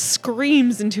gong and just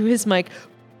screams into his mic,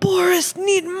 "Boris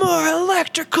need more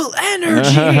electrical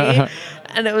energy."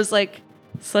 And it was like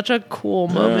such a cool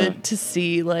moment to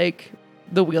see like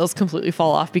the wheels completely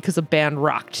fall off because a band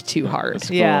rocked too hard.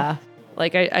 Cool. Yeah.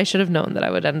 Like I should have known that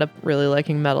I would end up really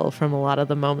liking metal from a lot of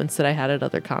the moments that I had at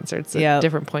other concerts at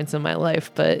different points in my life,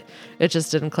 but it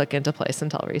just didn't click into place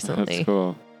until recently. That's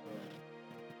cool.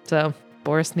 So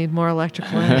Boris need more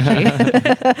electrical energy.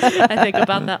 I think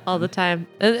about that all the time.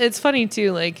 And it's funny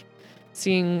too, like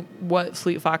seeing what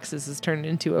Fleet Foxes has turned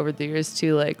into over the years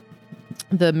too. Like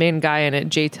the main guy in it,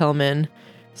 Jay Tillman,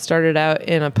 started out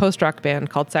in a post-rock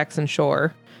band called Saxon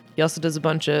Shore. He also does a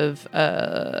bunch of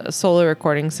solo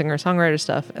recording, singer-songwriter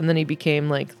stuff. And then he became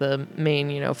like the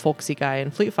main, folksy guy in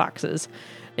Fleet Foxes.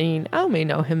 And you now may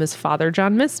know him as Father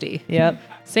John Misty. Yep.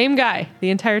 Same guy the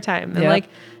entire time. And like,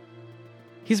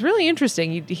 he's really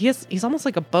interesting. He's almost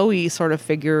like a Bowie sort of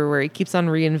figure where he keeps on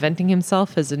reinventing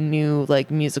himself as a new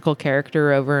like musical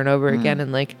character over and over again.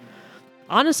 And like,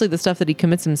 honestly, the stuff that he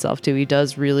commits himself to, he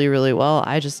does really, really well.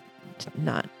 I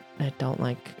don't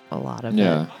like a lot of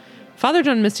it. Father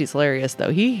John Misty's hilarious though.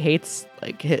 He hates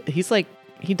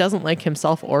he doesn't like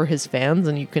himself or his fans,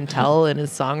 and you can tell in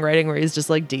his songwriting where he's just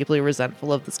like deeply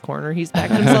resentful of this corner he's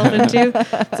backed himself into.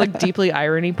 It's like deeply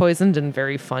irony poisoned and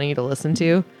very funny to listen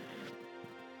to.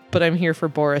 but I'm here for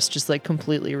Boris just like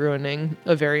completely ruining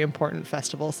a very important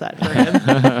festival set for him.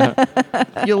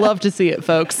 You'll love to see it,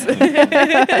 folks.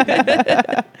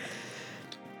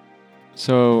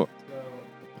 So,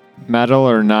 metal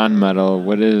or non-metal,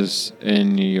 what is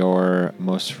in your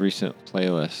most recent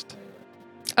playlist?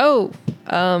 Oh,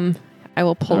 I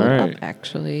will pull it up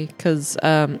actually, because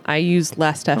I use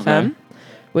Last.fm,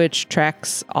 which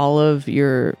tracks all of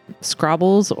your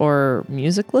Scrabbles or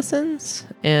music listens.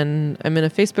 And I'm in a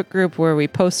Facebook group where we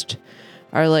post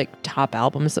our like top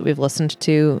albums that we've listened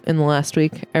to in the last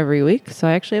week every week. So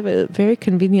I actually have a very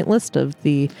convenient list of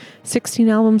the 16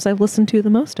 albums I've listened to the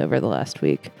most over the last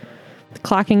week.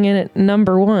 Clocking in at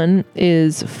number 1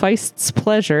 is Feist's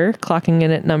Pleasure. Clocking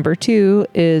in at number 2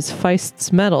 is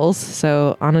Feist's Metals.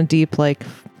 So on a deep like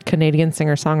Canadian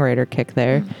singer-songwriter kick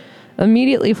there.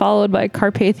 Immediately followed by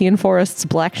Carpathian Forest's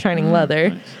Black Shining Leather.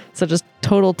 Nice. So just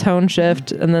total tone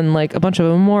shift. And then like a bunch of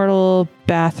Immortal,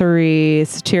 Bathory,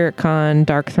 Satyricon,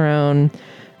 Dark Throne,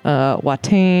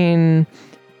 Watain.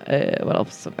 What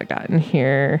else have I got in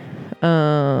here?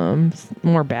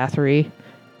 More Bathory.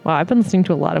 Wow, I've been listening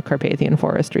to a lot of Carpathian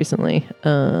Forest recently.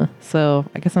 So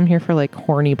I guess I'm here for like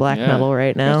horny black metal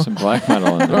right now. Got some black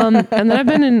metal in there. And then I've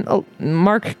been in...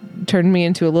 Mark turned me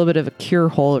into a little bit of a Cure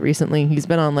hole recently. He's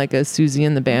been on like a Susie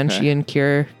and the Banshee and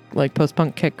Cure like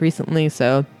post-punk kick recently.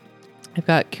 So I've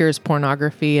got Cure's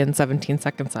Pornography and 17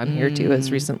 Seconds on here too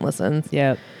as recent listens.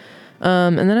 Yep.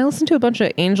 And then I listened to a bunch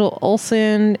of Angel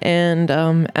Olsen and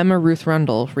Emma Ruth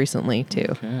Rundle recently too.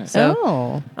 Okay.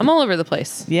 So I'm all over the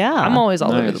place. Yeah. I'm always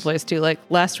all over Nice. the place too. Like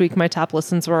last week, my top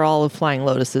listens were all of Flying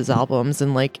Lotus's albums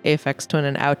and like Aphex Twin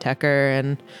and Outecker,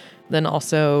 and then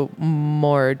also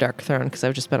more Dark Throne because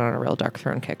I've just been on a real Dark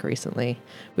Throne kick recently.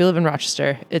 We live in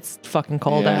Rochester. It's fucking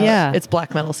cold out. Yeah. It's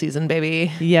black metal season,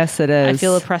 baby. Yes, it is. I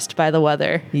feel oppressed by the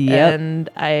weather. Yep. And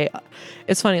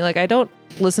it's funny, like I don't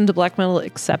listen to black metal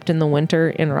except in the winter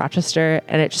in Rochester,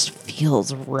 and it just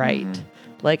feels right.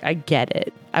 Like I get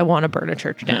it. I want to burn a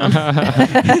church down.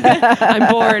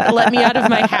 I'm bored. Let me out of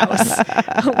my house.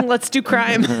 Let's do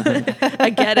crime. I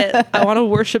get it. I want to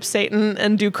worship Satan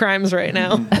and do crimes right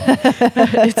now.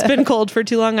 It's been cold for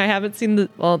too long. I haven't seen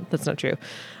well, that's not true.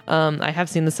 I have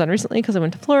seen the sun recently because I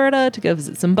went to Florida to go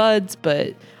visit some buds,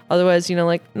 but otherwise,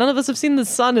 like none of us have seen the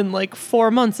sun in like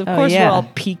 4 months. Of course, we're all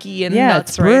peaky and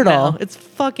nuts it's brutal. right now. It's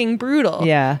fucking brutal.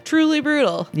 Yeah. Truly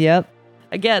brutal. Yep.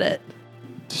 I get it.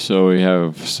 So we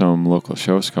have some local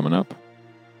shows coming up.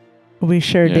 We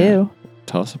sure do.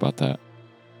 Tell us about that.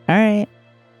 All right.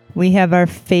 We have our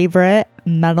favorite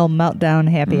Metal Meltdown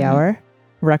Happy Hour,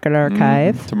 Record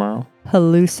Archive. Tomorrow.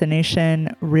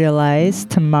 Hallucination Realize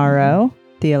tomorrow,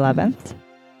 the 11th.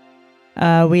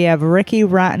 We have Ricky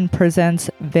Rotten presents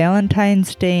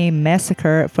Valentine's Day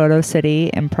Massacre at Photo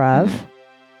City Improv.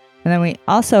 And then we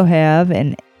also have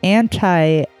an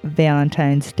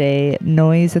anti-Valentine's Day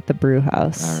Noise at the Brew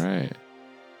House. All right.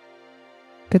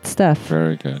 Good stuff.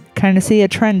 Very good. Kind of see a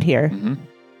trend here. Mm-hmm.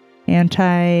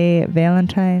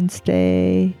 Anti-Valentine's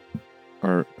Day.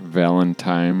 Or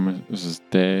Valentine's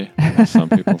Day, as some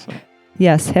people say.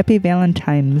 Yes, Happy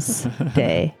Valentine's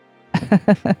Day.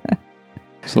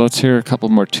 So let's hear a couple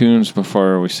more tunes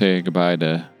before we say goodbye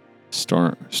to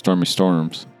Stormy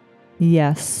Storms.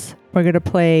 Yes. We're going to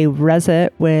play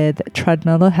Resit with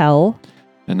Treadmill to Hell.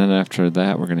 And then after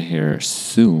that, we're going to hear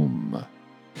Sum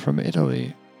from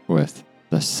Italy with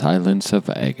The Silence of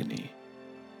Agony.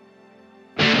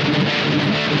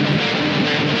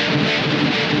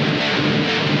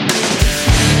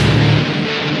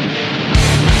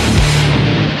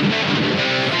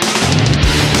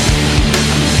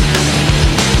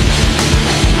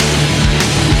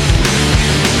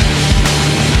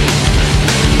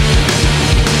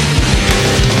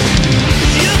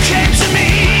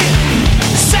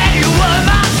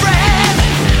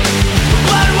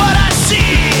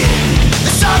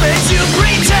 You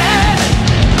pretend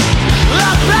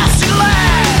like plastic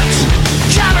lives.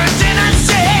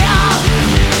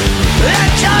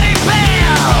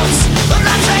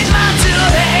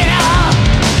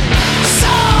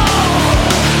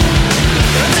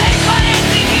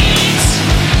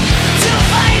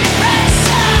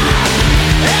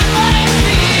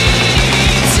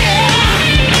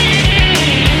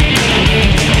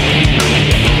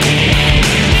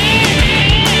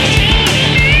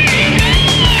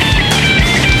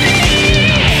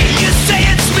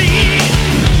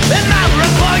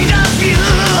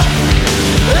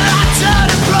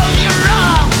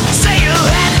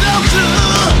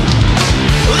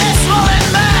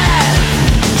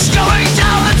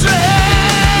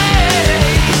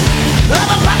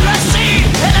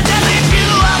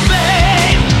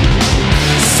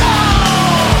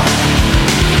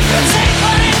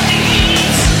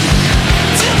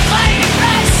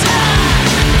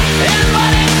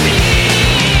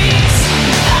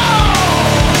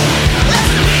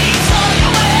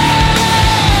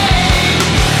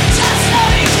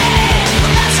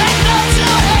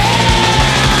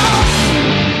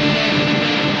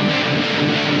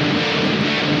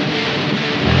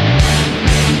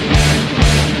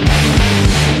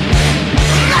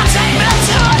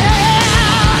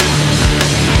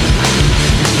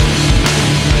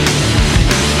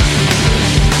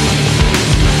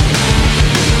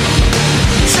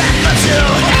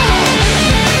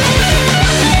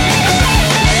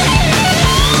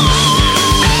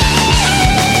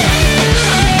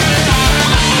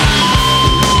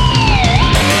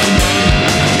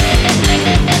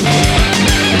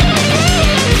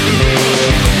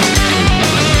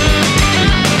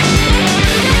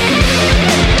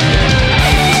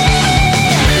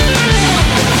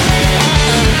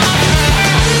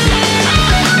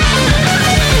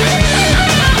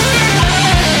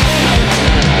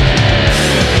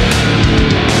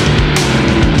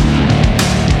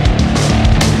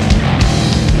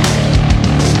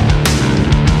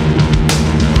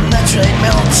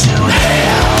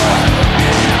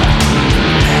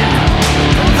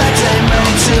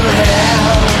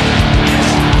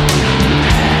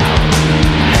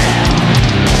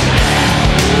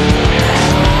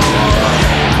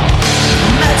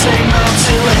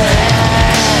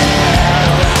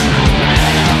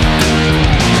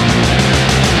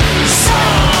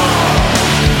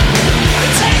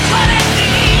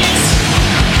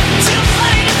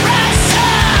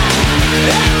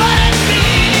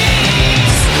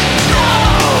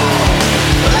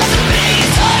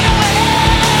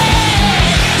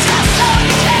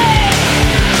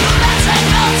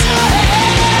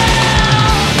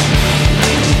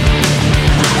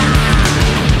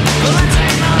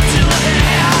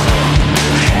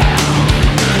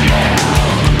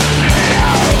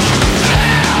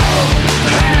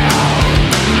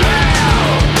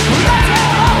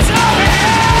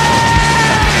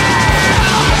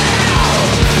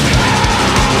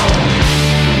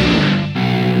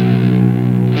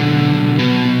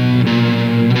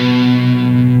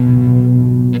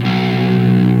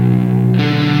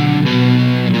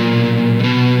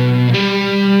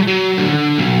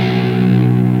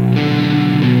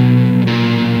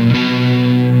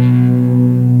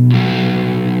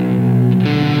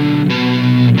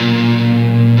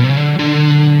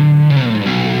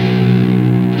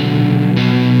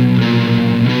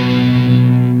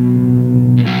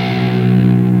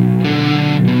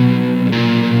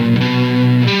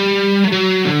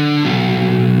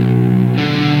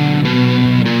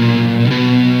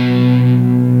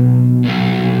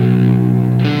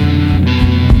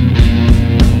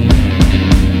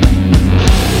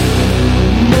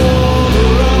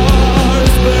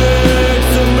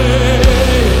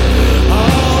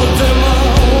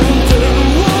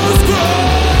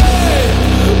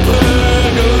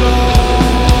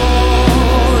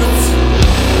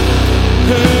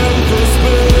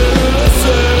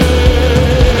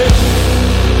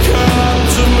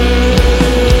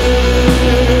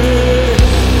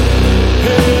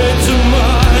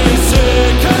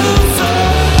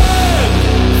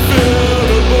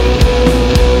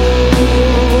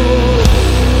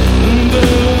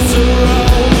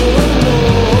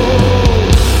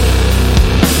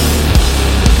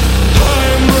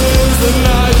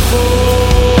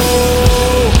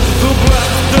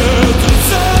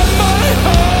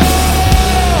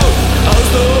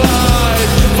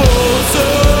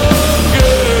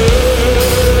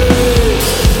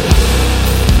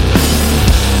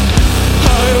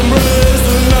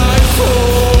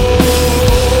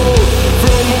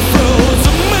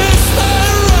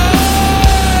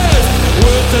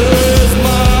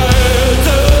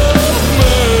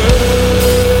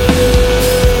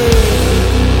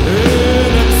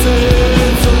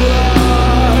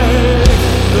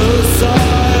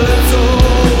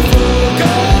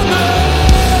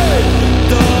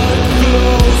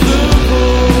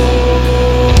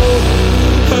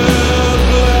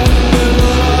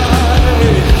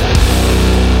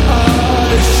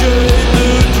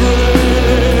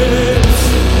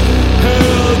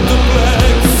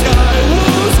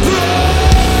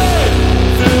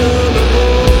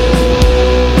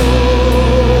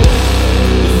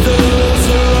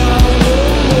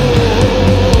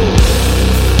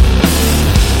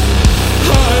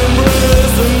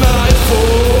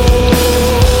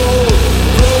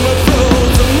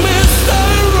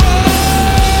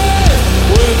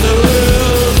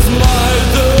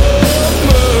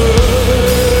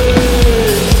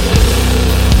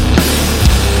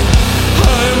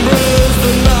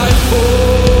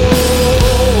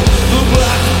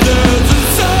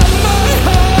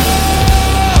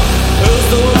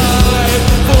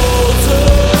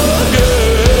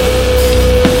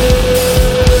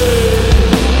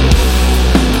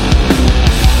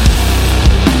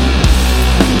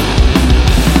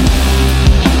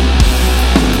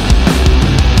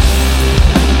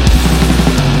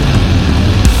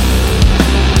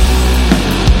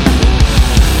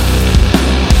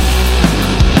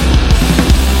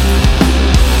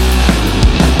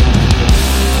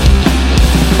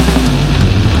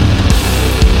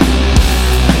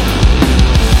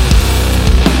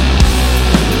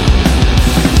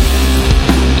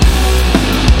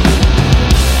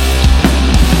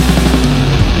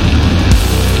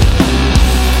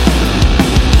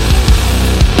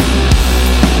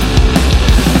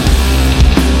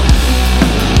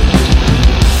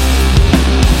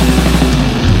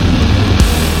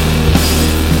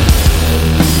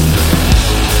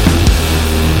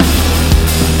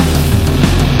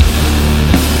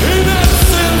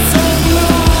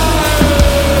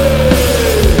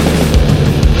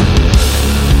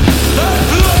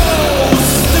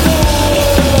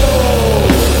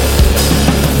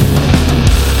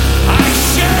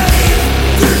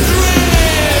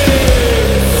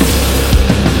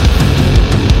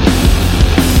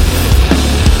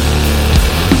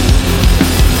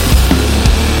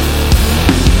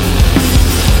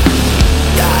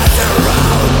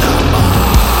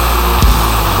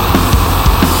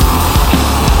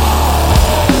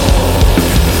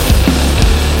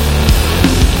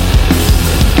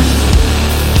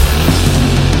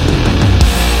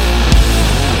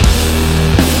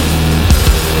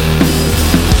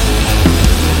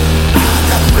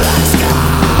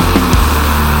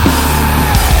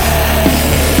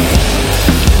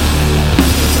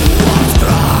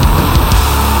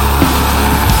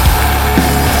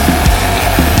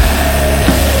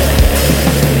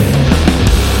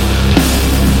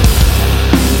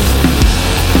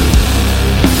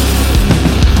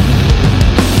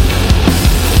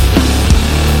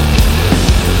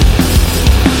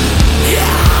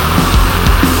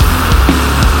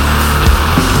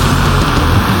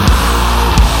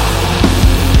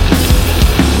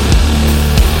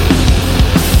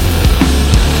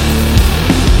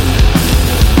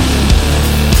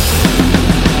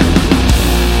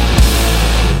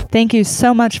 Thank you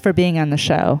so much for being on the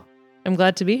show. I'm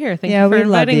glad to be here. Thank you for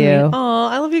inviting me. Oh,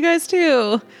 I love you guys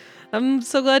too. I'm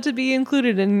so glad to be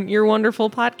included in your wonderful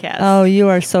podcast. Oh, you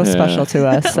are so special to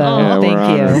us. So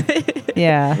thank you.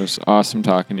 Yeah. It was awesome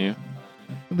talking to you.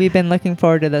 We've been looking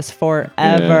forward to this forever.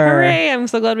 Yeah. Hooray. I'm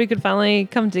so glad we could finally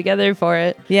come together for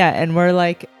it. Yeah. And we're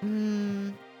like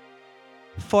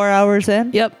 4 hours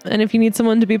in. Yep. And if you need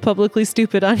someone to be publicly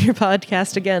stupid on your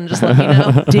podcast again, just let me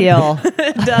know. Deal.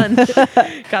 Done.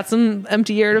 Got some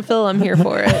empty air to fill. I'm here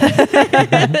for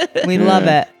it. We love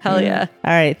it. Hell yeah.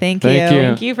 All right. Thank you.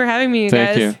 Thank you for having me, you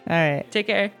guys. You. All right. Take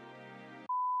care.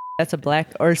 That's a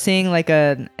black, or seeing like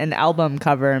an album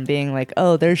cover and being like,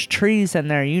 oh, there's trees in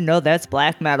there. You know that's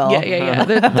black metal. Yeah.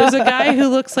 There's a guy who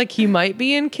looks like he might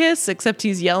be in Kiss, except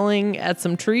he's yelling at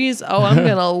some trees. Oh, I'm going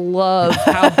to love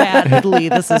how badly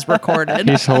this is recorded.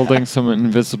 He's holding some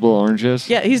invisible oranges.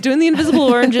 Yeah, he's doing the invisible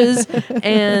oranges,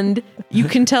 and you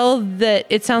can tell that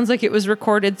it sounds like it was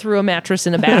recorded through a mattress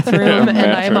in a bathroom, and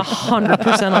I am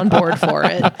 100% on board for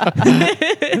it.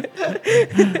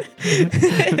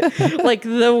 Like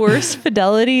the worse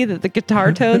fidelity that the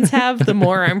guitar tones have, the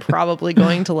more I'm probably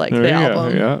going to like the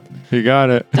album. Yeah, you got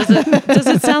it. Does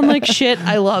it sound like shit?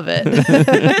 I love it.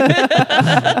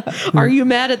 Are you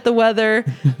mad at the weather?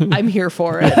 I'm here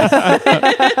for it.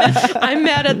 I'm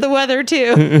mad at the weather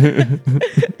too.